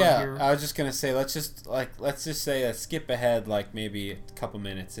going forward here. I was just gonna say let's just say skip ahead like maybe a couple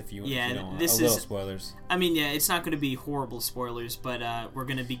minutes if you don't want little spoilers. I mean, yeah, it's not going to be horrible spoilers, but we're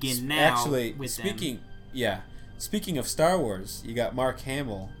going to begin now. Actually, with speaking of Star Wars, you got Mark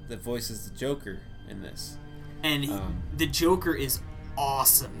Hamill that voices the Joker in this, and the Joker is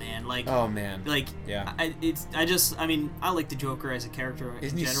awesome, man. Like, oh man, like, yeah. I like the Joker as a character.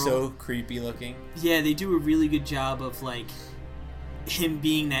 Isn't in he general. so creepy looking? Yeah, they do a really good job of like him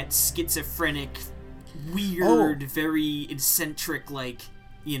being that schizophrenic, weird, very eccentric, like,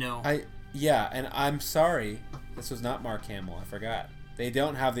 and I'm sorry, this was not Mark Hamill. I forgot. They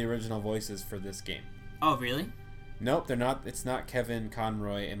don't have the original voices for this game. Oh, really? Nope, they're not. It's not Kevin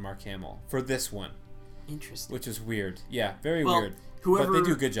Conroy and Mark Hamill for this one. Interesting. Which is weird. Yeah, very weird. Whoever, but they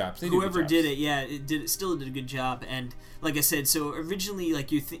do good jobs. Whoever did it, yeah, still did a good job. And like I said, so originally,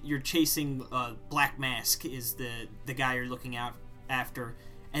 like you're chasing Black Mask is the guy you're looking out after,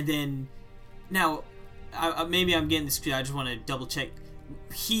 and then now maybe I'm getting this. I just want to double check.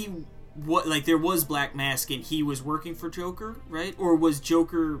 There was Black Mask and he was working for Joker, right? Or was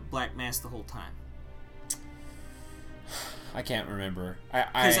Joker Black Mask the whole time? I can't remember.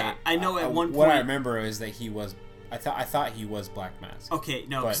 I know at one point. What I remember is that he was. I thought he was Black Mask. Okay,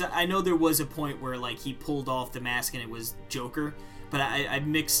 no, because I know there was a point where like he pulled off the mask and it was Joker, but I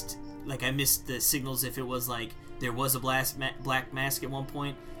missed the signals if it was like there was a Black Mask at one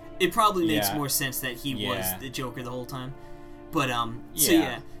point. It probably makes more sense that he was the Joker the whole time. But so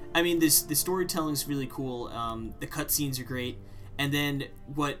yeah, I mean the storytelling's really cool. The cutscenes are great, and then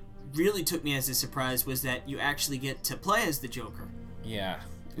what really took me as a surprise was that you actually get to play as the Joker. Yeah.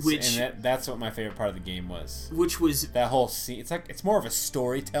 That's what my favorite part of the game was. Which was that whole scene. It's more of a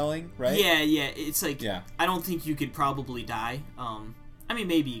storytelling, right? Yeah. It's like I don't think you could probably die. I mean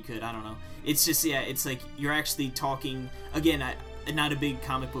maybe you could. I don't know. It's just it's like you're actually talking again. I'm not a big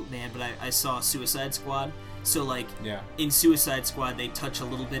comic book man, but I saw Suicide Squad. So like in Suicide Squad they touch a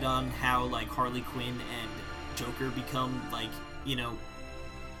little bit on how like Harley Quinn and Joker become like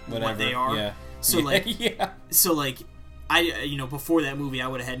what they are. Yeah. So like. Before that movie, I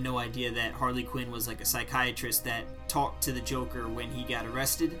would have had no idea that Harley Quinn was like a psychiatrist that talked to the Joker when he got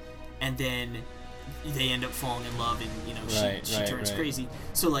arrested, and then they end up falling in love, and she turns crazy.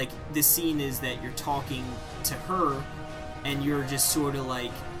 So like this scene is that you're talking to her, and you're just sort of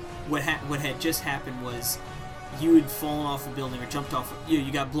like, what had just happened was, you had fallen off a building or jumped off. You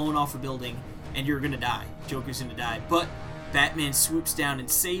got blown off a building, and you're gonna die. Joker's gonna die, but Batman swoops down and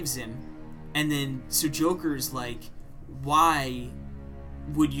saves him, and then so Joker's like, why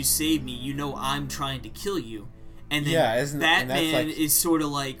would you save me? I'm trying to kill you. And then Batman is sort of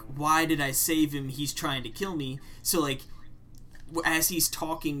like, why did I save him? He's trying to kill me. So like, as he's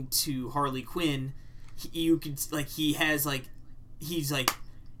talking to Harley Quinn, you could like he doesn't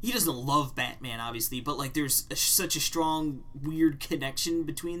love Batman obviously, but like there's such a strong weird connection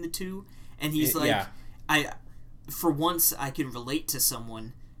between the two, and he's for once I can relate to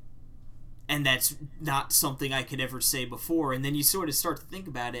someone. And that's not something I could ever say before. And then you sort of start to think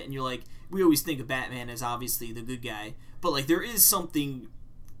about it, and you're like, we always think of Batman as obviously the good guy, but like there is something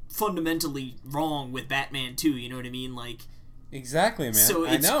fundamentally wrong with Batman too. You know what I mean? Like exactly, man. So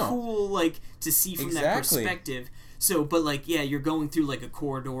it's cool, like to see from that perspective. So, but like, yeah, you're going through like a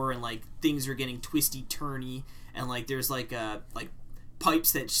corridor, and like things are getting twisty, turny, and like there's like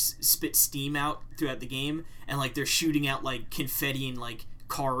pipes that spit steam out throughout the game, and like they're shooting out like confetti and like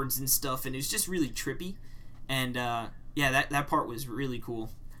cards and stuff, and it's just really trippy, and that part was really cool.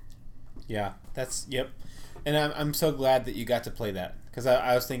 And I'm so glad that you got to play that, because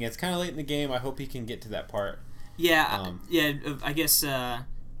I was thinking it's kind of late in the game. I hope he can get to that part. I guess to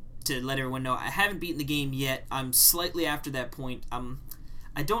let everyone know, I haven't beaten the game yet. I'm slightly after that point.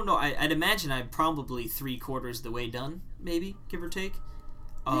 I don't know. I'd imagine I'm probably 3/4 of the way done, maybe, give or take.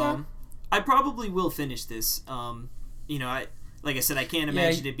 I probably will finish this. Like I said, I can't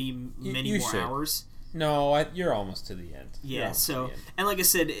imagine it be many more hours. No, you're almost to the end. Yeah, so, and like I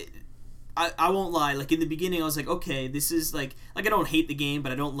said, I won't lie. Like, in the beginning, I was like, okay, this is, like I don't hate the game,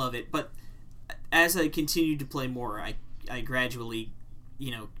 but I don't love it. But as I continued to play more, I gradually,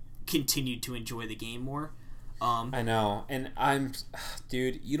 continued to enjoy the game more. I know, and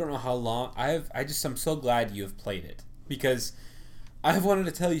dude, you don't know how long, I'm so glad you have played it, because I've wanted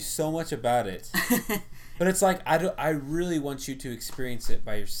to tell you so much about it. But it's like I really want you to experience it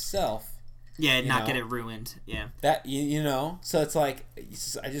by yourself. Yeah, and not get it ruined. Yeah. That so it's like you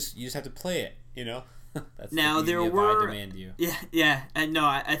just have to play it. That's Now, the beauty there of were- I Demand You. Yeah. And no,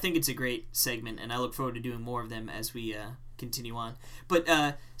 I think it's a great segment, and I look forward to doing more of them as we continue on. But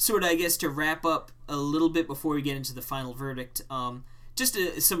sort of, I guess, to wrap up a little bit before we get into the final verdict, just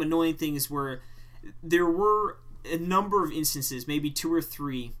some annoying things where there were a number of instances, maybe 2 or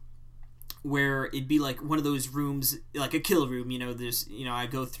 3, where it'd be like one of those rooms, like a kill room, there's, I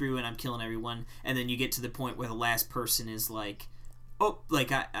go through and I'm killing everyone, and then you get to the point where the last person is like, oh,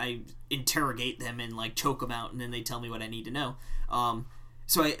 like I interrogate them and like choke them out, and then they tell me what I need to know.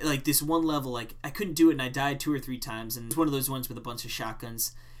 So I like this one level, like I couldn't do it, and I died 2 or 3 times, and it's one of those ones with a bunch of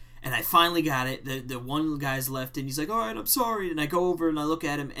shotguns, and I finally got it. The one guy's left, and he's like, all right, I'm sorry, and I go over and I look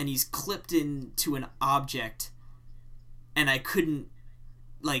at him, and he's clipped into an object, and I couldn't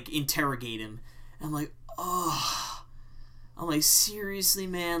like interrogate him. And I'm like, oh, I'm like, seriously,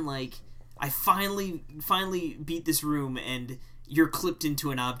 man, like I finally beat this room, and you're clipped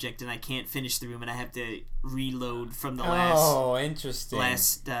into an object, and I can't finish the room, and I have to reload from the last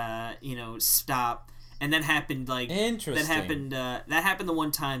stop. And that happened that happened the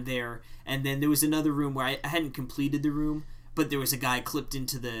one time there, and then there was another room where I hadn't completed the room, but there was a guy clipped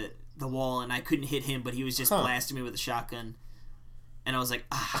into the wall, and I couldn't hit him, but he was just blasting me with a shotgun. And I was like,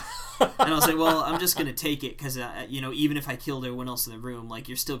 ah. And I was like, well, I'm just going to take it, because, even if I killed everyone else in the room, like,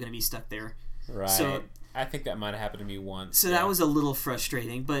 you're still going to be stuck there. Right. So, I think that might have happened to me once. So that was a little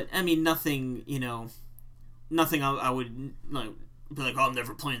frustrating, but, I mean, nothing I would, like, be like, oh, I'm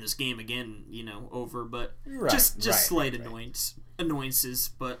never playing this game again, over, but just slight annoyances,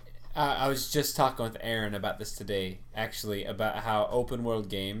 but... I was just talking with Aaron about this today, actually, about how open world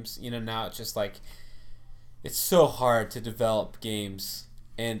games, now it's just like, it's so hard to develop games,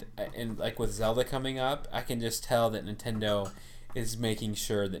 and like with Zelda coming up, I can just tell that Nintendo is making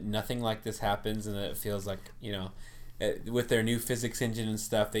sure that nothing like this happens, and that it feels like, with their new physics engine and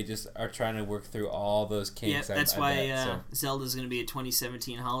stuff, they just are trying to work through all those kinks. Yeah, that's why Zelda's going to be a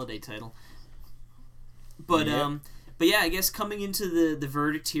 2017 holiday title. But but yeah, I guess coming into the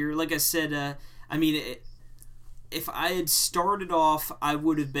verdict here, like I said, I mean, if I had started off, I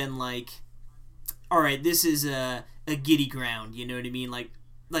would have been like, all right, this is a giddy ground, you know what I mean? Like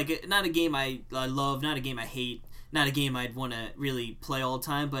not a game I love, not a game I hate, not a game I'd want to really play all the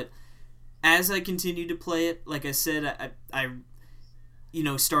time, but as I continued to play it, like I said, I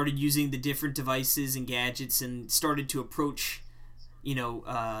started using the different devices and gadgets, and started to approach,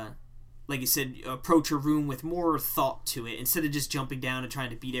 like I said, approach a room with more thought to it, instead of just jumping down and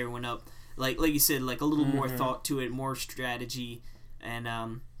trying to beat everyone up. Like you said, like a little more thought to it, more strategy,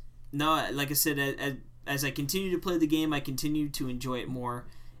 and no, like I said, as I continue to play the game, I continue to enjoy it more,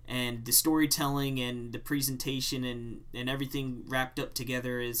 and the storytelling and the presentation and everything wrapped up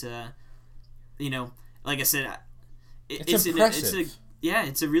together is, like I said, it's impressive.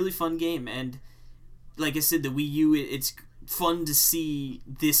 It's a really fun game, and like I said, the Wii U, it's fun to see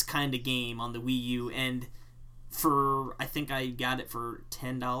this kind of game on the Wii U, and I think I got it for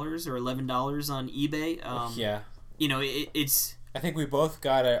 $10 or $11 on eBay. It's. I think we both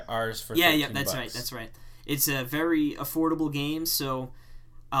got ours for $13. That's right. It's a very affordable game, so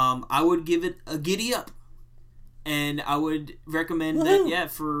I would give it a giddy up, and I would recommend that. Yeah,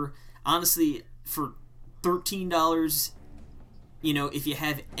 for $13, if you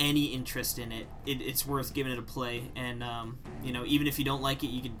have any interest in it, it's worth giving it a play. And even if you don't like it,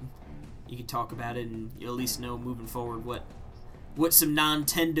 you could talk about it, and you'll at least know moving forward what some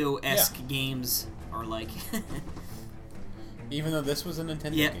Nintendo-esque games are like. Even though this was a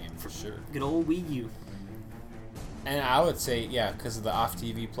Nintendo game, for sure. Good old Wii U. And I would say, because of the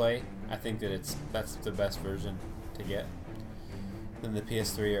off-TV play, I think that's the best version to get than the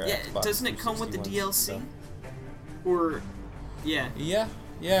PS3 or Xbox. Doesn't it come with the DLC? Stuff. Or, yeah. Yeah,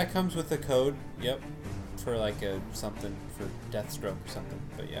 it comes with a code, for like something for Deathstroke or something,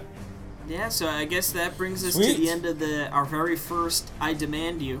 but yeah. Yeah, so I guess that brings us to the end of our very first I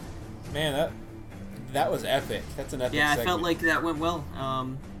Demand You. Man, that was epic. That's an epic segment. I felt like that went well.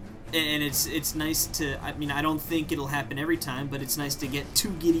 And it's nice to, I mean, I don't think it'll happen every time, but it's nice to get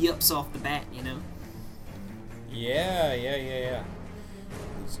 2 giddy-ups off the bat, Yeah.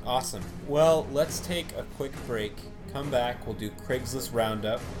 It's awesome. Well, let's take a quick break. Come back. We'll do Craigslist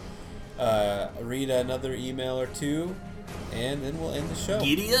Roundup. Read another email or 2, and then we'll end the show.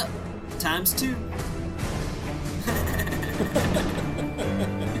 Giddy up! Times 2.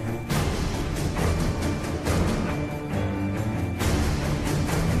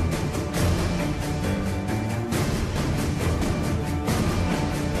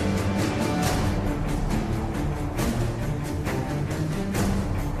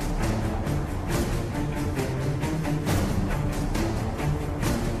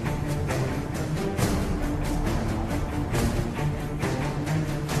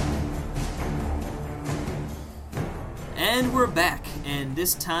 And we're back, and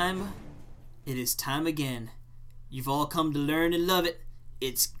this time, it is time again. You've all come to learn and love it.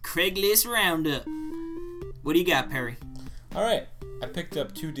 It's Craigslist Roundup. What do you got, Perry? All right, I picked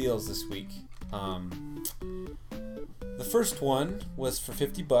up 2 deals this week. The first one was for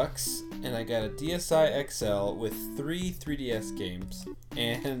 $50, and I got a DSi XL with 3 3DS games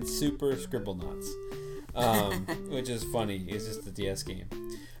and Super Scribblenauts, which is funny. It's just the DS game.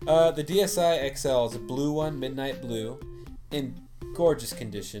 The DSi XL is a blue one, midnight blue, in gorgeous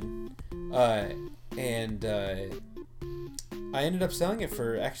condition, and I ended up selling it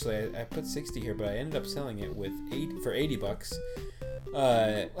for, actually, I put 60 here, but I ended up selling it with for $80.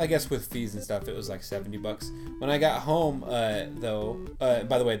 I guess with fees and stuff, it was like $70. When I got home, though,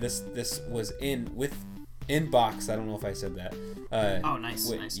 by the way, this was in box. I don't know if I said that. Oh, nice,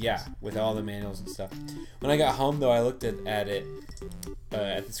 nice. Yeah, with all the manuals and stuff. When I got home, though, I looked at it,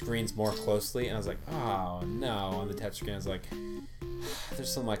 at the screens more closely, and I was like, oh no! On the touchscreen, I was like,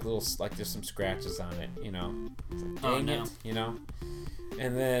 there's some there's some scratches on it, you know. It's like, dang it, you know.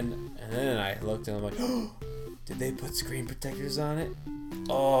 And then I looked and I'm like, oh, did they put screen protectors on it?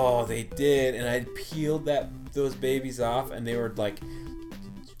 Oh, they did. And I peeled those babies off, and they were like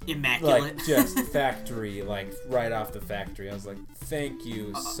immaculate, like just factory, like right off the factory. I was like, thank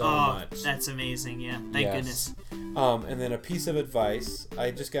you so much. That's amazing. Yeah, thank goodness. And then a piece of advice.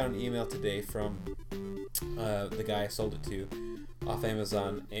 I just got an email today from the guy I sold it to off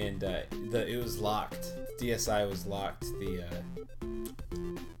Amazon, and it was locked. DSi was locked.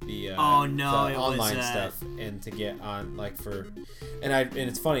 The online stuff, and to get on and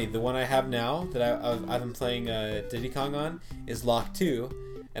it's funny, the one I have now that I've been playing Diddy Kong on is locked too,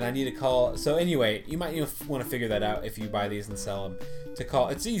 and I need to call. So anyway, you might want to figure that out if you buy these and sell them. To call,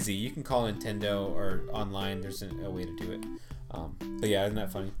 it's easy. You can call Nintendo or online. There's a way to do it. But yeah, isn't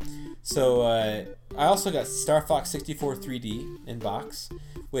that funny? So I also got Star Fox 64 3D in box,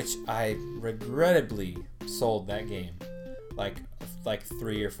 which I regrettably sold that game like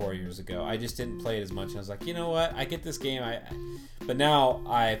 3 or 4 years ago. I just didn't play it as much. I was like, you know what? I get this game. But now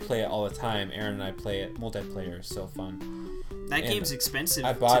I play it all the time. Aaron and I play it. Multiplayer is so fun. That game's expensive.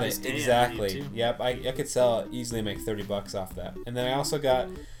 I bought to this it, day, exactly. Yep, I could sell it easily, make $30 off that. And then I also got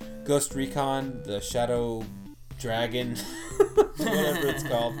Ghost Recon, the Shadow Dragon, whatever it's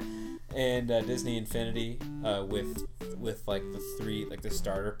called, and Disney Infinity with like the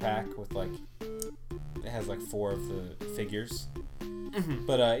starter pack with it has 4 of the figures. Mm-hmm.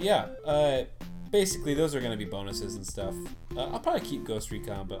 But basically those are gonna be bonuses and stuff. I'll probably keep Ghost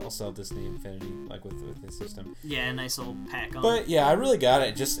Recon, but I'll sell Disney Infinity with this system. Yeah, a nice little pack on. But yeah, I really got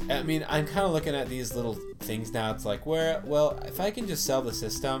it. I'm kind of looking at these little things now. It's like, if I can just sell the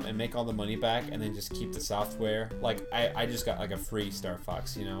system and make all the money back and then just keep the software, I just got a free Star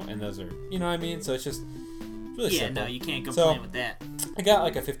Fox, you know, and those are, you know what I mean? So it's just really simple. Yeah, no, you can't complain with that. I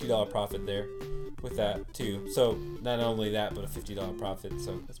got a $50 profit there with that too. So not only that, but a $50 profit.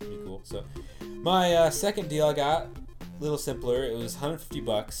 So that's pretty cool. So my second deal I got, a little simpler. It was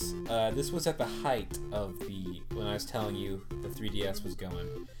 $150. This was at the height of when I was telling you the 3DS was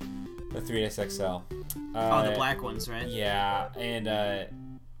going, the 3DS XL. The black ones, right? Yeah, and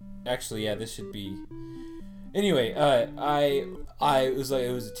actually, yeah, this should be. Anyway, it was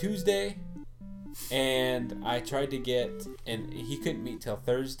a Tuesday. And I tried to get, and he couldn't meet till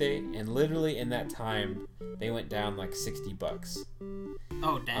Thursday, and literally in that time, they went down $60.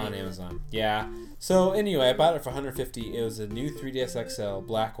 Oh, dang. On Amazon. Yeah. So anyway, I bought it for $150. It was a new 3DS XL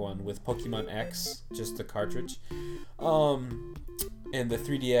black one with Pokemon X, just the cartridge. And the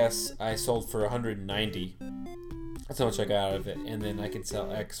 3DS I sold for $190. That's how much I got out of it, and then I could sell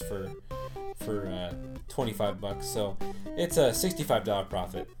X for $25. So it's a $65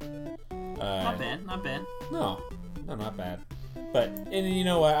 profit. Not bad. No, not bad. But, and you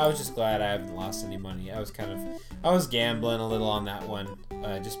know what? I was just glad I haven't lost any money. I was gambling a little on that one,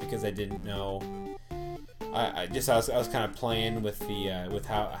 just because I didn't know. I was kind of playing with with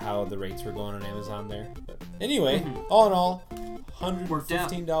how the rates were going on Amazon there. But anyway, all in all,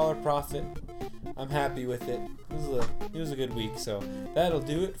 $115 profit. I'm happy with it. It was a good week. So that'll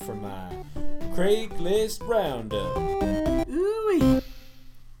do it for my Craigslist Roundup. Ooh-wee.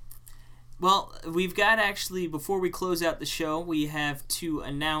 Well, we've got actually, before we close out the show, we have to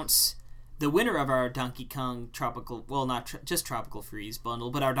announce the winner of our Donkey Kong Tropical, well, not just Tropical Freeze bundle,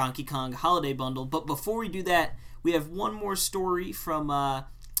 but our Donkey Kong Holiday bundle. But before we do that, we have one more story from, I'm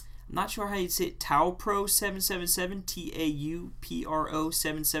not sure how you'd say it, TauPro777, TAUPRO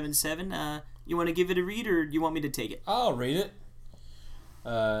 777. You want to give it a read, or do you want me to take it? I'll read it.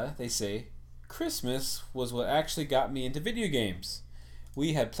 They say, Christmas was what actually got me into video games.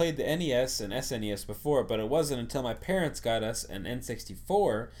 We had played the NES and SNES before, but it wasn't until my parents got us an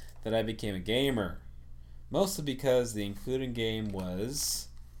N64 that I became a gamer. Mostly because the included game was...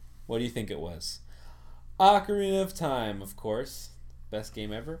 What do you think it was? Ocarina of Time, of course. Best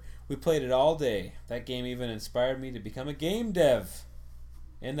game ever. We played it all day. That game even inspired me to become a game dev.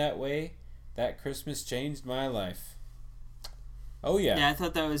 In that way, that Christmas changed my life. Oh, yeah. Yeah, I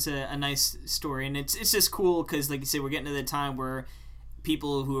thought that was a nice story. And it's just cool because, like you said, we're getting to the time where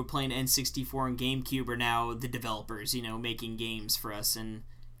people who are playing N64 and GameCube are now the developers, making games for us. And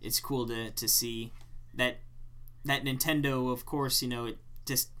it's cool to see that Nintendo, of course, it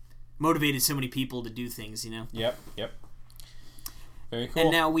just motivated so many people to do things, Yep. Very cool.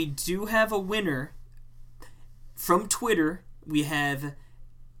 And now we do have a winner from Twitter. We have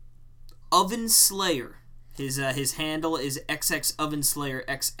Oven Slayer. His handle is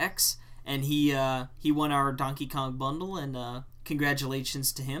XXOvenSlayerXX, and he won our Donkey Kong bundle, and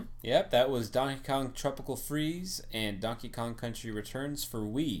congratulations to him. Yep, that was Donkey Kong Tropical Freeze and Donkey Kong Country Returns for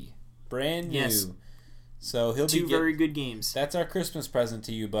Wii. Brand new. Yes. So he'll Two very good games. That's our Christmas present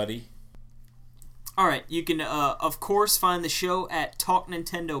to you, buddy. All right, you can of course find the show at Talk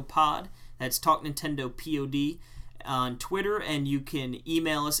Nintendo Pod. That's Talk Nintendo POD on Twitter, and you can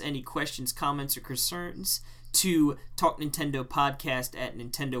email us any questions, comments, or concerns to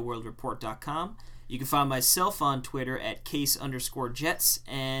talknintendopodcast@nintendoworldreport.com. You can find myself on Twitter at case_jets,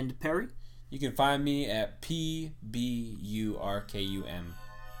 and Perry. You can find me at PBURKUM.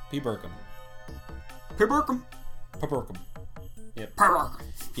 P. Burkham. Burkham. Burkham. Yep. Burkham.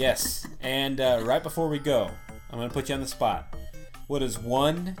 Yes. And right before we go, I'm going to put you on the spot. What is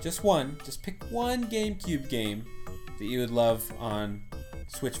just pick one GameCube game that you would love on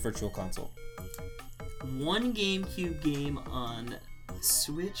Switch Virtual Console? One GameCube game on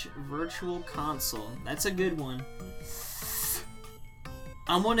Switch Virtual Console. That's a good one.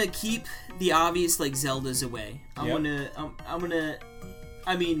 I'm gonna keep the obvious, like Zelda's away. I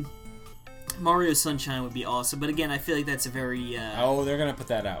mean, Mario Sunshine would be awesome, but again, I feel like that's a very they're gonna put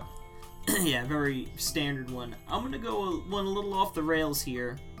that out. yeah, very standard one. I'm gonna go one a little off the rails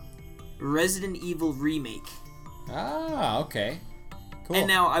here. Resident Evil Remake. Ah, okay. Cool. And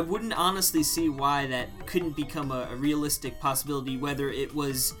now, I wouldn't honestly see why that couldn't become a realistic possibility, whether it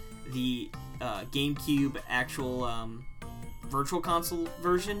was the GameCube actual Virtual Console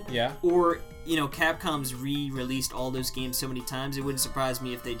version, yeah, or, Capcom's re-released all those games so many times. It wouldn't surprise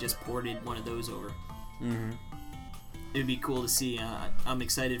me if they just ported one of those over. Mm-hmm. It would be cool to see. I'm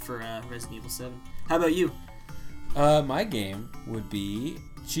excited for Resident Evil 7. How about you? My game would be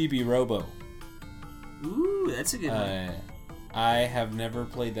Chibi Robo. Ooh, that's a good one. I have never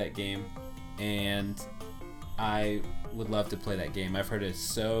played that game, and I would love to play that game. I've heard it's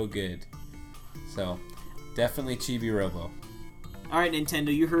so good. So, definitely Chibi Robo. All right,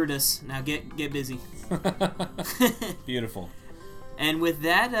 Nintendo, you heard us. Now get busy. Beautiful. And with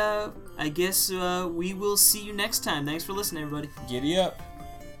that, I guess we will see you next time. Thanks for listening, everybody. Giddy up.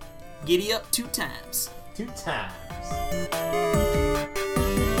 Giddy up 2 times. 2 times.